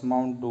towards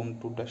Mount Doom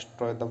to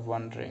destroy the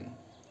One Ring.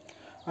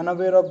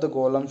 Unaware of the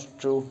Gollum's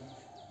true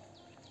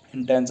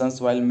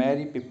intentions, while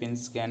Merry, Pippin,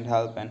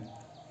 Gandalf and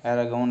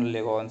Aragorn,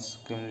 Legolas,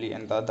 Gimli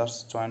and the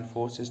others join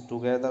forces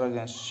together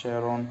against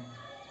Sauron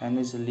and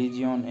his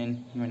legion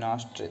in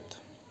Minas Tirith.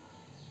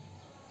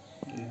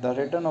 The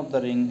Return of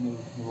the Ring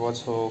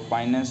was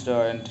financed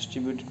and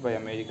distributed by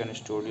American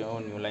studio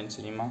New Line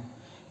Cinema,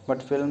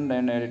 but filmed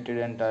and edited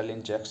entirely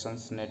in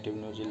Jackson's native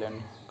New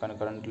Zealand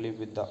concurrently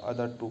with the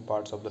other two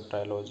parts of the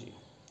trilogy.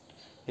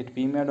 It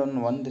premiered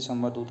on 1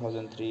 December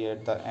 2003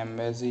 at the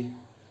Embassy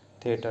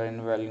Theatre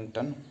in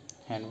Wellington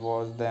and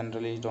was then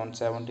released on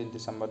 17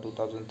 December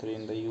 2003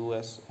 in the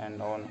US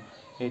and on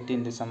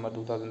 18 December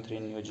 2003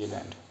 in New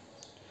Zealand.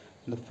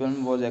 The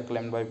film was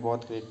acclaimed by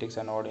both critics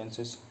and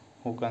audiences,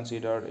 who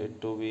considered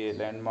it to be a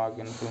landmark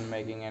in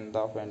filmmaking and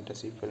the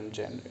fantasy film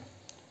genre,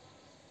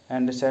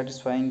 and a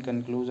satisfying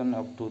conclusion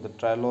up to the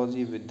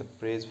trilogy with the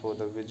praise for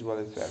the visual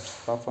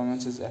effects,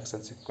 performances,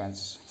 action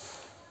sequences,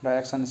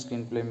 direction,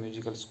 screenplay,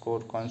 musical score,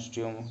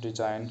 costume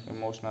design,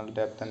 emotional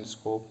depth and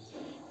scope.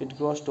 It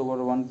grossed over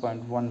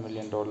 $1.1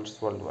 million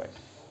worldwide,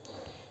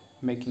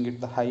 making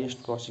it the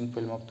highest grossing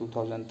film of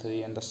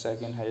 2003 and the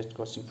second highest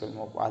grossing film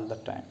of all the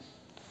time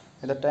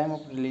at the time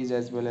of release,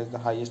 as well as the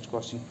highest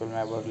grossing film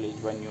ever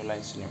released by New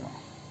Line Cinema.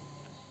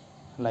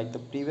 Like the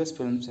previous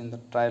films in the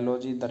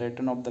trilogy, The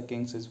Return of the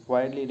King is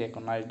widely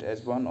recognized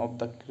as one of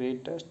the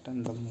greatest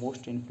and the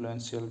most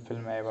influential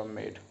film ever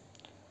made.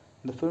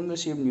 The film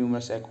received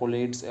numerous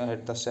accolades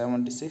at the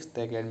 76th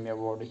Academy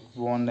Award. It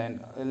won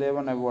an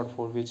 11 awards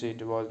for which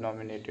it was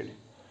nominated,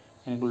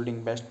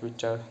 including Best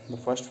Picture, the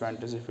first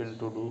fantasy film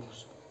to do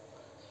so,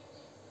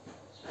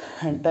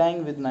 and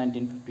tying with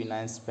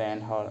 1959's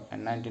Ben-Hur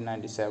and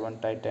 1997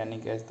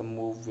 Titanic as the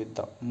movie with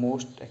the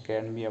most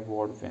Academy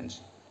Award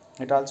wins.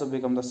 It also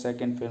became the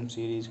second film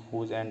series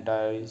whose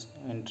entire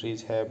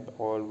entries have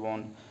all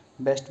won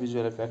Best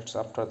Visual Effects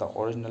after the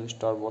original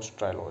Star Wars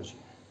trilogy.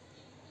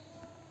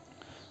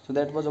 So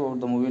that was about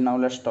the movie. Now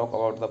let's talk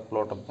about the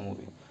plot of the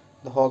movie.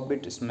 The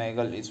hobbit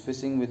Smeagol is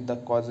fishing with the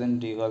cousin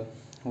Deagle,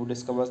 who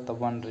discovers the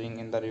One Ring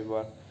in the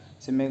river.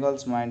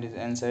 Smeagol's mind is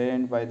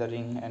ensnared by the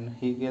ring and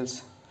he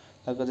kills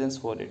the cousins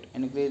for it.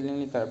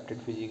 Increasingly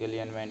corrupted physically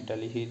and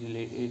mentally, he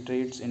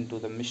retreats into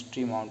the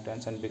Mystery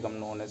Mountains and becomes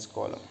known as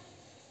Gollum.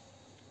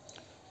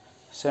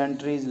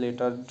 Centuries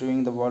later,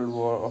 during the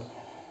War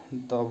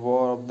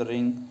of the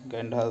Ring,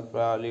 Gandalf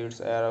leads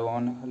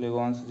Aragorn,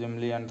 Legolas,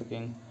 Gimli, and the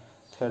King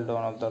Theoden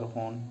of the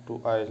Rohan to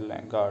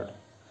Isengard,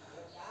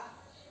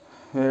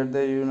 where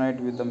they unite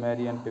with the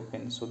Merry and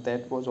Pippin. So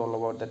that was all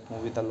about that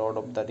movie, The Lord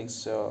of the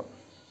Rings, The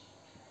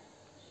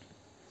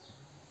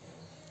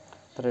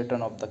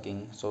Return of the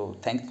King. So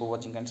thanks for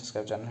watching and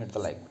subscribe channel, hit the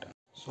like button.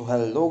 So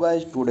hello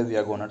guys, today we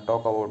are gonna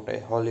talk about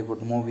a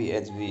Hollywood movie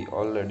as we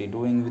already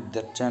doing with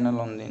that channel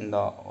on in the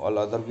all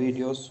other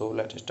videos. So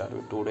let's start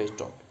with today's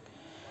topic.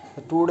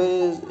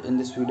 Today in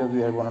this video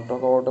we are gonna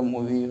talk about a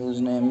movie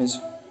whose name is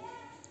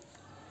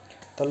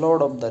The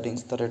Lord of the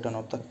Rings, The Return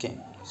of the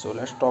King. So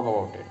let's talk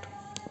about it.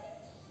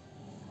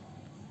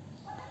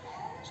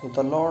 So,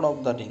 The Lord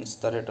of the Rings: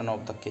 The Return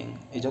of the King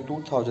is a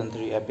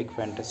 2003 epic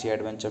fantasy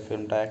adventure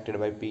film directed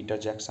by Peter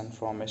Jackson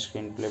from a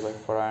screenplay by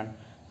Brian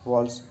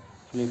Walsh,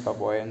 Philippa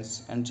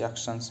Boyens, and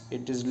Jackson.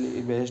 It is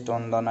based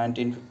on the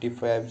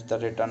 1955's The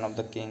Return of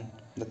the King,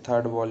 the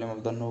third volume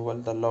of the novel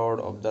The Lord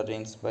of the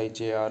Rings by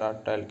J.R.R.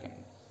 Tolkien.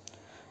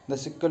 The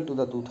sequel to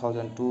the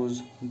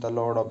 2002's The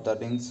Lord of the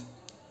Rings: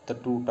 The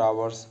Two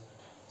Towers.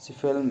 The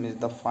film is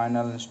the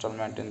final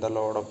installment in the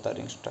Lord of the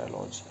Rings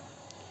trilogy.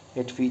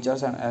 It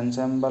features an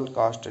ensemble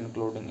cast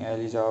including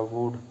Elijah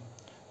Wood,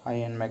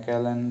 Ian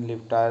McKellen,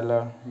 Liv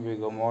Tyler,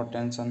 Viggo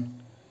Mortensen,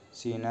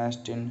 Sean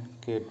Astin,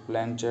 Kate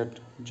Blanchett,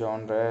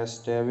 John Rhys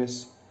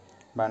Davis,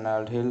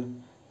 Bernard Hill,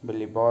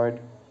 Billy Boyd,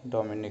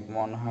 Dominic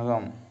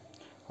Monaghan,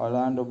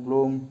 Orlando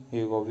Bloom,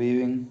 Hugo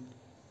Weaving,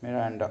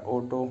 Miranda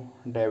Otto,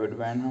 David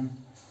Vanham,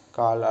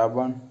 Carl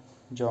Urban,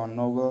 John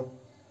Noble,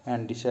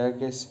 Andy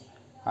Serkis,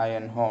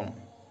 Ian Holm,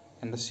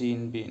 and the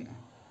Sean Bean.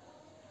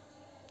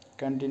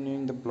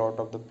 Continuing the plot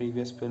of the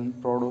previous film,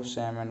 Frodo,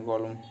 Sam, and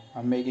Gollum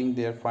are making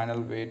their final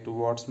way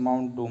towards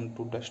Mount Doom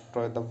to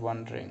destroy the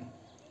One Ring.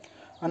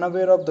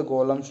 Unaware of the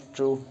Gollum's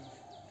true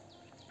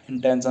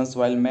intentions,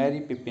 while Merry,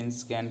 Pippin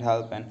can't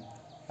help, and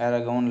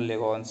Aragorn,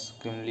 Legolas,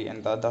 Gimli,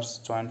 and the others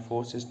join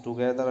forces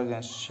together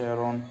against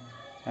Sauron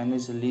and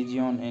his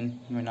legion in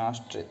Minas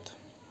Tirith.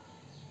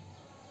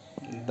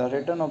 The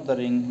Return of the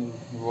Ring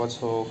was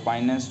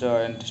financed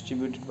and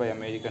distributed by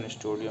American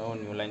studio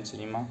New Line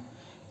Cinema,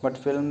 but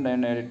filmed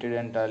and edited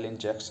entirely in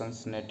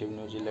Jackson's native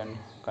New Zealand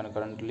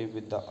concurrently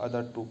with the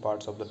other two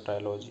parts of the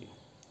trilogy.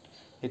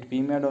 It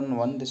premiered on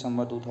 1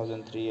 December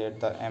 2003 at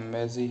the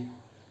Embassy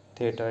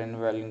Theatre in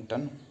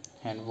Wellington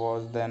and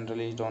was then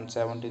released on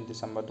 17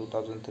 December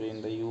 2003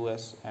 in the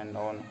US and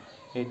on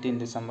 18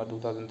 December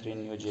 2003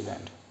 in New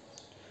Zealand.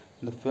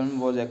 The film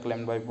was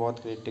acclaimed by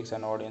both critics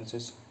and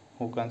audiences,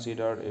 who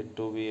considered it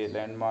to be a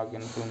landmark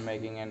in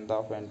filmmaking and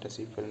the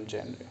fantasy film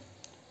genre,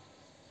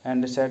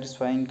 and a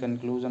satisfying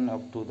conclusion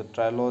up to the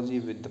trilogy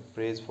with the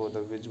praise for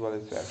the visual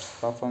effects,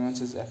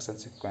 performances, action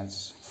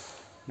sequences,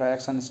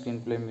 direction,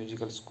 screenplay,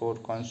 musical score,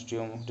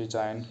 costume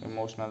design,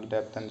 emotional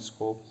depth, and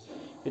scope.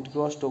 It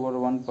grossed over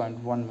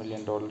 $1.1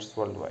 million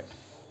worldwide,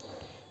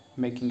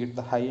 making it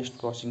the highest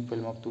grossing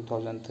film of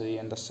 2003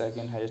 and the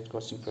second highest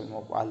grossing film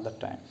of all the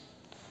time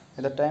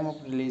at the time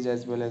of release,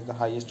 as well as the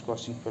highest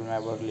grossing film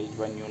ever released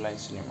by New Line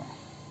Cinema.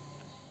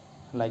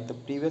 Like the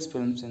previous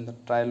films in the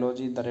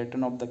trilogy, The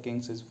Return of the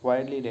Kings is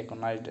widely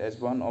recognized as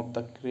one of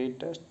the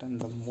greatest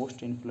and the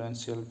most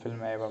influential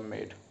film ever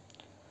made.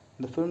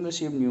 The film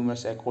received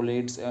numerous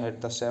accolades at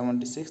the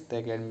 76th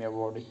Academy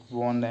Award. It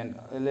won an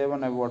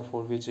 11 awards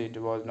for which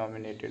it was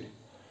nominated,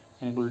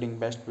 including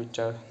Best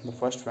Picture, the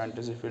first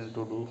fantasy film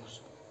to do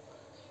so,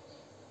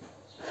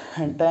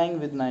 and tying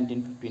with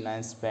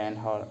 1959's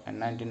Ben-Hur and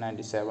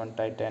 1997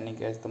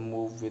 Titanic as the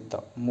movie with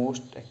the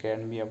most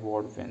Academy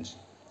Award wins.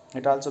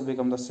 It also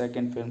became the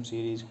second film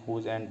series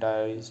whose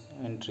entire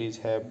entries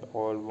have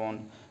all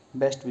won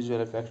Best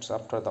Visual Effects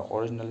after the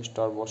original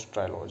Star Wars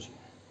trilogy.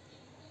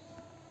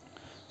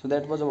 So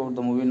that was about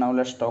the movie. Now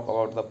let's talk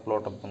about the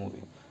plot of the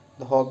movie.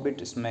 The hobbit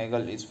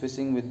Smeagol is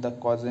fishing with the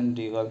cousin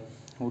Deagle,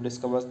 who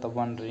discovers the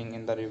One Ring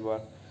in the river.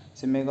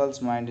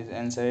 Smeagol's mind is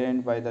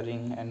ensnared by the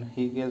ring and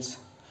he kills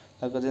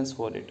the cousins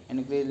for it.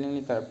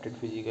 Increasingly corrupted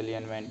physically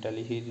and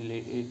mentally, he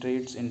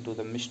retreats into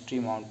the Mystery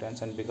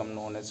Mountains and becomes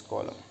known as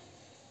Gollum.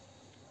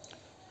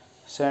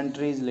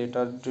 Centuries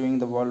later, during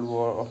the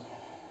War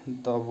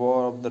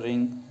of the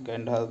Ring,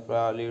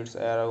 Gandalf leads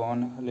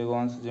Aragorn,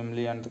 Legolas,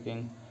 Gimli, and the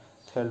King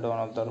Theoden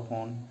of the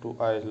Rohan to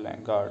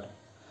Isengard,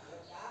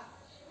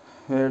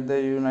 where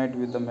they unite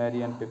with the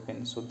Merry and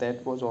Pippin. So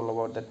that was all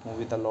about that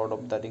movie, The Lord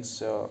of the Rings,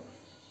 The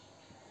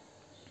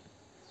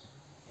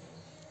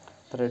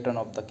Return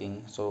of the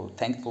King. So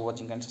thanks for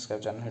watching and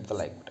subscribe channel, hit the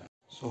like button.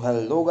 So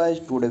hello guys,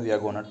 today we are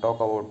gonna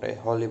talk about a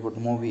Hollywood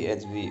movie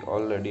as we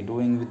already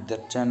doing with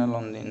that channel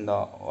on in the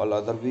all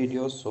other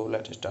videos. So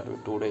let's start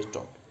with today's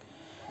topic.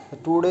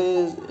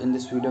 Today in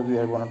this video we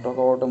are gonna talk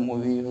about a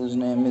movie whose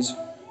name is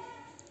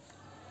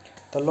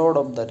The Lord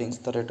of the Rings: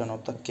 The Return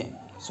of the King.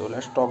 So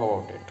let's talk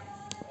about it.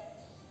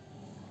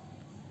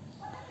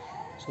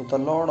 So, The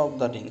Lord of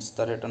the Rings: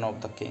 The Return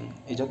of the King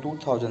is a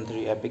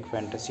 2003 epic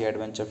fantasy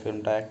adventure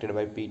film directed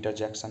by Peter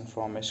Jackson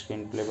from a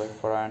screenplay by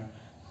Brian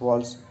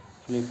Walsh,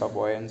 Philippa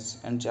Boyens,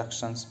 and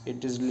Jackson.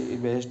 It is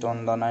based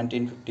on the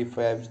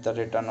 1955's The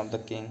Return of the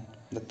King,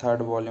 the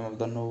third volume of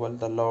the novel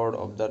The Lord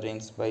of the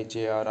Rings by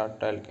J.R.R.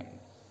 Tolkien.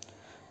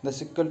 The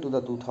sequel to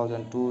the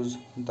 2002's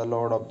The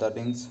Lord of the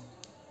Rings: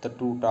 The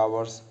Two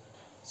Towers.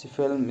 The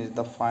film is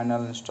the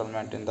final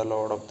installment in the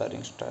Lord of the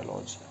Rings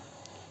trilogy.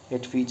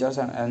 It features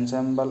an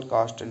ensemble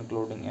cast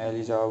including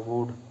Elijah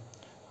Wood,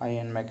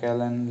 Ian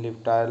McKellen,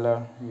 Liv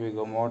Tyler,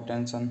 Viggo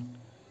Mortensen,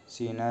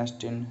 Sean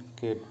Astin,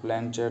 Kate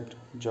Blanchett,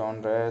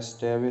 John Rhys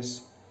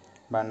Davis,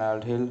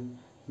 Bernard Hill,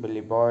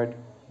 Billy Boyd,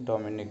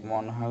 Dominic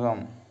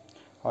Monaghan,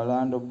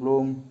 Orlando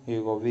Bloom,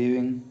 Hugo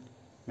Weaving,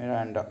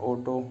 Miranda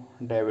Otto,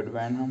 David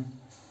Vanham,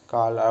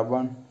 Carl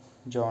Urban,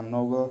 John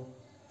Noble,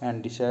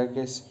 Andy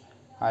Serkis,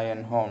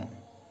 Ian Holm,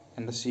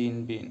 and the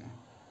Sean Bean.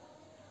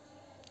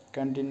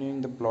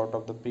 Continuing the plot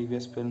of the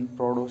previous film,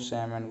 Frodo,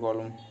 Sam, and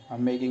Gollum are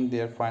making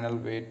their final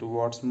way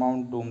towards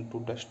Mount Doom to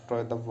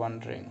destroy the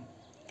One Ring.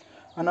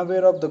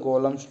 Unaware of the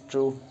Gollum's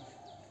true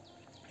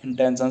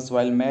intentions,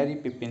 while Merry,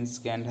 Pippin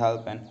can't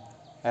help, and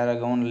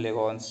Aragorn,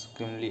 Legolas,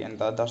 Gimli, and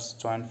the others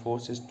join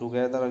forces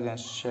together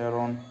against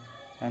Sauron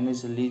and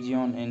his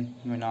legion in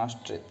Minas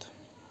Tirith.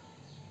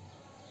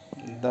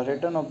 The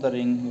Return of the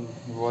Ring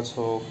was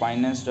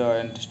financed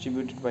and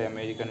distributed by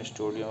American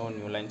studio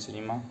New Line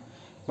Cinema,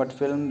 but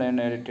filmed and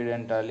edited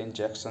entirely in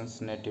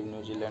Jackson's native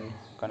New Zealand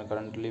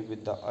concurrently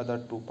with the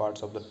other two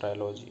parts of the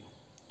trilogy.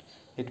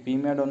 It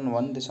premiered on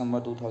 1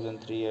 December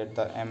 2003 at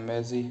the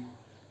Embassy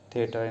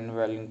Theatre in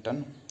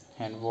Wellington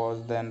and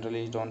was then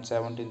released on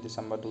 17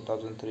 December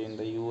 2003 in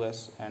the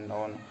US and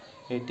on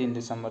 18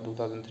 December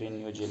 2003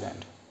 in New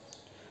Zealand.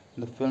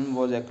 The film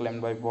was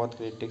acclaimed by both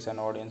critics and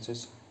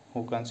audiences,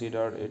 who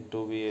considered it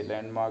to be a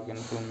landmark in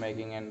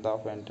filmmaking and the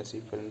fantasy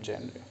film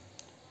genre,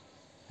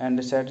 and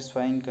a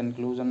satisfying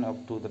conclusion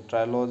up to the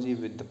trilogy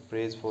with the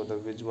praise for the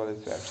visual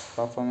effects,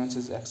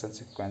 performances, action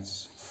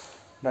sequences,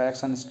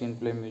 direction,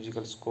 screenplay,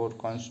 musical score,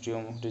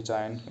 costume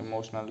design,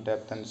 emotional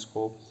depth, and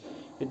scope.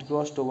 It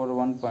grossed over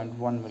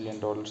 $1.1 million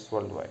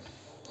worldwide,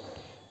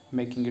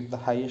 making it the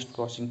highest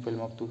grossing film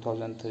of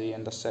 2003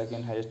 and the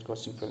second highest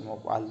grossing film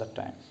of all the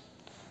time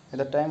at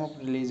the time of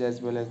release,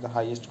 as well as the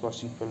highest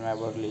grossing film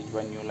ever released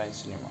by New Line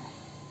Cinema.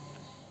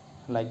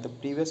 Like the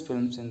previous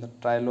films in the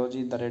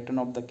trilogy, The Return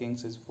of the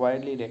Kings is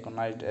widely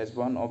recognized as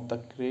one of the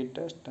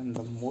greatest and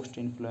the most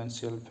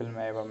influential film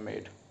ever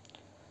made.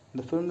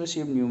 The film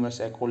received numerous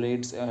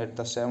accolades at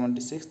the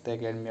 76th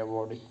Academy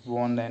Award. It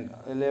won an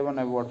 11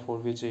 award for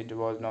which it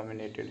was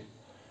nominated,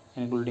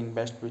 including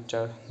Best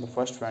Picture, the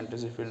first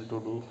fantasy film to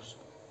do so,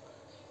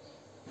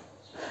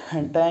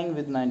 and tying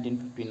with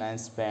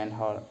 1959's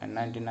Ben-Hur and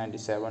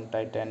 1997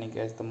 Titanic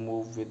as the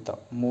movie with the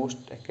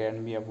most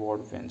Academy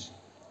Award wins.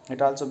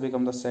 It also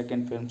became the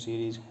second film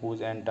series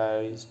whose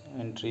entire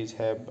entries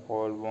have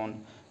all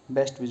won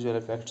Best Visual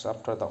Effects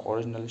after the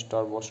original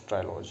Star Wars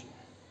trilogy.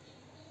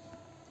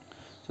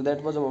 So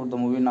that was about the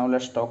movie. Now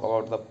let's talk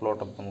about the plot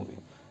of the movie.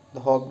 The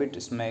hobbit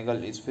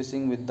Smeagol is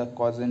fishing with the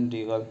cousin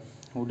Deagle,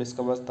 who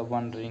discovers the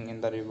One Ring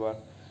in the river.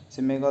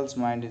 Smeagol's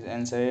mind is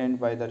ensnared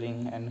by the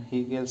ring and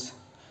he kills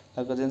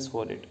the cousins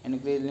for it.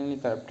 Increasingly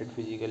corrupted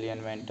physically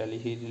and mentally,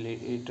 he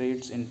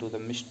retreats into the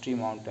Mystery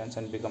Mountains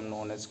and becomes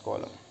known as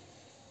Gollum.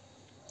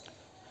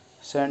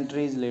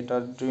 Centuries later,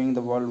 during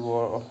the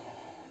War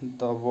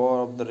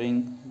of the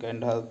Ring,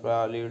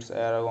 Gandalf leads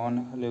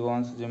Aragorn,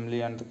 Legolas,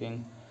 Gimli, and the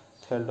King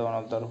Theoden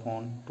of the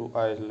Rohan to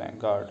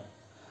Isengard,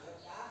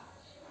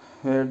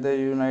 where they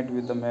unite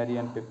with the Merry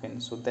and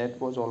Pippin. So that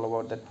was all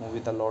about that movie,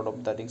 The Lord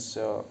of the Rings,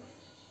 The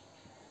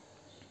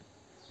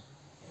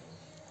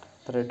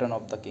Return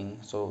of the King.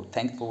 So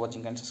thanks for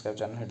watching and subscribe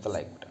channel, hit the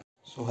like button.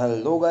 So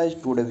hello guys,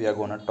 today we are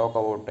gonna talk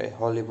about a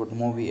Hollywood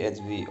movie as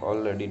we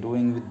already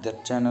doing with the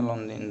channel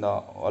on in the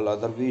all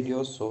other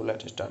videos. So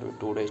let's start with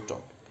today's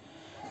topic.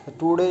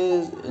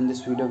 Today in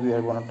this video we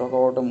are gonna talk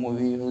about a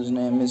movie whose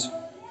name is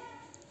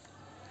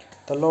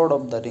The Lord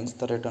of the Rings,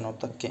 The Return of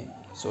the King.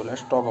 So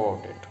let's talk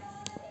about it.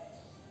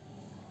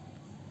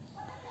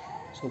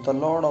 So The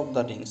Lord of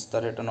the Rings,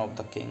 The Return of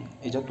the King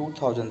is a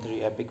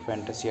 2003 epic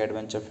fantasy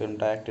adventure film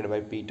directed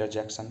by Peter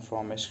Jackson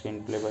from a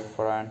screenplay by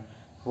Brian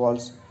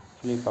Walsh,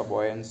 Philippa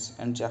Boyens,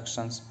 and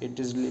Jackson. It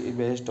is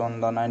based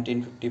on the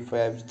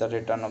 1955's The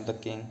Return of the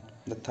King,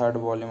 the third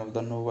volume of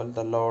the novel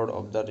The Lord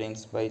of the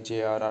Rings by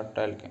J.R.R.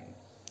 Tolkien.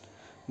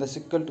 The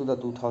sequel to the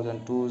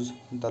 2002's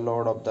The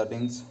Lord of the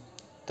Rings,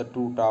 The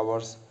Two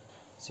Towers.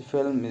 The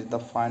film is the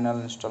final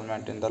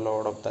installment in the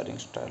Lord of the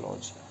Rings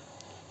trilogy.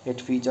 It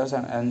features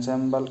an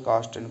ensemble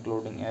cast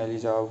including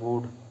Elijah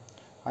Wood,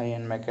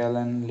 Ian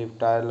McKellen, Liv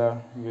Tyler,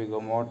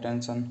 Viggo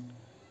Mortensen,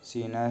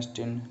 Sean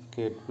Astin,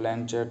 Kate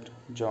Blanchett,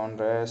 John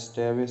Rhys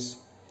Davis,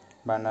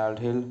 Bernard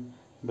Hill,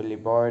 Billy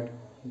Boyd,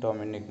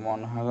 Dominic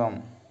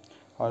Monaghan,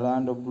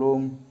 Orlando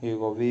Bloom,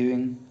 Hugo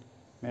Weaving,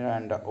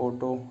 Miranda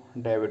Otto,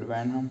 David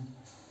Wenham,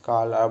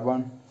 Carl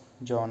Urban,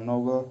 John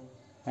Noble,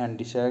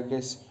 Andy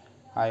Serkis,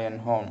 Ian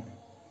Holm,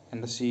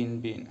 and the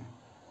Sean Bean.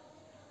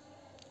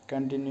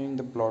 Continuing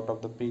the plot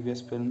of the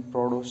previous film,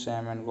 Frodo,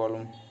 Sam, and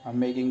Gollum are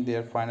making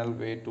their final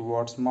way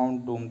towards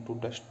Mount Doom to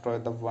destroy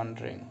the One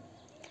Ring.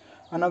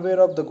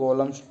 Unaware of the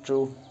Gollum's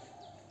true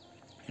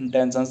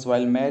intentions,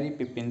 while Merry,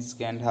 Pippin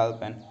can't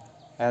help, and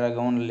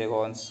Aragorn,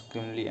 Legolas,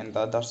 Gimli, and the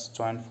others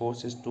join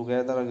forces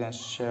together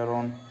against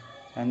Sauron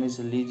and his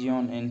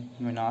legion in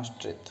Minas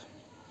Tirith.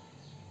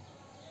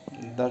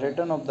 The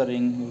Return of the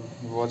Ring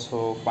was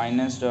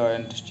financed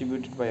and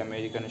distributed by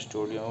American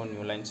studio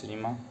New Line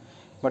Cinema,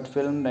 but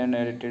filmed and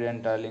edited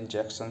entirely in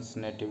Jackson's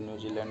native New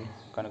Zealand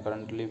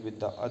concurrently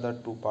with the other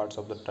two parts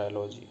of the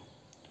trilogy.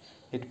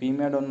 It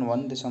premiered on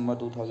 1 December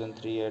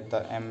 2003 at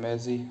the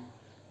Embassy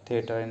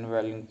Theatre in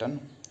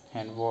Wellington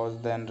and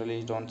was then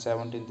released on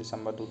 17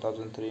 December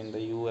 2003 in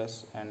the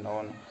US and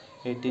on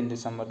 18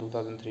 December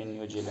 2003 in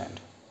New Zealand.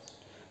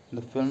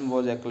 The film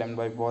was acclaimed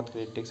by both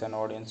critics and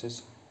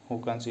audiences, who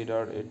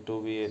considered it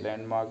to be a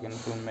landmark in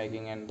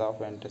filmmaking and the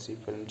fantasy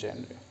film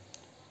genre,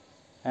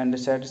 and a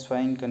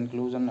satisfying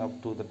conclusion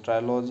up to the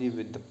trilogy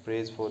with the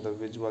praise for the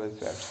visual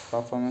effects,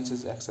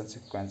 performances, action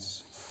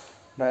sequences,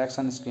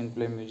 direction,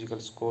 screenplay, musical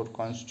score,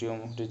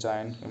 costume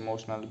design,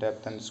 emotional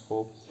depth, and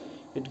scope.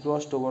 It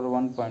grossed over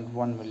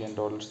 $1.1 million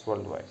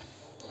worldwide,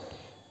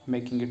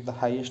 making it the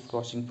highest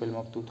grossing film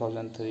of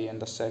 2003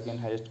 and the second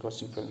highest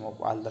grossing film of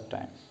all the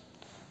time.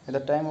 At the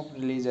time of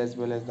release, as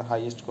well as the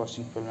highest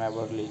grossing film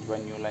ever released by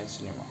New Line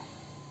Cinema.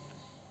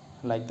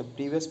 Like the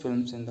previous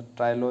films in the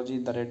trilogy,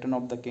 The Return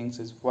of the Kings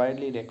is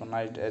widely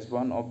recognized as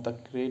one of the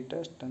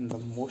greatest and the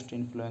most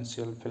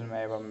influential film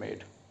ever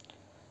made.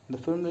 The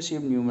film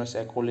received numerous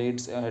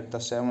accolades at the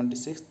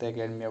 76th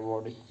Academy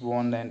Award. It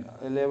won an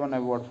 11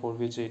 awards for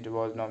which it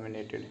was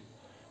nominated,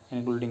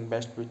 including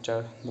Best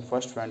Picture, the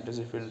first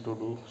fantasy film to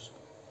do so,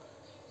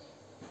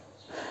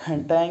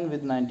 and tying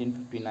with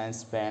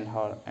 1959's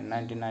Ben-Hur and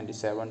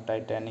 1997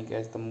 Titanic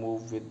as the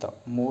movie with the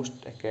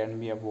most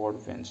Academy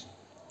Award wins.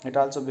 It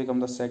also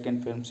became the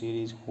second film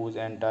series whose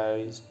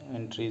entire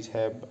entries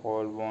have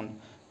all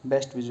won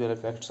Best Visual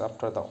Effects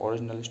after the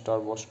original Star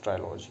Wars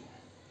trilogy.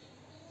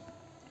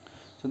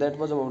 So that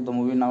was about the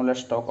movie. Now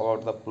let's talk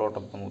about the plot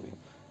of the movie.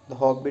 The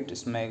hobbit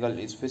Smeagol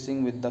is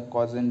fishing with the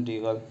cousin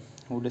Deagle,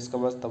 who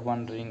discovers the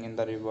One Ring in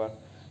the river.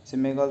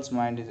 Smeagol's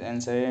mind is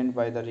ensnared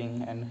by the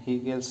ring and he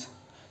kills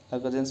the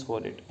cousins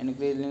for it.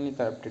 Increasingly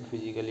corrupted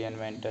physically and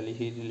mentally,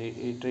 he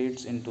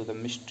retreats into the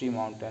Mystery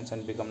Mountains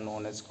and becomes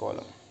known as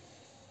Gollum.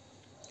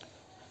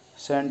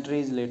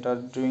 Centuries later,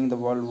 during the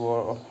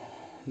War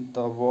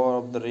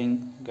of the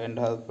Ring,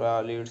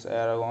 Gandalf leads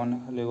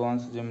Aragorn,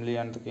 Legolas, Gimli,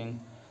 and the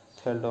King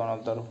Theoden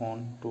of the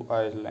Rohan to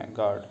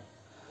Isengard,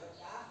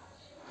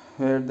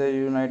 where they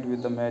unite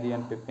with the Merry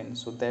and Pippin.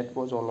 So that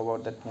was all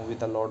about that movie,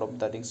 The Lord of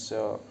the Rings,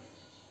 The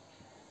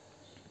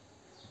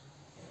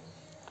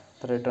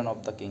Return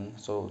of the King.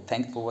 So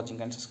thanks for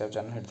watching and subscribe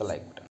channel, hit the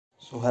like button.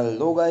 So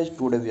hello guys,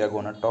 today we are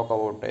gonna talk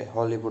about a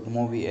Hollywood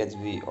movie as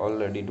we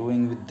already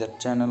doing with that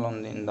channel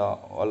on in the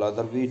all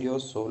other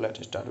videos. So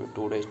let's start with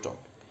today's topic.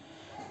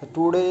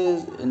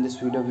 Today in this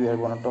video we are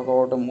gonna talk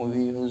about a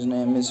movie whose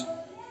name is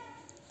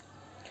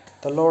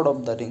The Lord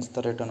of the Rings,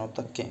 The Return of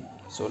the King.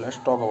 So let's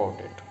talk about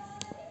it.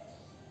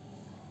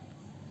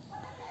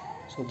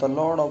 So The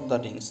Lord of the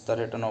Rings, The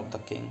Return of the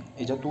King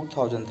is a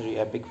 2003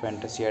 epic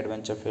fantasy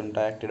adventure film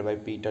directed by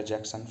Peter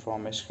Jackson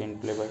from a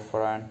screenplay by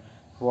Fran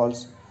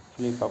Walsh,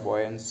 Philippa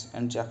Boyens,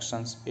 and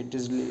Jackson's. It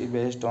is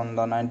based on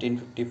the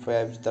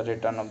 1955's The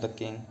Return of the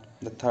King,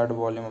 the third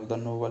volume of the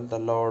novel The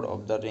Lord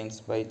of the Rings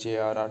by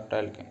J.R.R.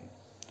 Tolkien.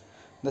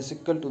 The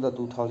sequel to the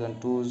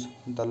 2002's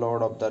The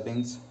Lord of the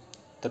Rings,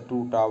 The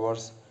Two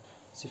Towers.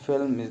 The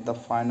film is the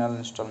final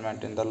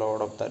installment in the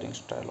Lord of the Rings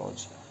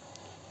trilogy.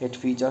 It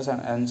features an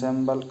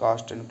ensemble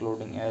cast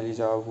including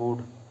Elijah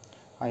Wood,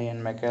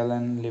 Ian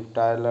McKellen, Liv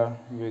Tyler,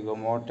 Viggo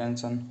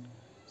Mortensen,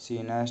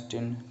 Sean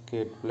Astin,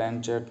 Kate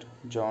Blanchett,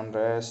 John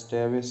Rhys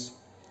Davis,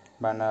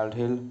 Bernard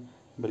Hill,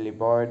 Billy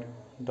Boyd,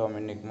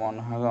 Dominic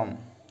Monaghan,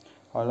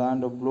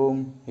 Orlando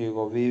Bloom,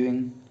 Hugo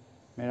Weaving,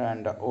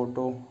 Miranda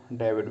Otto,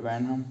 David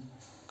Vanham,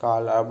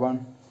 Carl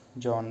Urban,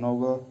 John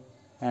Noble,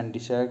 Andy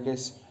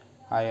Serkis,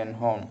 Ian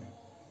Holm,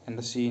 and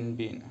the Sean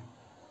Bean.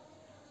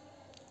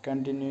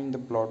 Continuing the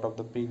plot of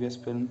the previous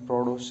film,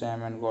 Frodo,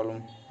 Sam, and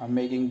Gollum are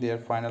making their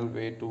final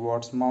way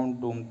towards Mount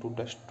Doom to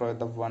destroy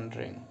the One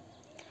Ring.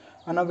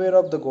 Unaware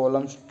of the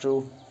Gollum's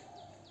true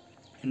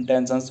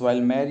intentions, while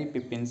Merry,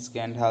 Pippin,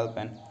 Gandalf,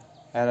 and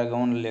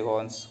Aragorn,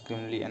 Legolas,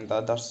 Gimli, and the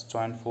others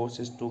join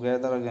forces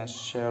together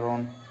against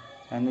Sauron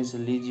and his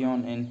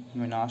legion in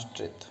Minas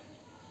Tirith.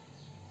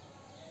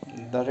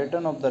 The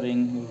Return of the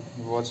Ring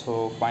was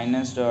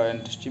financed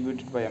and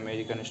distributed by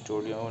American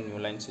studio New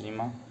Line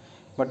Cinema,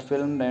 but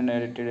filmed and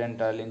edited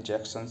entirely in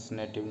Jackson's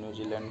native New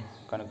Zealand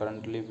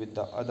concurrently with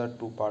the other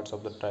two parts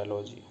of the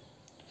trilogy.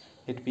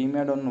 It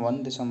premiered on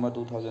 1 December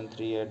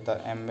 2003 at the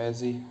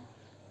Embassy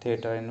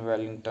Theatre in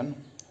Wellington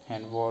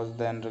and was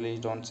then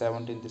released on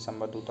 17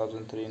 December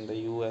 2003 in the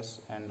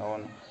US and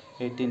on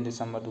 18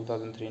 December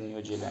 2003 in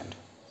New Zealand.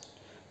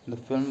 The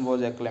film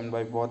was acclaimed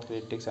by both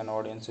critics and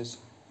audiences,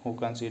 who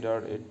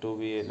considered it to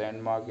be a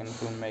landmark in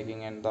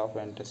filmmaking and the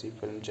fantasy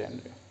film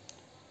genre,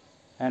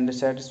 and a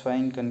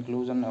satisfying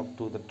conclusion up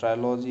to the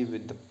trilogy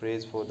with the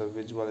praise for the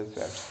visual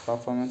effects,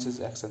 performances,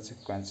 action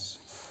sequences,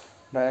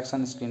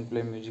 direction,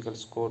 screenplay, musical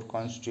score,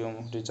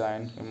 costume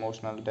design,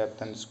 emotional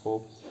depth, and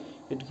scope.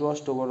 It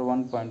grossed over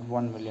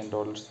 $1.1 million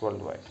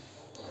worldwide,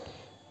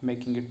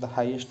 making it the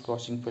highest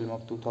grossing film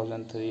of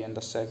 2003 and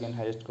the second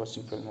highest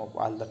grossing film of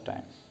all the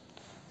time.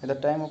 At the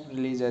time of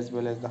release, as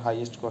well as the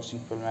highest grossing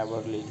film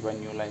ever released by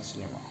New Line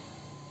Cinema.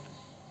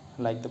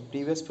 Like the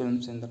previous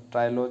films in the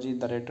trilogy,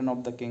 The Return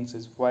of the Kings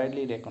is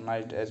widely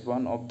recognized as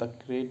one of the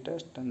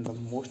greatest and the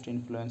most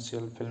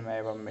influential film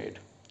ever made.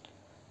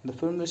 The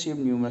film received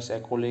numerous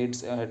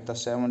accolades at the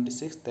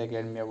 76th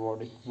Academy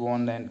Award. It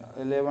won an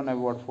 11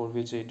 awards for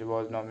which it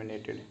was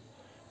nominated,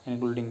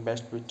 including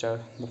Best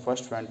Picture, the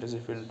first fantasy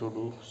film to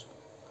do so,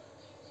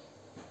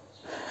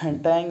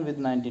 and tying with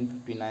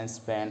 1959's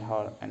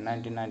Ben-Hur and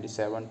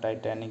 1997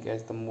 Titanic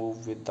as the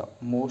movie with the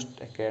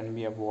most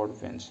Academy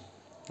Award wins.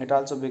 It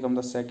also became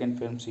the second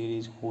film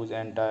series whose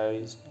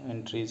entire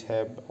entries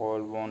have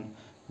all won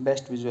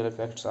Best Visual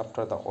Effects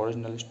after the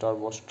original Star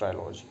Wars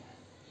trilogy.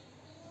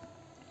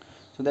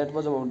 So that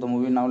was about the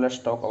movie. Now let's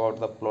talk about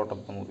the plot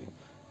of the movie.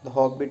 The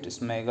hobbit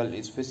Smeagol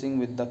is fishing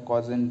with the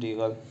cousin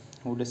Deagle,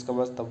 who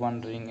discovers the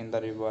One Ring in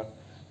the river.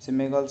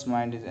 Smeagol's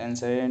mind is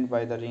ensnared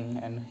by the ring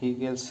and he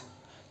kills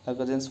the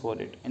cousins for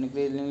it.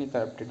 Increasingly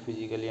corrupted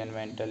physically and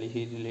mentally,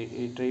 he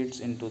retreats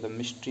into the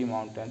Mystery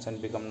Mountains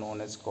and becomes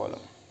known as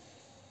Gollum.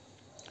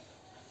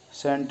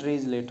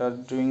 Centuries later,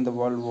 during the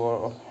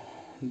War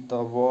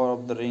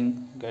of the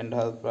Ring,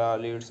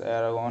 Gandalf leads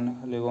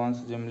Aragorn,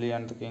 Legolas, Gimli,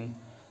 and the King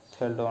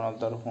Theoden of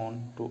the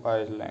Rohan to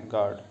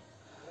Isengard,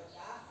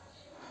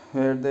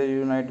 where they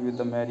unite with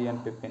the Merry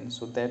and Pippin.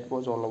 So that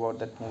was all about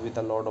that movie,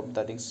 The Lord of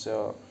the Rings,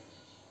 The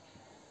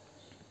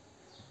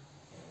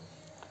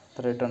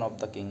Return of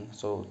the King.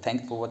 So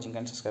thanks for watching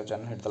and subscribe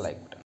channel, hit the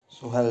like button.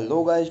 So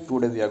hello guys,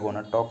 today we are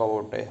gonna talk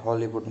about a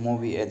Hollywood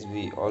movie as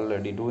we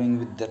already doing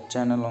with the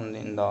channel on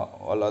in the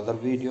all other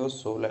videos.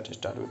 So let's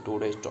start with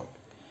today's topic.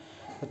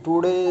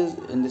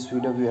 In this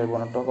video we are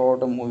gonna talk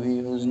about a movie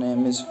whose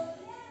name is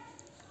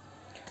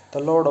The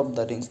Lord of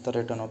the Rings, The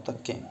Return of the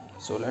King.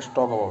 So let's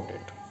talk about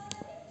it.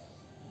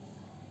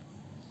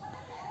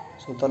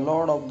 So The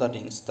Lord of the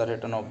Rings, The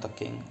Return of the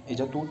King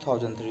is a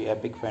 2003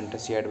 epic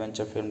fantasy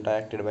adventure film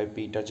directed by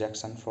Peter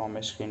Jackson from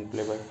a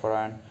screenplay by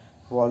Brian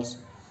Walsh,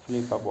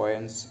 Philippa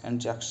Boyens,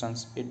 and Jackson.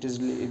 It is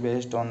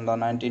based on the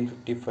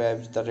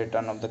 1955's The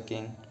Return of the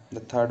King, the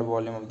third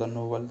volume of the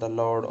novel The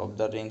Lord of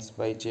the Rings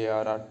by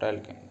J.R.R.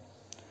 Tolkien.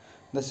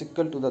 The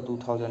sequel to the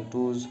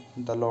 2002's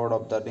The Lord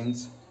of the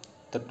Rings,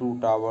 The Two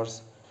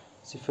Towers.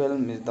 The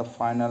film is the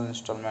final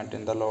installment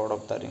in the Lord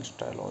of the Rings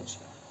trilogy.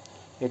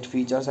 It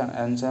features an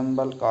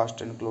ensemble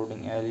cast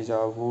including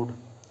Elijah Wood,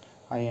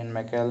 Ian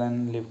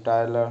McKellen, Liv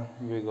Tyler,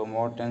 Viggo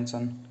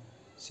Mortensen,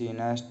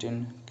 Sean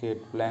Astin,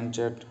 Kate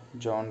Blanchett,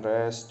 John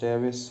Rhys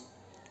Davis,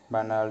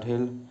 Bernard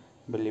Hill,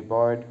 Billy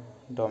Boyd,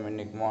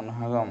 Dominic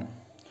Monaghan,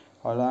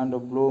 Orlando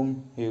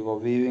Bloom, Hugo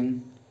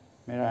Weaving,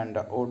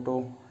 Miranda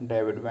Otto,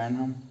 David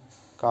Vanham,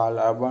 Carl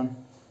Urban,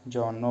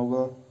 John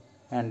Noble,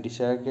 Andy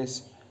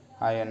Serkis,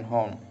 Ian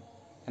Holm,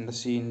 and the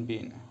Sean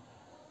Bean.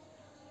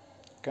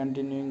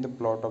 Continuing the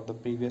plot of the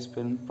previous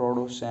film,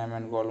 Frodo, Sam,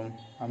 and Gollum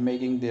are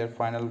making their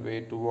final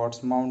way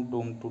towards Mount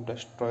Doom to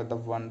destroy the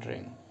One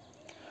Ring.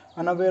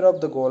 Unaware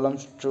of the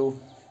Gollum's true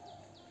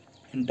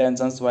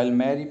intentions, while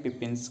Merry,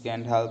 Pippin,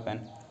 Gandalf,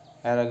 and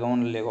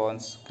Aragorn,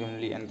 Legolas,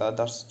 Gimli, and the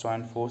others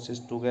join forces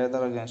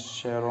together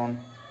against Sauron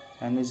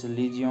and his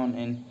legion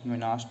in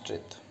Minas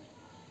Tirith.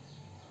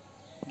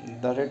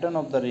 The Return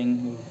of the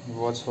Ring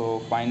was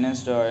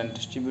financed and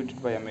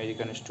distributed by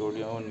American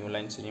studio New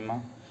Line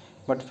Cinema,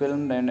 but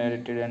filmed and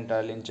edited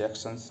entirely in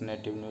Jackson's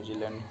native New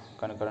Zealand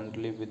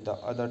concurrently with the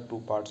other two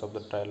parts of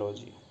the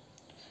trilogy.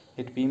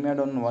 It premiered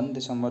on 1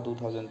 December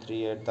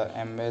 2003 at the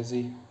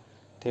Embassy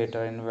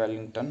Theatre in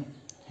Wellington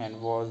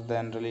and was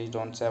then released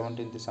on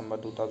 17 December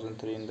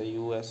 2003 in the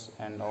US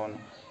and on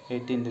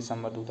 18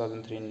 December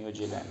 2003 in New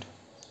Zealand.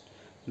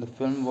 The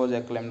film was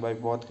acclaimed by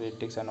both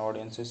critics and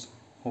audiences,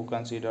 who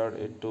considered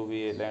it to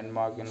be a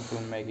landmark in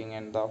filmmaking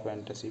and the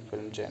fantasy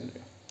film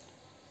genre,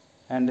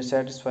 and a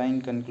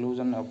satisfying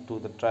conclusion up to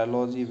the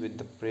trilogy with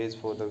the praise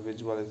for the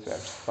visual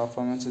effects,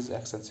 performances,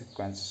 action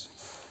sequences,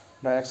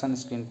 direction,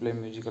 screenplay,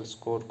 musical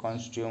score,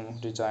 costume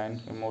design,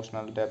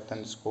 emotional depth,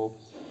 and scope.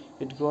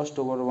 It grossed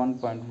over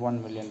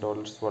 $1.1 million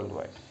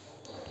worldwide,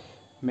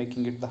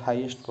 making it the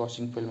highest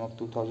grossing film of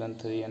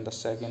 2003 and the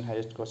second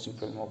highest grossing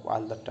film of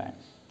all the time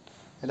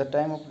at the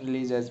time of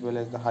release, as well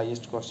as the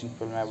highest grossing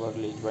film ever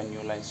released by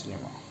New Line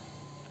Cinema.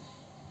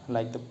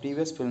 Like the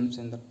previous films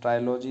in the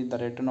trilogy, The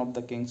Return of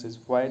the King is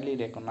widely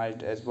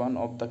recognized as one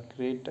of the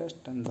greatest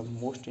and the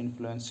most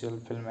influential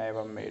film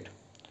ever made.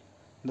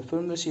 The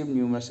film received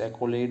numerous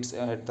accolades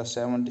at the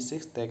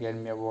 76th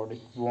Academy Award.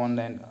 It won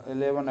an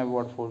 11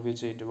 awards for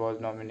which it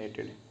was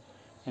nominated,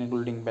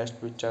 including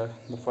Best Picture,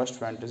 the first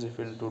fantasy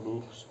film to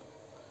do so,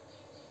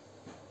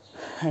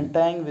 and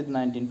tying with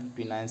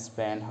 1959's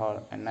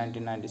Ben-Hur and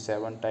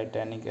 1997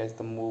 Titanic as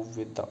the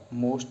movie with the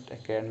most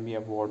Academy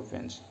Award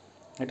wins.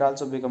 It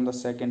also became the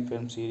second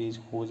film series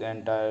whose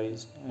entire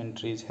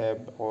entries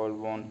have all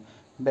won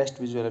Best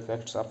Visual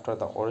Effects after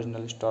the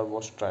original Star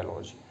Wars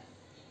trilogy.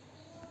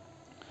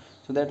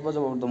 So that was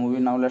about the movie.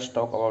 Now let's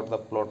talk about the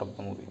plot of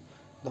the movie.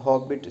 The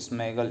hobbit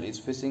Smeagol is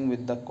fishing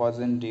with the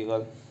cousin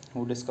Deagle,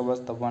 who discovers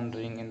the One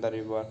Ring in the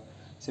river.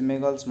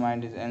 Smeagol's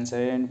mind is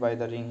ensnared by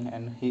the ring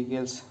and he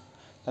kills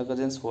the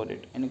cousins for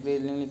it.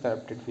 Increasingly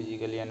corrupted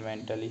physically and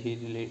mentally, he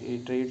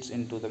retreats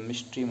into the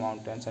Mystery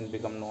Mountains and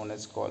becomes known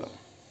as Gollum.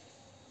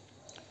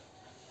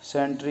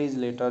 Centuries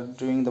later,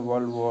 during the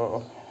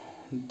War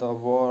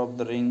of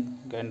the Ring,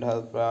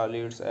 Gandalf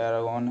leads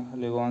Aragorn,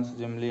 Legolas,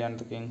 Gimli, and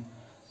the King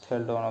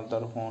Theoden of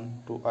the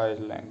Rohan to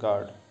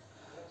Isengard,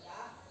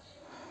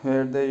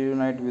 where they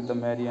unite with the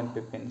Merry and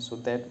Pippin. So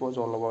that was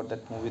all about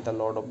that movie, The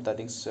Lord of the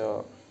Rings,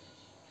 The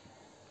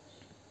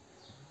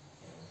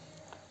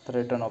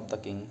Return of the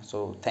King.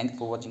 So thanks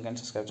for watching and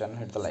subscribe channel,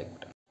 hit the like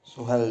button.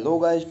 So hello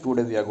guys,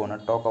 today we are gonna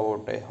talk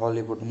about a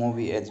Hollywood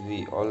movie as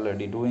we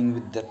already doing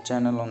with the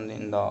channel on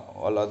in the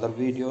all other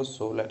videos.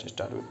 So let's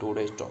start with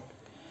today's topic.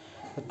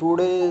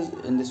 Today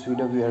in this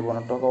video we are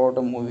gonna talk about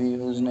a movie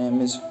whose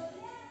name is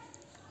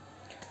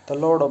The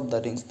Lord of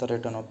the Rings: The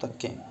Return of the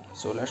King.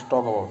 So let's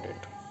talk about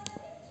it.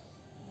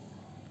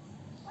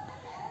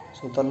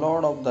 So The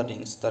Lord of the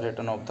Rings: The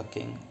Return of the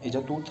King is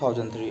a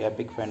 2003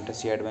 epic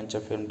fantasy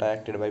adventure film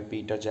directed by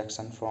Peter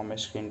Jackson from a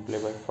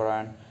screenplay by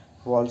Brian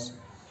Walsh,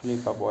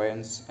 Philippa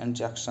Boyens, and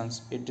Jackson.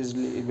 It is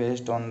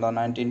based on the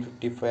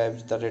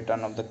 1955's The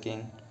Return of the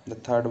King, the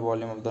third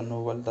volume of the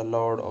novel The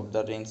Lord of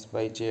the Rings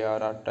by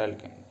J.R.R.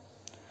 Tolkien.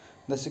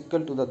 The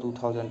sequel to the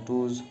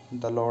 2002's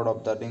The Lord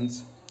of the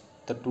Rings,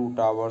 The Two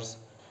Towers.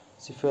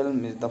 The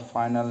film is the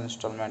final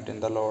installment in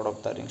the Lord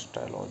of the Rings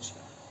trilogy.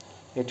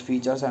 It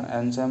features an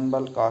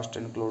ensemble cast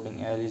including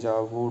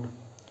Elijah Wood,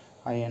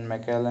 Ian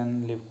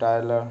McKellen, Liv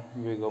Tyler,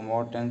 Viggo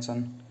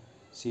Mortensen,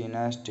 Sean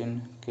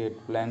Astin, Kate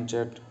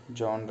Blanchett,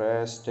 John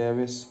Rhys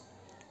Davis,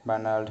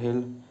 Bernard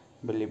Hill,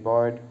 Billy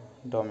Boyd,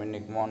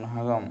 Dominic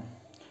Monaghan,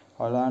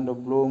 Orlando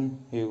Bloom,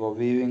 Hugo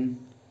Weaving,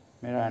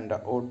 Miranda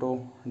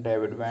Otto,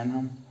 David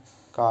Vanham,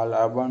 Carl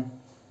Urban,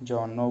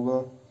 John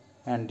Noble,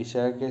 Andy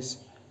Serkis,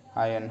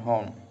 Ian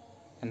Holm,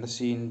 and the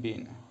Sean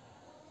Bean.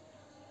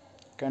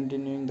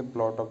 Continuing the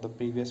plot of the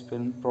previous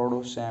film,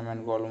 Frodo, Sam,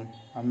 and Gollum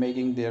are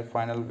making their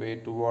final way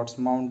towards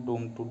Mount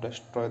Doom to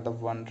destroy the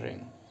One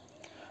Ring.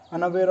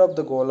 Unaware of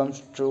the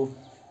Gollum's true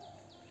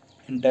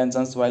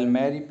intentions, while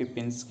Merry,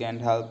 Pippin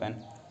can't help, and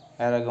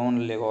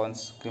Aragorn,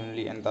 Legolas,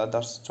 Gimli, and the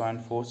others join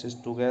forces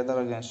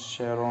together against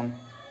Sauron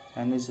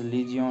and his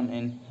legion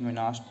in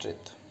Minas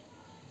Tirith.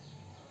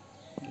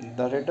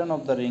 The Return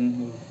of the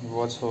Ring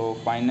was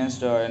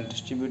financed and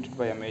distributed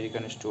by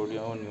American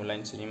studio New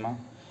Line Cinema,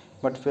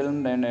 but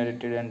filmed and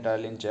edited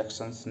entirely in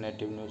Jackson's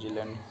native New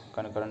Zealand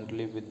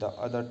concurrently with the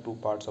other two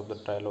parts of the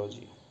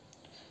trilogy.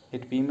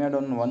 It premiered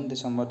on 1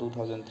 December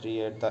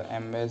 2003 at the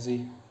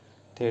Embassy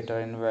Theatre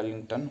in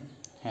Wellington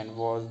and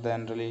was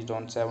then released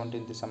on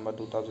 17 December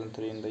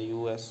 2003 in the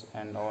US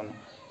and on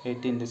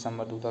 18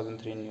 December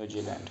 2003 in New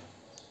Zealand.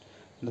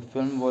 The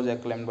film was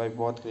acclaimed by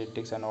both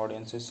critics and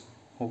audiences,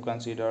 who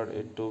considered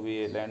it to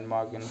be a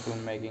landmark in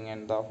filmmaking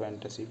and the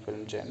fantasy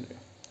film genre,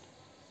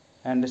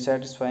 and a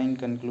satisfying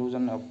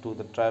conclusion up to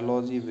the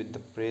trilogy with the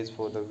praise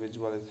for the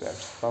visual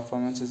effects,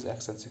 performances,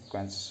 action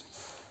sequences,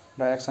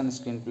 direction,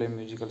 screenplay,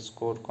 musical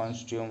score,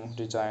 costume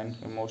design,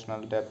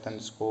 emotional depth,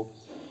 and scope.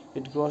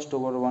 It grossed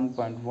over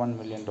 $1.1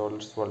 million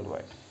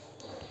worldwide,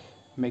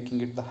 making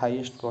it the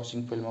highest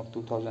grossing film of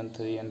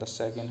 2003 and the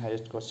second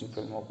highest grossing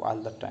film of all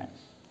the time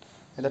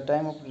at the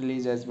time of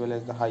release, as well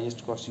as the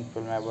highest grossing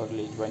film ever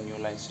released by New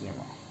Line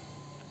Cinema.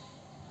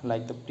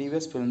 Like the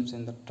previous films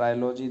in the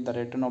trilogy, The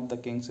Return of the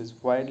Kings is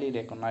widely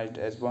recognized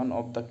as one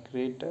of the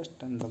greatest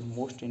and the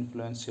most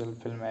influential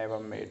film ever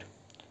made.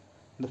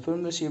 The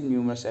film received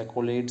numerous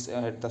accolades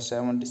at the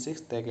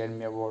 76th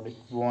Academy Award. It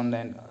won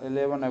an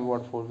 11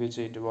 awards for which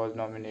it was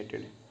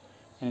nominated,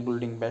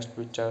 including Best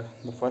Picture,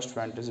 the first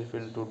fantasy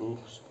film to do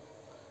so,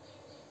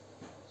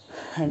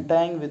 and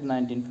tying with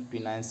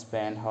 1959's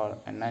Ben-Hur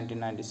and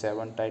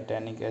 1997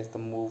 Titanic as the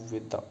movie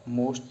with the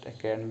most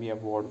Academy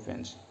Award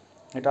wins.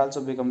 It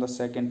also became the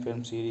second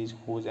film series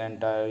whose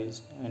entire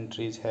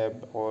entries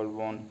have all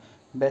won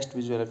Best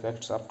Visual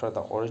Effects after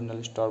the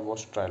original Star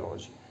Wars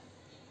trilogy.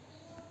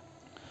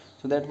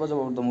 So that was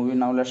about the movie.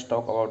 Now let's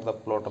talk about the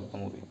plot of the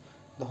movie.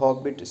 The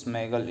hobbit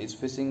Smeagol is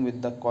fishing with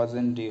the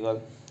cousin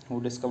Deagle, who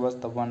discovers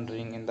the One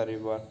Ring in the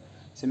river.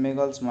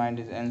 Smeagol's mind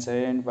is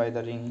ensnared by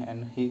the ring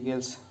and he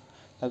kills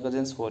the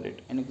cousins for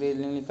it.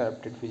 Increasingly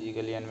corrupted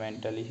physically and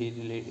mentally, he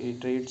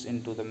retreats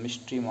into the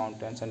Mystery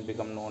Mountains and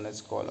becomes known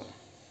as Gollum.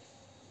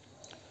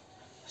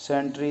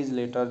 Centuries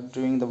later,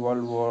 during the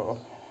War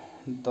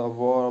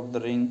of the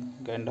Ring,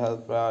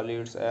 Gandalf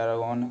leads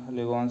Aragorn,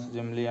 Legolas,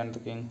 Gimli, and the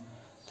King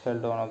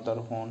Theoden of the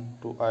Rohan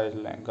to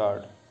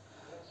Isengard,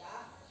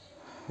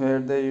 where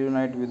they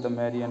unite with the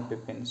Merry and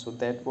Pippin. So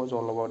that was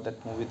all about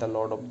that movie, The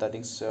Lord of the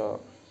Rings, The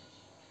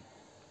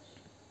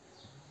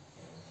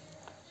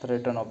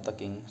Return of the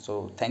King.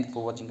 So thanks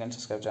for watching and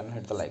subscribe channel,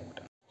 hit the like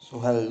button. So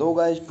hello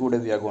guys, today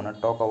we are gonna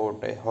talk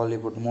about a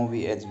Hollywood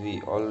movie as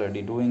we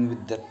already doing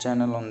with the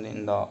channel on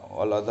in the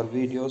all other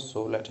videos.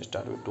 So let's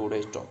start with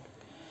today's topic.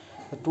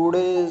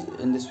 Today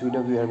in this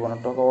video we are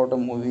gonna talk about a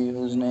movie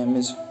whose name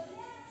is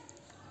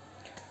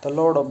The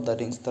Lord of the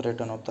Rings: The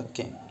Return of the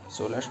King.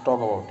 So let's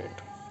talk about it.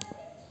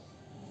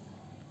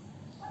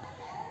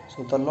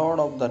 So The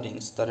Lord of the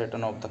Rings: The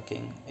Return of the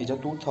King is a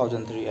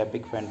 2003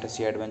 epic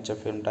fantasy adventure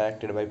film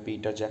directed by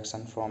Peter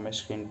Jackson from a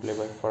screenplay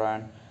by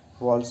Brian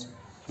Walsh,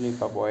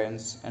 Philippa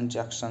Boyens, and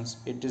Jackson.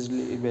 It is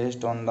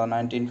based on the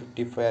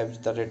 1955's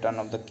The Return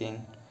of the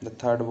King, the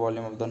third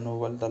volume of the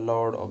novel The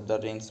Lord of the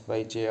Rings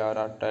by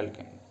J.R.R.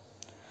 Tolkien.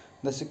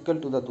 The sequel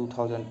to the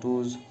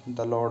 2002's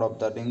The Lord of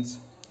the Rings,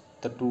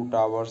 The Two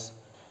Towers.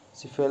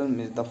 The film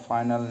is the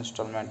final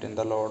installment in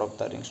the Lord of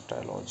the Rings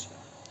trilogy.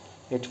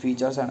 It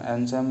features an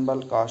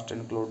ensemble cast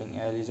including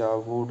Elijah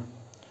Wood,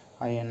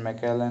 Ian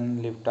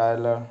McKellen, Liv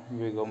Tyler,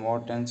 Viggo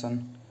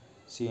Mortensen,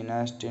 Sean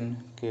Astin,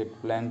 Kate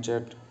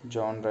Blanchett,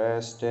 John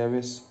Rhys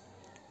Davis,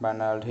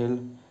 Bernard Hill,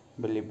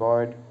 Billy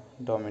Boyd,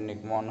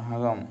 Dominic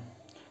Monaghan,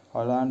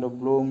 Orlando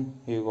Bloom,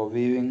 Hugo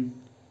Weaving,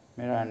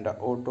 Miranda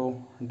Otto,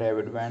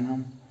 David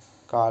Vanham,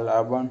 Carl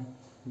Urban,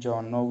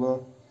 John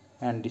Noble,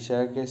 Andy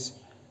Serkis,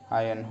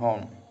 Ian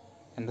Holm,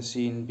 and the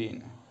scene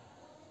being.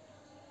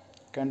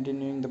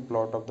 Continuing the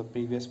plot of the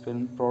previous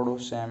film, Frodo,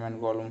 Sam,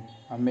 and Gollum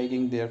are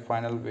making their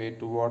final way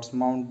towards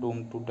Mount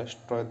Doom to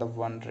destroy the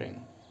One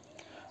Ring.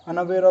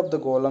 Unaware of the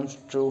Gollum's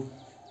true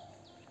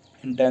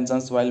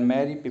intentions, while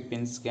Merry,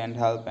 Pippin's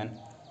Gandalf, and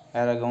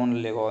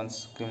Aragorn,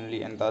 Legolas,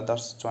 Gimli, and the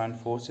others join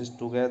forces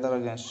together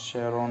against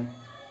Sauron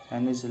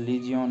and his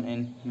legion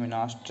in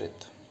Minas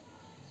Tirith.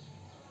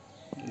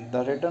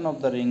 The Return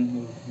of the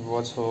Ring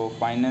was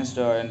financed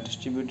and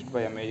distributed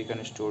by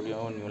American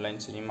studio New Line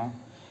Cinema,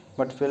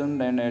 but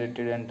filmed and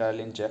edited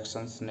entirely in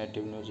Jackson's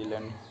native New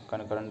Zealand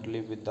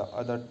concurrently with the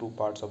other two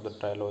parts of the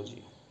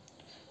trilogy.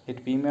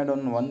 It premiered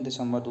on 1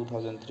 December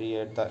 2003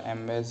 at the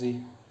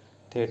Embassy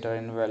Theatre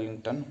in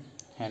Wellington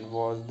and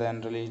was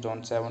then released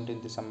on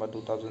 17 December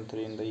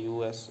 2003 in the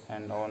US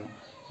and on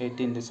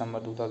 18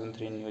 December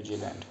 2003 in New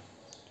Zealand.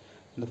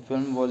 The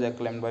film was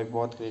acclaimed by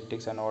both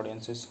critics and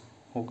audiences,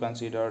 who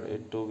considered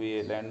it to be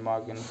a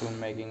landmark in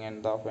filmmaking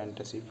and the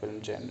fantasy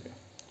film genre,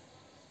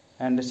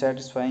 and a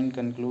satisfying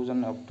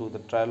conclusion up to the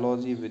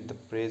trilogy with the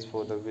praise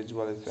for the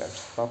visual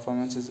effects,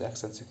 performances,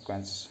 action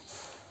sequences,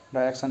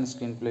 direction,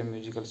 screenplay,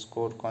 musical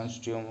score,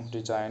 costume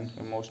design,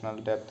 emotional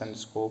depth, and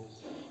scope.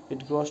 It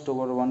grossed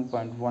over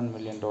 $1.1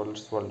 million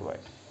worldwide,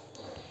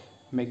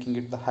 making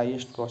it the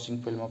highest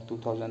grossing film of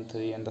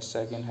 2003 and the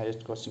second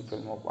highest grossing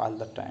film of all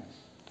the time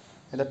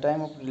at the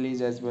time of release,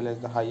 as well as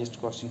the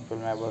highest grossing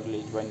film ever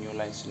released by New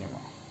Line Cinema.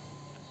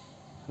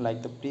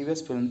 Like the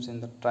previous films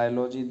in the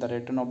trilogy, The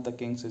Return of the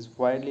King is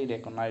widely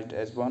recognized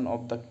as one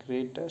of the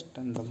greatest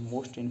and the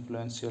most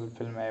influential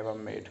film ever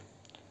made.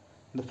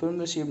 The film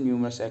received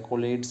numerous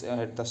accolades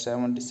at the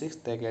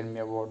 76th Academy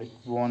Award. It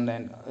won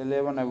an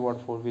 11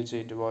 awards for which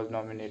it was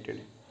nominated,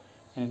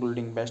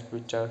 including Best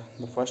Picture,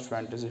 the first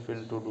fantasy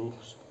film to do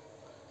so,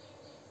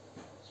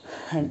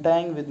 and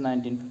tying with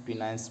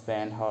 1959's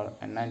Ben-Hur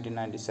and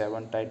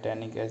 1997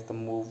 Titanic as the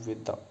movie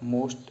with the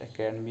most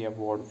Academy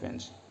Award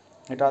wins.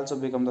 It also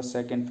became the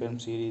second film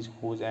series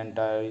whose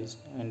entire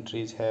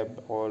entries have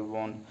all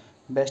won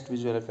Best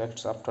Visual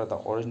Effects after the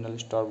original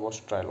Star Wars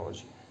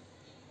trilogy.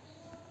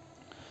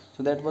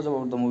 So that was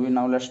about the movie.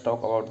 Now let's talk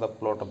about the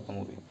plot of the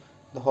movie.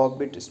 The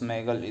hobbit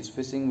Smeagol is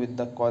fishing with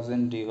the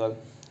cousin Deagle,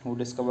 who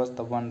discovers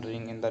the One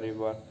Ring in the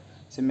river.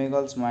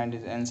 Smeagol's mind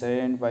is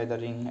ensnared by the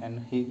ring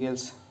and he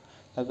kills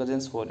the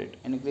cousins for it.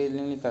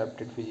 Increasingly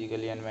corrupted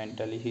physically and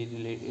mentally, he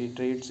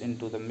retreats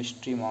into the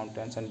Mystery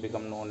Mountains and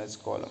becomes known as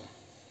Gollum.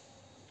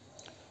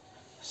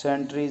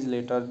 Centuries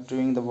later,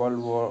 during the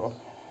War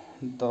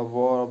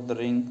of the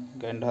Ring,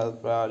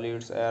 Gandalf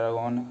leads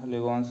Aragorn,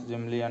 Legolas,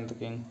 Gimli, and the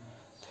King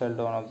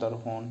Theoden of the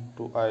Rohan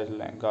to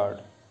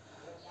Isengard,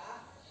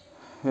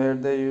 where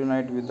they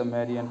unite with the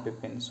Merry and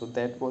Pippin. So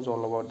that was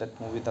all about that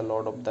movie, The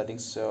Lord of the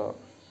Rings, The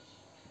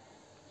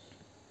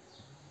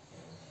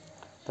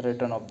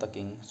Return of the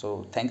King.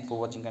 So thanks for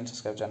watching and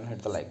subscribe channel,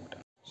 hit the like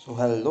button. So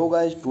hello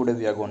guys, today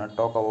we are gonna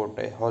talk about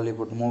a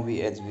Hollywood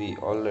movie as we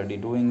already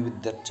doing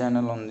with the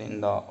channel in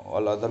the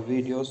all other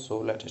videos. So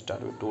let's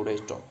start with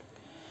today's topic.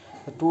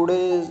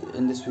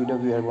 In this video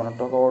we are gonna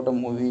talk about a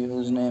movie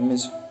whose name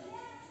is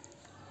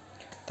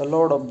The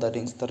Lord of the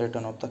Rings, The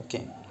Return of the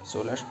King.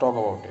 So let's talk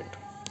about it.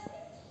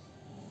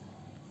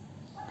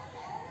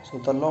 So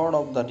The Lord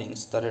of the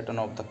Rings, The Return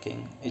of the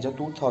King is a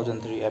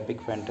 2003 epic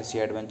fantasy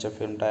adventure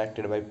film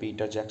directed by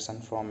Peter Jackson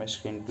from a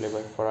screenplay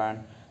by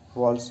Fran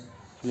Walsh,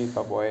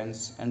 Philippa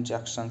Boyens, and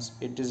Jacksons.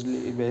 It is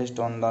based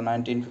on the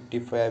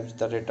 1955's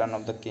The Return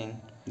of the King,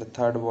 the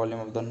third volume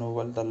of the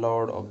novel The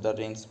Lord of the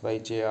Rings by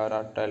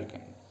J.R.R.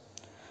 Tolkien.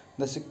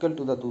 The sequel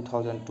to the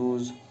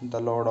 2002's The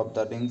Lord of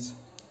the Rings,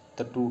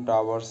 The Two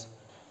Towers.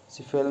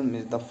 The film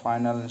is the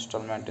final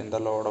installment in the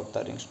Lord of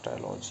the Rings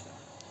trilogy.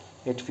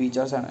 It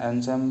features an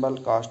ensemble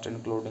cast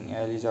including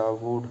Elijah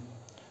Wood,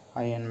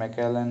 Ian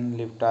McKellen,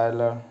 Liv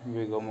Tyler,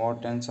 Viggo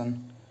Mortensen,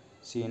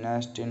 Sean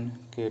Astin,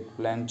 Kate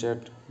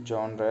Blanchett,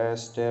 John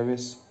Rhys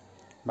Davis,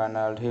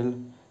 Bernard Hill,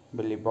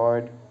 Billy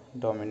Boyd,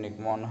 Dominic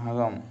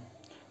Monaghan,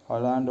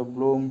 Orlando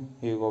Bloom,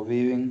 Hugo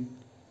Weaving,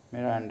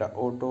 Miranda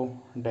Otto,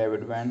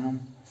 David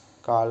Vanham,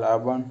 Carl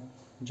Urban,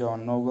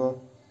 John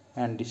Noble,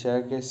 Andy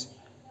Serkis,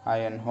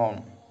 Ian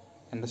Holm,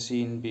 and the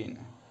scene being.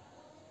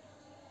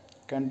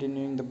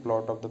 Continuing the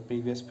plot of the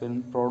previous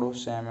film, Frodo,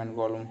 Sam, and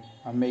Gollum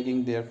are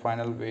making their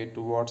final way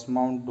towards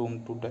Mount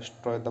Doom to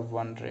destroy the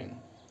One Ring.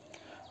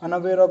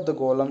 Unaware of the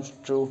Gollum's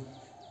true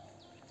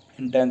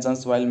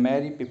intentions, while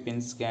Merry,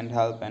 Pippin's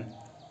Gandalf, and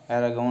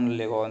Aragorn,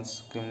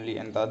 Legolas, Gimli,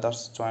 and the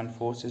others join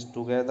forces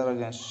together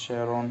against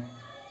Sauron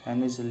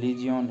and his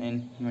legion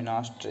in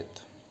Minas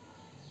Tirith.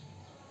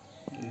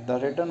 The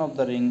Return of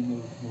the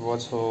Ring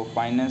was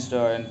financed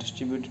and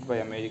distributed by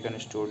American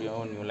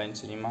studio New Line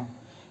Cinema,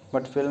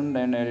 but filmed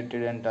and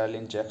edited entirely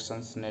in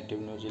Jackson's native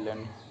New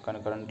Zealand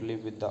concurrently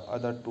with the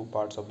other two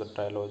parts of the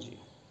trilogy.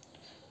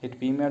 It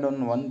premiered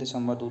on 1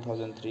 December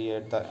 2003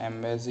 at the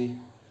Embassy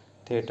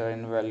Theatre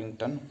in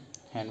Wellington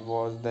and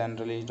was then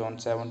released on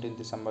 17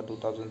 December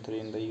 2003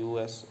 in the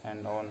US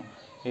and on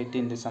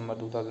 18 December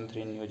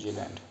 2003 in New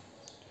Zealand.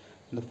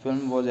 The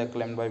film was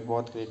acclaimed by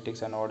both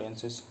critics and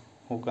audiences,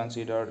 who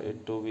considered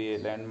it to be a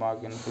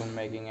landmark in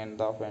filmmaking and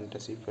the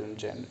fantasy film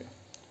genre,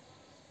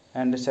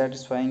 and a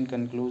satisfying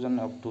conclusion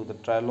up to the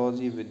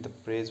trilogy with the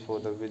praise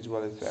for the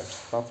visual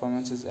effects,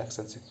 performances,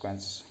 action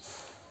sequences,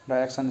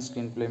 direction,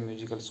 screenplay,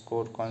 musical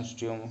score,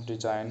 costume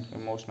design,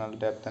 emotional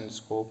depth, and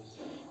scope.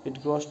 It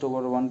grossed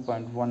over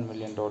 $1.1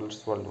 million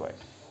worldwide,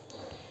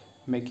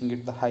 making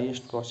it the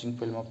highest grossing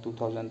film of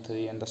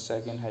 2003 and the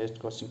second highest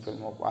grossing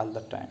film of all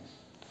the time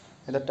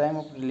at the time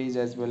of release,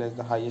 as well as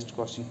the highest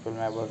grossing film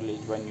ever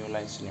released by New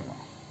Line Cinema.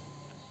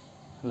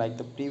 Like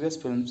the previous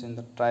films in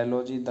the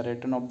trilogy, The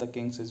Return of the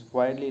Kings is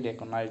widely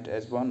recognized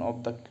as one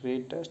of the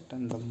greatest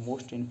and the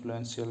most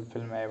influential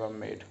film ever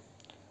made.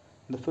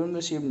 The film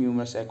received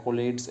numerous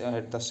accolades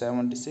at the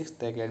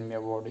 76th Academy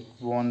Award. It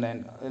won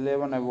an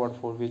 11 awards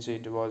for which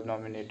it was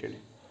nominated,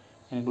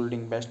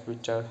 including Best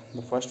Picture,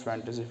 the first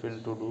fantasy film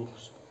to do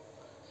so,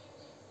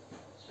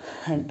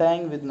 and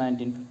tying with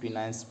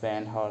 1959's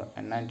Ben-Hur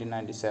and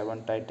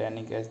 1997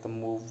 Titanic as the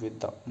movie with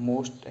the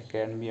most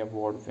Academy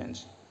Award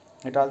wins.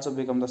 It also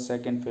became the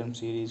second film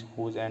series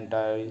whose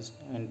entire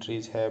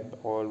entries have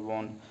all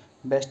won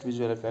Best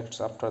Visual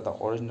Effects after the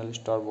original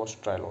Star Wars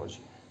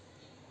trilogy.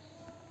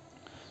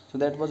 So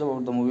that was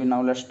about the movie.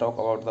 Now let's talk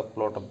about the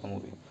plot of the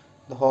movie.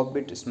 The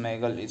hobbit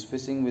Smeagol is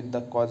fishing with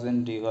the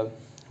cousin Deagle,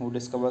 who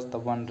discovers the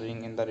One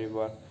Ring in the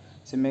river.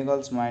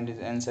 Smeagol's mind is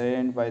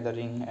ensnared by the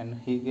ring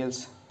and he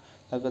kills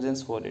the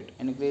cousins for it.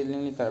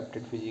 Increasingly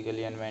corrupted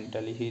physically and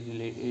mentally, he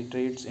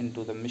retreats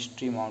into the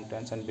Mystery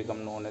Mountains and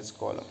becomes known as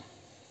Gollum.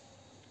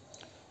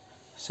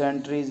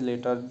 Centuries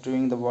later,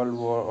 during the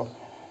War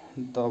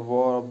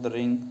of the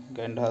Ring,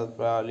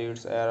 Gandalf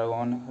leads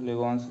Aragorn,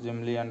 Legolas,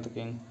 Gimli, and the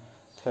King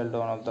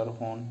Theoden of the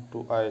Rohan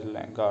to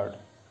Isengard,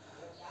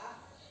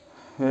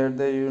 where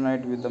they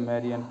unite with the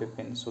Merry and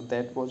Pippin. So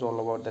that was all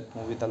about that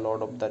movie, The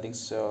Lord of the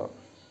Rings, The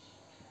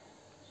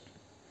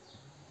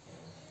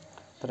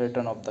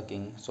Return of the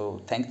King.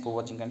 So thanks for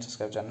watching and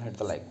subscribe channel, hit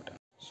the like button.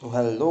 So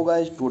hello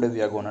guys, today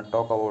we are gonna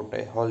talk about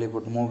a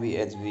Hollywood movie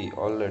as we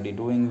already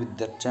doing with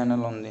that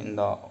channel on in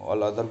the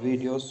all other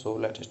videos. So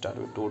let's start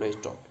with today's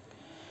topic.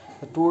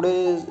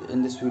 Today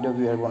in this video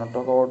we are gonna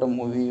talk about a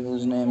movie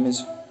whose name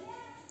is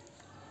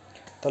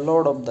The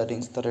Lord of the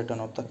Rings, The Return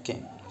of the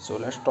King. So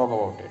let's talk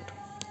about it.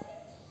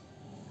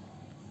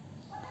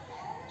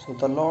 So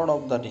The Lord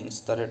of the Rings,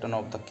 The Return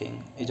of the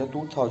King is a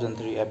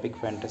 2003 epic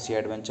fantasy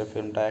adventure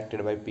film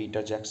directed by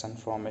Peter Jackson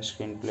from a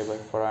screenplay by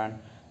Fran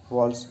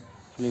Walsh,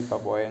 Philippa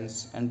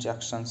Boyens, and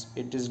Jackson's.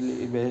 It is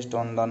based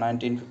on the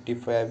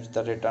 1955's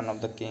The Return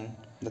of the King,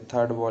 the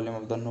third volume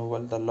of the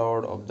novel The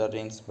Lord of the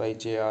Rings by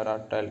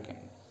J.R.R. Tolkien.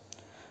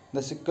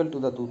 The sequel to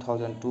the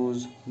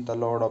 2002's The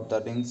Lord of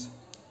the Rings,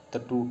 The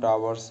Two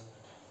Towers.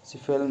 The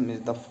film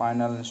is the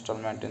final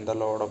installment in the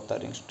Lord of the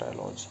Rings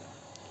trilogy.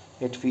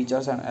 It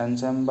features an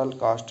ensemble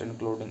cast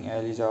including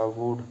Elijah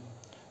Wood,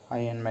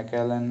 Ian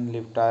McKellen,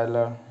 Liv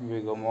Tyler,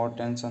 Viggo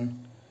Mortensen,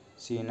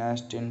 Sean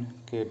Astin,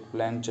 Kate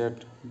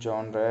Blanchett,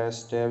 John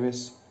Rhys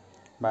Davies,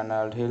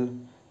 Bernard Hill,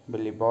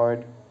 Billy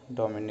Boyd,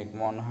 Dominic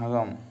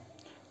Monaghan,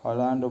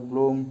 Orlando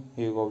Bloom,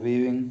 Hugo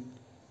Weaving,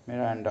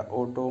 Miranda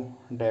Otto,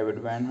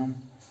 David Wenham,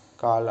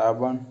 Carl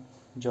Urban,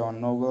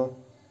 John Noble,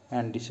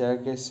 Andy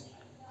Serkis,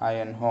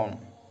 Ian Holm,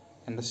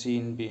 and the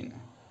Sean Bean.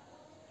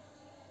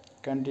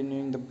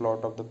 Continuing the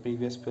plot of the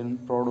previous film,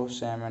 Frodo,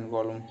 Sam, and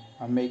Gollum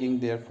are making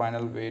their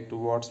final way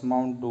towards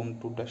Mount Doom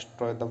to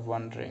destroy the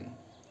One Ring.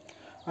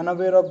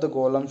 Unaware of the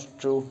Gollum's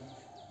true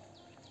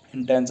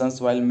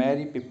intentions, while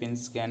Merry, Pippin,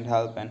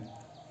 Gandalf, and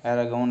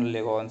Aragorn,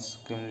 Legolas,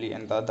 Gimli,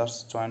 and the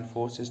others join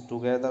forces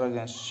together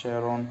against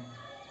Sauron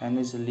and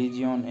his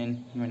legion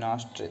in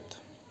Minas Tirith.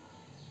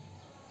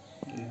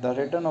 The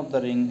Return of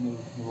the Ring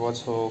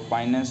was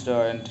financed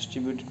and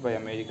distributed by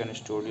American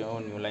studio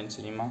New Line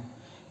Cinema,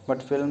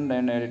 but filmed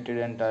and edited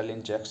entirely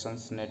in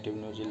Jackson's native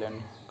New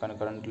Zealand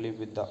concurrently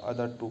with the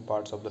other two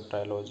parts of the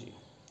trilogy.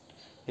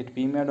 It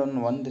premiered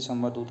on 1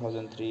 December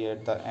 2003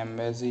 at the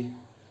Embassy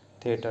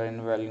Theatre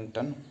in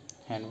Wellington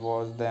and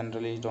was then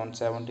released on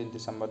 17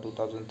 December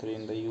 2003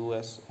 in the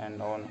US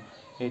and on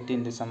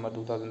 18 December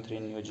 2003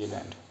 in New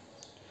Zealand.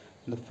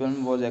 The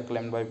film was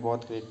acclaimed by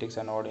both critics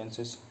and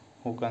audiences,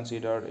 who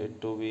considered it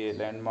to be a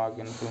landmark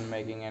in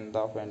filmmaking and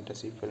the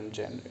fantasy film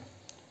genre,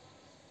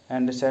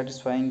 and a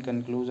satisfying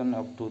conclusion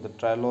up to the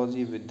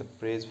trilogy with the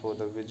praise for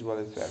the visual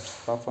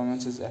effects,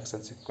 performances,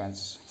 action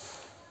sequences,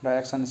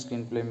 direction,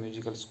 screenplay,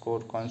 musical score,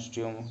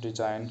 costume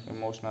design,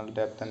 emotional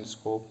depth, and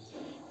scope.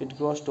 It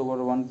grossed over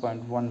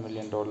 $1.1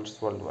 million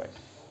worldwide,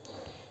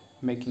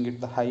 making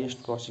it the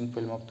highest grossing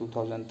film of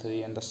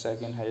 2003 and the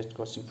second highest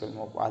grossing film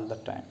of all the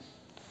time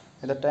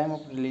at the time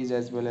of release,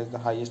 as well as the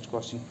highest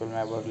grossing film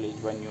ever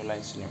released by New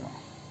Line Cinema.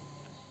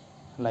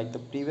 Like the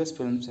previous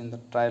films in the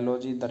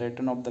trilogy, The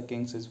Return of the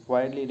Kings is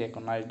widely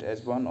recognized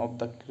as one of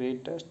the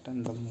greatest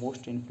and the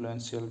most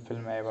influential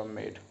film ever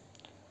made.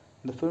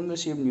 The film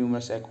received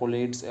numerous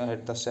accolades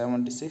at the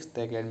 76th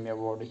Academy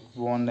Award. It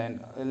won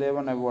an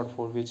 11 awards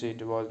for which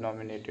it was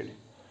nominated,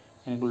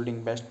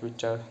 including Best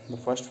Picture, the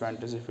first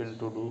fantasy film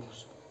to do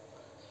so,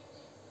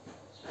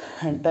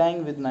 and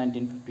tying with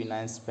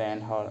 1959's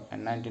Ben-Hur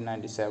and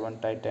 1997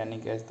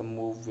 Titanic as the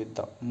movie with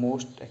the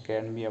most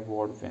Academy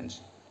Award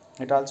wins.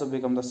 It also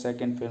became the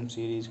second film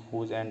series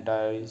whose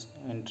entire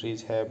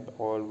entries have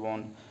all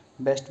won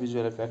Best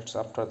Visual Effects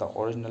after the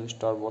original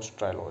Star Wars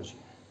trilogy.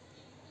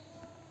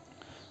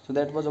 So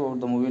that was about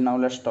the movie. Now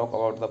let's talk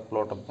about the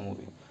plot of the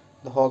movie.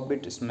 The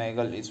hobbit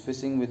Smeagol is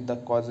fishing with the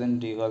cousin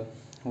Deagle,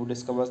 who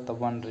discovers the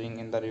One Ring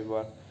in the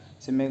river.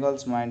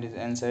 Smeagol's mind is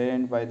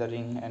ensnared by the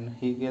ring and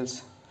he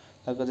kills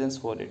the cousins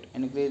for it.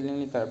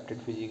 Increasingly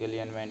corrupted physically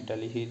and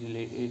mentally, he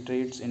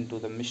retreats into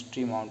the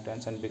Mystery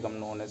Mountains and becomes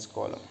known as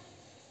Gollum.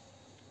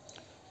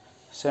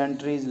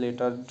 Centuries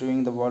later,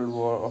 during the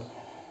War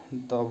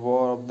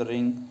of the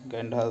Ring,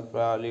 Gandalf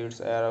leads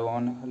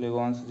Aragorn,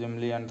 Legolas,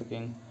 Gimli, and the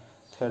King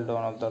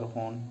Theoden of the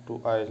Rohan to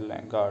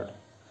Isengard,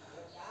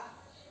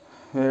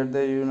 where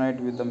they unite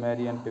with the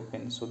Merry and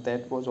Pippin. So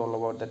that was all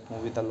about that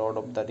movie, The Lord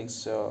of the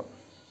Rings, The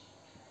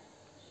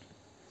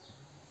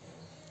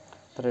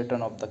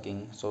Return of the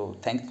King. So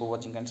thanks for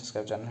watching and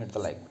subscribe channel, hit the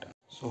like button.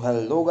 So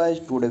hello guys,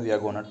 today we are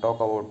gonna talk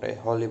about a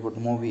Hollywood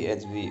movie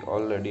as we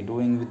already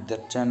doing with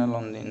that channel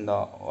on in the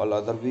all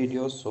other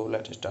videos. So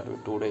let's start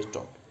with today's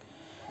topic.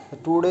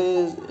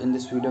 Today in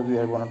this video we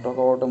are gonna talk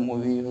about a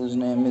movie whose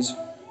name is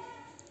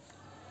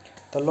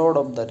The Lord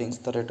of the Rings,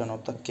 The Return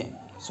of the King.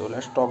 So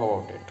let's talk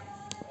about it.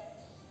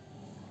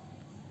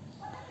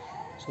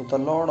 So The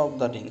Lord of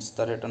the Rings,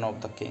 The Return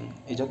of the King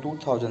is a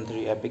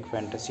 2003 epic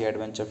fantasy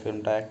adventure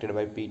film directed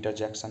by Peter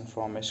Jackson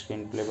from a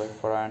screenplay by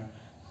Brian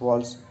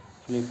Walsh,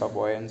 Philippa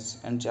Boyens,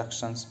 and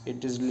Jackson.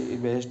 It is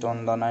based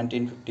on the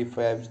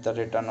 1955's The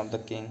Return of the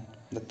King,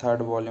 the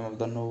third volume of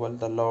the novel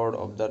The Lord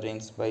of the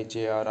Rings by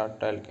J.R.R.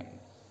 Tolkien.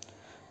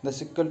 The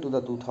sequel to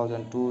the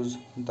 2002's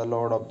The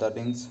Lord of the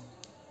Rings,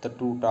 The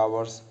Two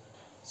Towers.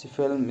 The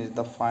film is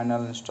the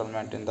final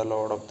installment in the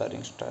Lord of the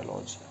Rings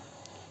trilogy.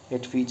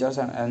 It features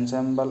an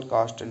ensemble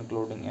cast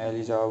including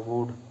Elijah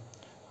Wood,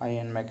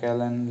 Ian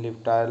McKellen,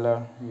 Liv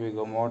Tyler,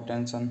 Viggo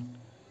Mortensen,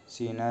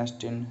 Sean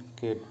Astin,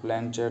 Kate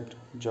Blanchett,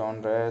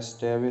 John Rhys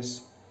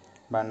Davis,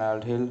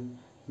 Bernard Hill,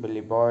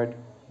 Billy Boyd,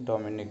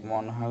 Dominic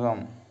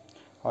Monaghan,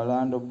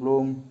 Orlando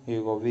Bloom,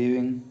 Hugo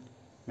Weaving,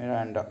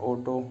 Miranda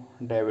Otto,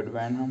 David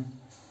Wenham,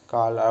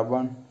 Carl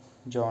Urban,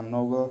 John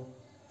Noble,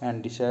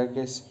 Andy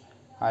Serkis,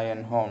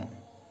 Ian Holm,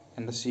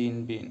 and the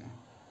Sean Bean.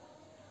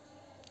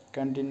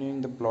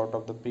 Continuing the plot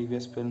of the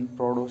previous film,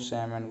 Frodo,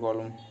 Sam, and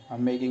Gollum are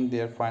making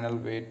their final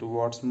way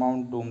towards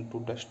Mount Doom to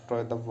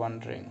destroy the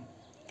One Ring.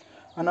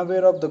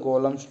 Unaware of the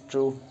Gollum's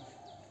true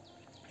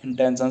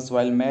intentions,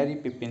 while Merry,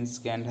 Pippin,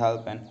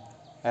 Gandalf, and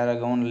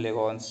Aragorn,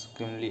 Legolas,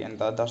 Gimli, and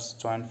the others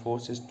join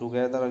forces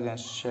together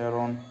against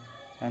Sauron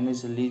and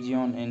his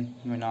legion in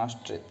Minas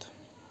Tirith.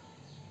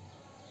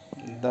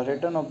 The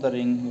Return of the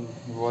Ring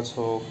was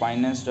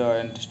financed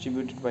and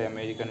distributed by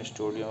American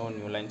studio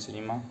New Line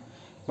Cinema,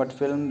 but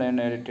filmed and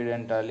edited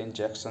entirely in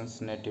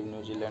Jackson's native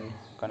New Zealand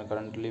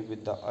concurrently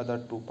with the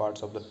other two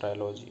parts of the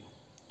trilogy.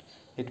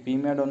 It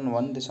premiered on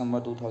 1 December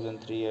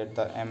 2003 at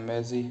the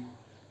Embassy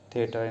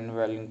Theatre in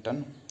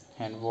Wellington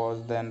and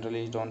was then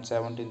released on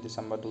 17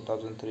 December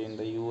 2003 in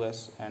the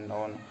US and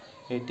on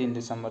 18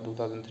 December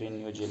 2003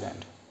 in New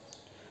Zealand.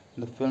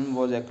 The film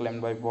was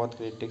acclaimed by both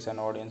critics and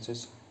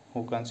audiences,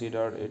 who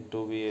considered it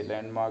to be a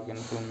landmark in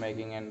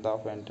filmmaking and the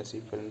fantasy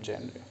film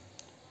genre,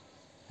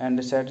 and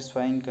a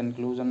satisfying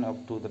conclusion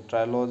up to the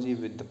trilogy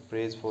with the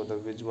praise for the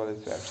visual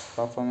effects,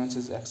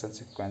 performances, action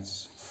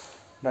sequences,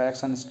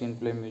 direction,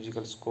 screenplay,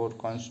 musical score,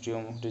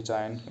 costume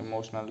design,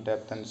 emotional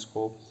depth, and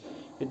scope.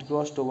 It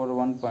grossed over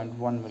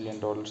 $1.1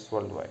 million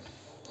worldwide,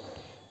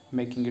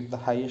 making it the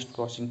highest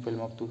grossing film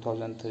of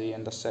 2003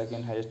 and the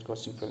second highest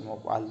grossing film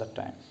of all the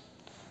time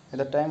at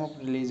the time of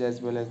release,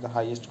 as well as the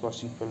highest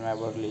grossing film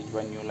ever released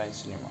by New Line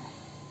Cinema.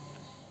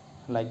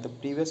 Like the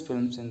previous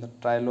films in the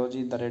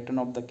trilogy, The Return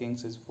of the King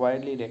is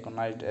widely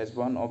recognized as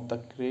one of the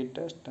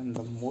greatest and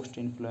the most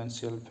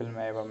influential film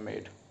ever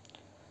made.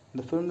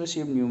 The film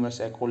received numerous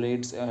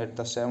accolades at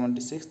the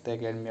 76th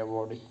Academy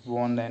Award. It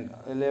won an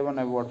 11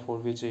 awards for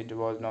which it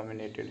was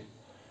nominated,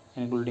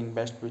 including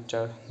Best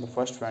Picture, the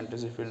first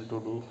fantasy film to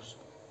do so,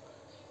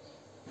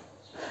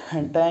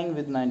 and tying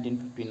with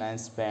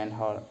 1959's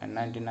Ben-Hur and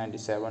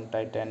 1997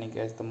 Titanic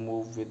as the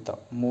movie with the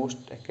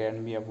most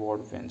Academy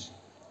Award wins.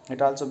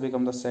 It also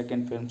became the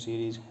second film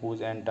series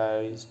whose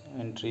entire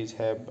entries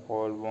have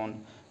all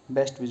won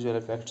Best Visual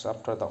Effects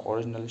after the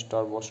original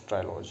Star Wars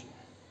trilogy.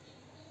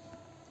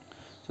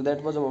 So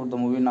that was about the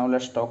movie. Now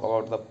let's talk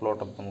about the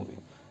plot of the movie.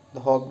 The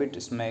hobbit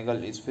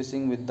Smeagol is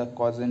fishing with the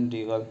cousin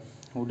Deagle,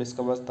 who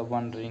discovers the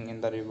One Ring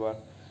in the river.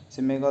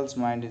 Smeagol's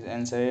mind is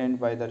ensnared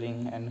by the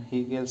ring and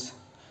he kills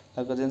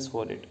the cousins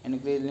for it.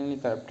 Increasingly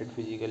corrupted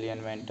physically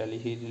and mentally,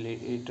 he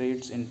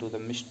retreats into the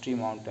Mystery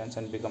Mountains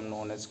and becomes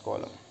known as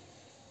Gollum.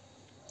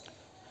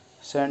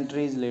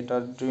 Centuries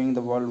later, during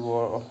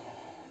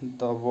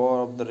The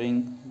War of the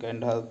Ring,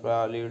 Gandalf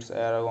leads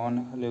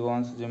Aragorn,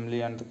 Legolas,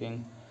 Gimli, and the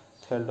King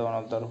Theoden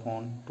of the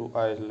Horn to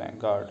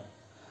Isengard,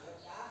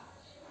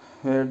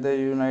 where they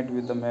unite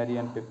with the Merry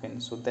and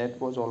Pippin. So that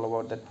was all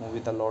about that movie,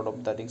 The Lord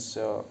of the Rings,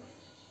 The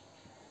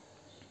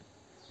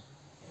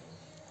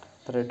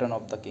Return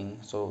of the King.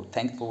 So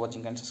thanks for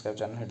watching and subscribe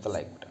channel, hit the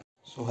like button.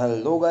 So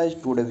hello guys,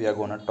 today we are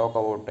gonna talk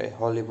about a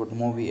Hollywood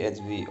movie as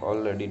we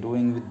already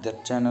doing with the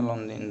channel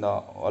on in the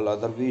all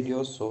other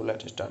videos. So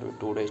let's start with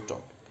today's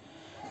topic.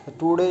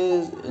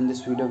 Today in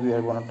this video we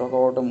are gonna talk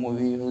about a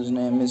movie whose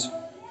name is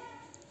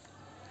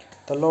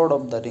The Lord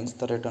of the Rings,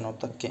 The Return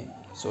of the King.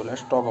 So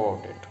let's talk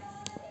about it.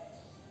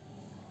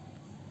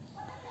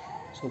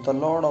 So The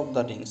Lord of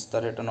the Rings,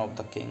 The Return of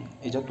the King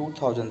is a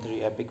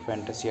 2003 epic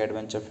fantasy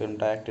adventure film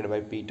directed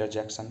by Peter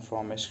Jackson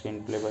from a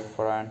screenplay by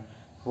Brian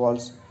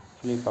Walsh,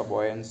 Philippa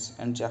Boyens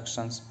and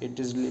Jackson. It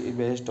is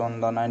based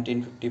on the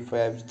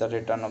 1955's The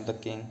Return of the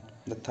King,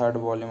 the third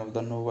volume of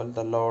the novel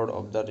The Lord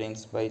of the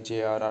Rings by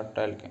J.R.R.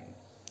 Tolkien.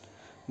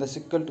 The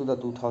sequel to the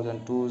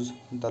 2002's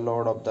The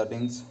Lord of the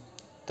Rings,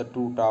 The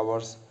Two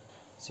Towers.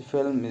 The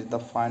film is the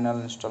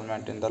final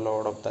installment in the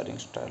Lord of the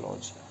Rings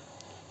trilogy.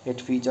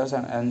 It features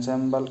an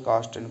ensemble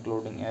cast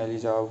including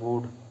Elijah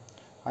Wood,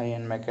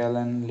 Ian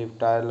McKellen, Liv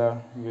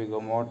Tyler, Viggo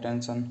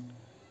Mortensen,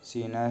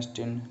 Sean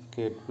Astin,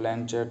 Kate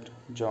Blanchett,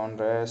 John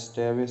Rhys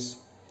Davis,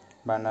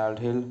 Bernard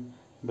Hill,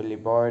 Billy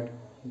Boyd,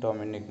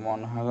 Dominic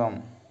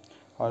Monaghan,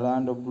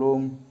 Orlando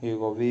Bloom,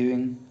 Hugo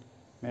Weaving,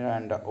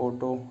 Miranda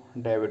Otto,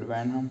 David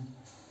Benham,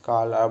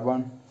 Carl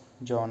Urban,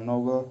 John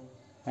Noble,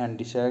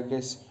 Andy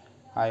Serkis,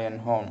 Ian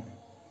Holm,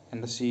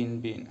 and the Sean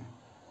Bean.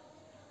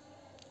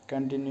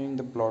 Continuing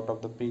the plot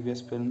of the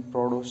previous film,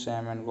 Frodo,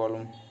 Sam, and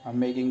Gollum are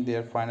making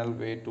their final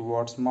way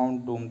towards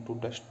Mount Doom to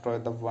destroy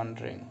the One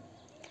Ring.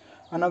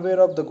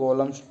 Unaware of the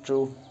Gollum's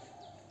true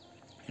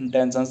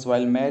intentions,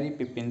 while Merry,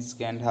 Pippin,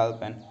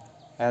 Gandalf, and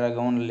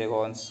Aragorn,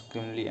 Legolas,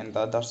 Gimli, and the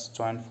others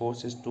join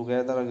forces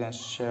together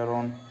against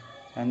Sauron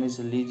and his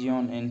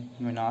legion in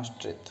Minas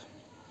Tirith.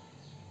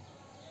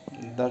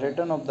 The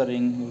Return of the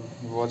Ring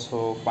was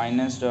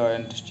financed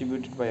and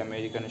distributed by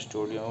American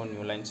studio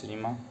New Line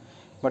Cinema,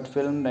 but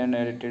filmed and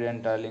edited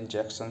entirely in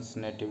Jackson's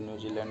native New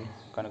Zealand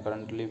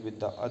concurrently with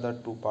the other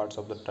two parts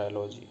of the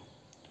trilogy.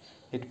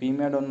 It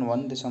premiered on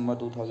 1 December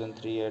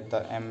 2003 at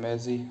the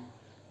Embassy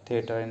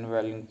Theatre in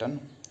Wellington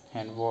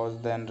and was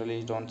then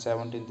released on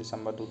 17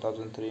 December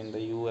 2003 in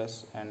the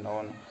US and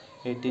on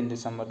 18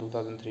 December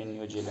 2003 in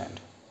New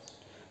Zealand.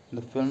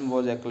 The film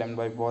was acclaimed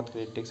by both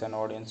critics and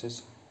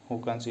audiences, who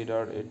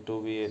considered it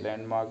to be a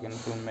landmark in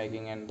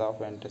filmmaking and the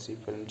fantasy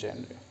film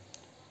genre,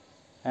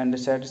 and a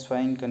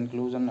satisfying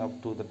conclusion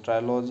up to the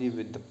trilogy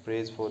with the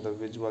praise for the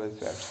visual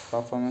effects,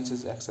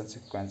 performances, action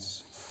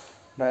sequences,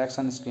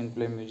 direction,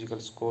 screenplay, musical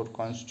score,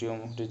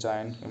 costume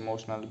design,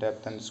 emotional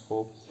depth, and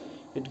scope.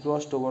 It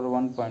grossed over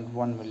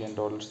 $1.1 million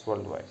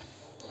worldwide,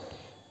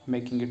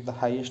 making it the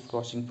highest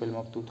grossing film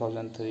of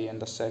 2003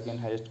 and the second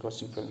highest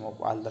grossing film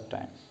of all the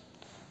time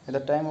at the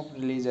time of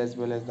release, as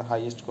well as the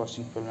highest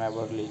grossing film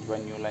ever released by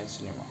New Line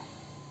Cinema.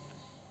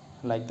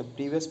 Like the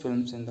previous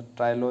films in the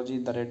trilogy,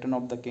 The Return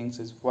of the Kings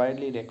is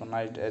widely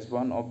recognized as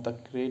one of the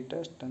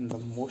greatest and the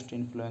most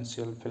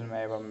influential film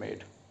ever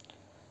made.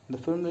 The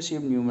film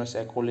received numerous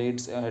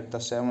accolades at the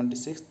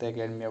 76th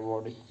Academy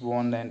Award. It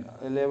won an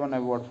 11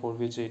 awards for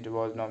which it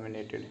was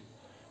nominated,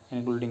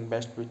 including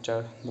Best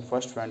Picture, the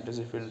first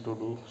fantasy film to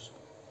do so,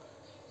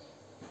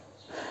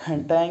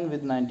 and tying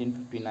with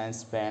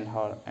 1959's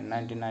Ben-Hur and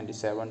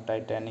 1997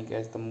 Titanic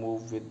as the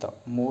movie with the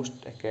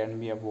most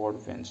Academy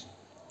Award wins.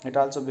 It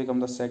also became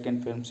the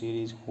second film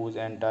series whose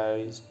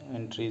entire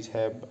entries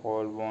have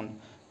all won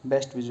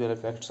Best Visual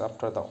Effects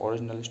after the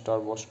original Star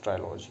Wars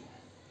trilogy.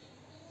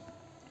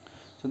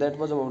 So that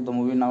was about the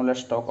movie. Now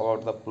let's talk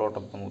about the plot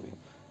of the movie.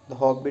 The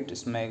hobbit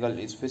Smeagol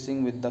is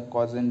fishing with the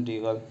cousin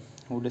Deagle,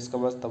 who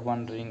discovers the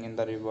One Ring in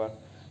the river.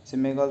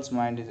 Smeagol's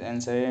mind is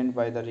ensnared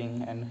by the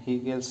ring and he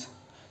kills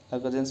the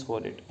cousins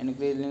for it.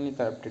 Increasingly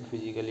corrupted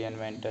physically and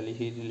mentally,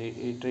 he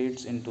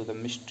retreats into the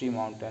Mystery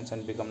Mountains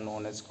and becomes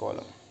known as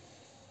Gollum.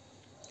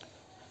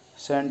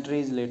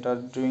 Centuries later,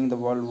 during the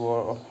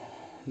War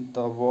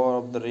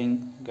of the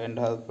Ring,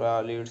 Gandalf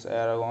leads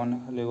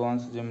Aragorn,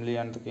 Legolas, Gimli,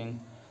 and the King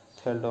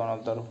Theoden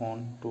of the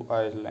Horn to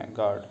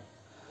Isengard,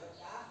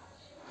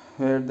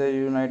 where they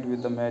unite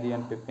with the Merry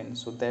and Pippin.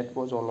 So that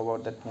was all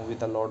about that movie,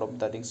 The Lord of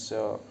the Rings,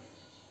 The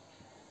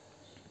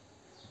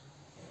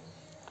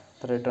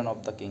Return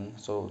of the King.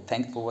 So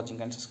thanks for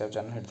watching and subscribe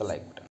channel, hit the like button.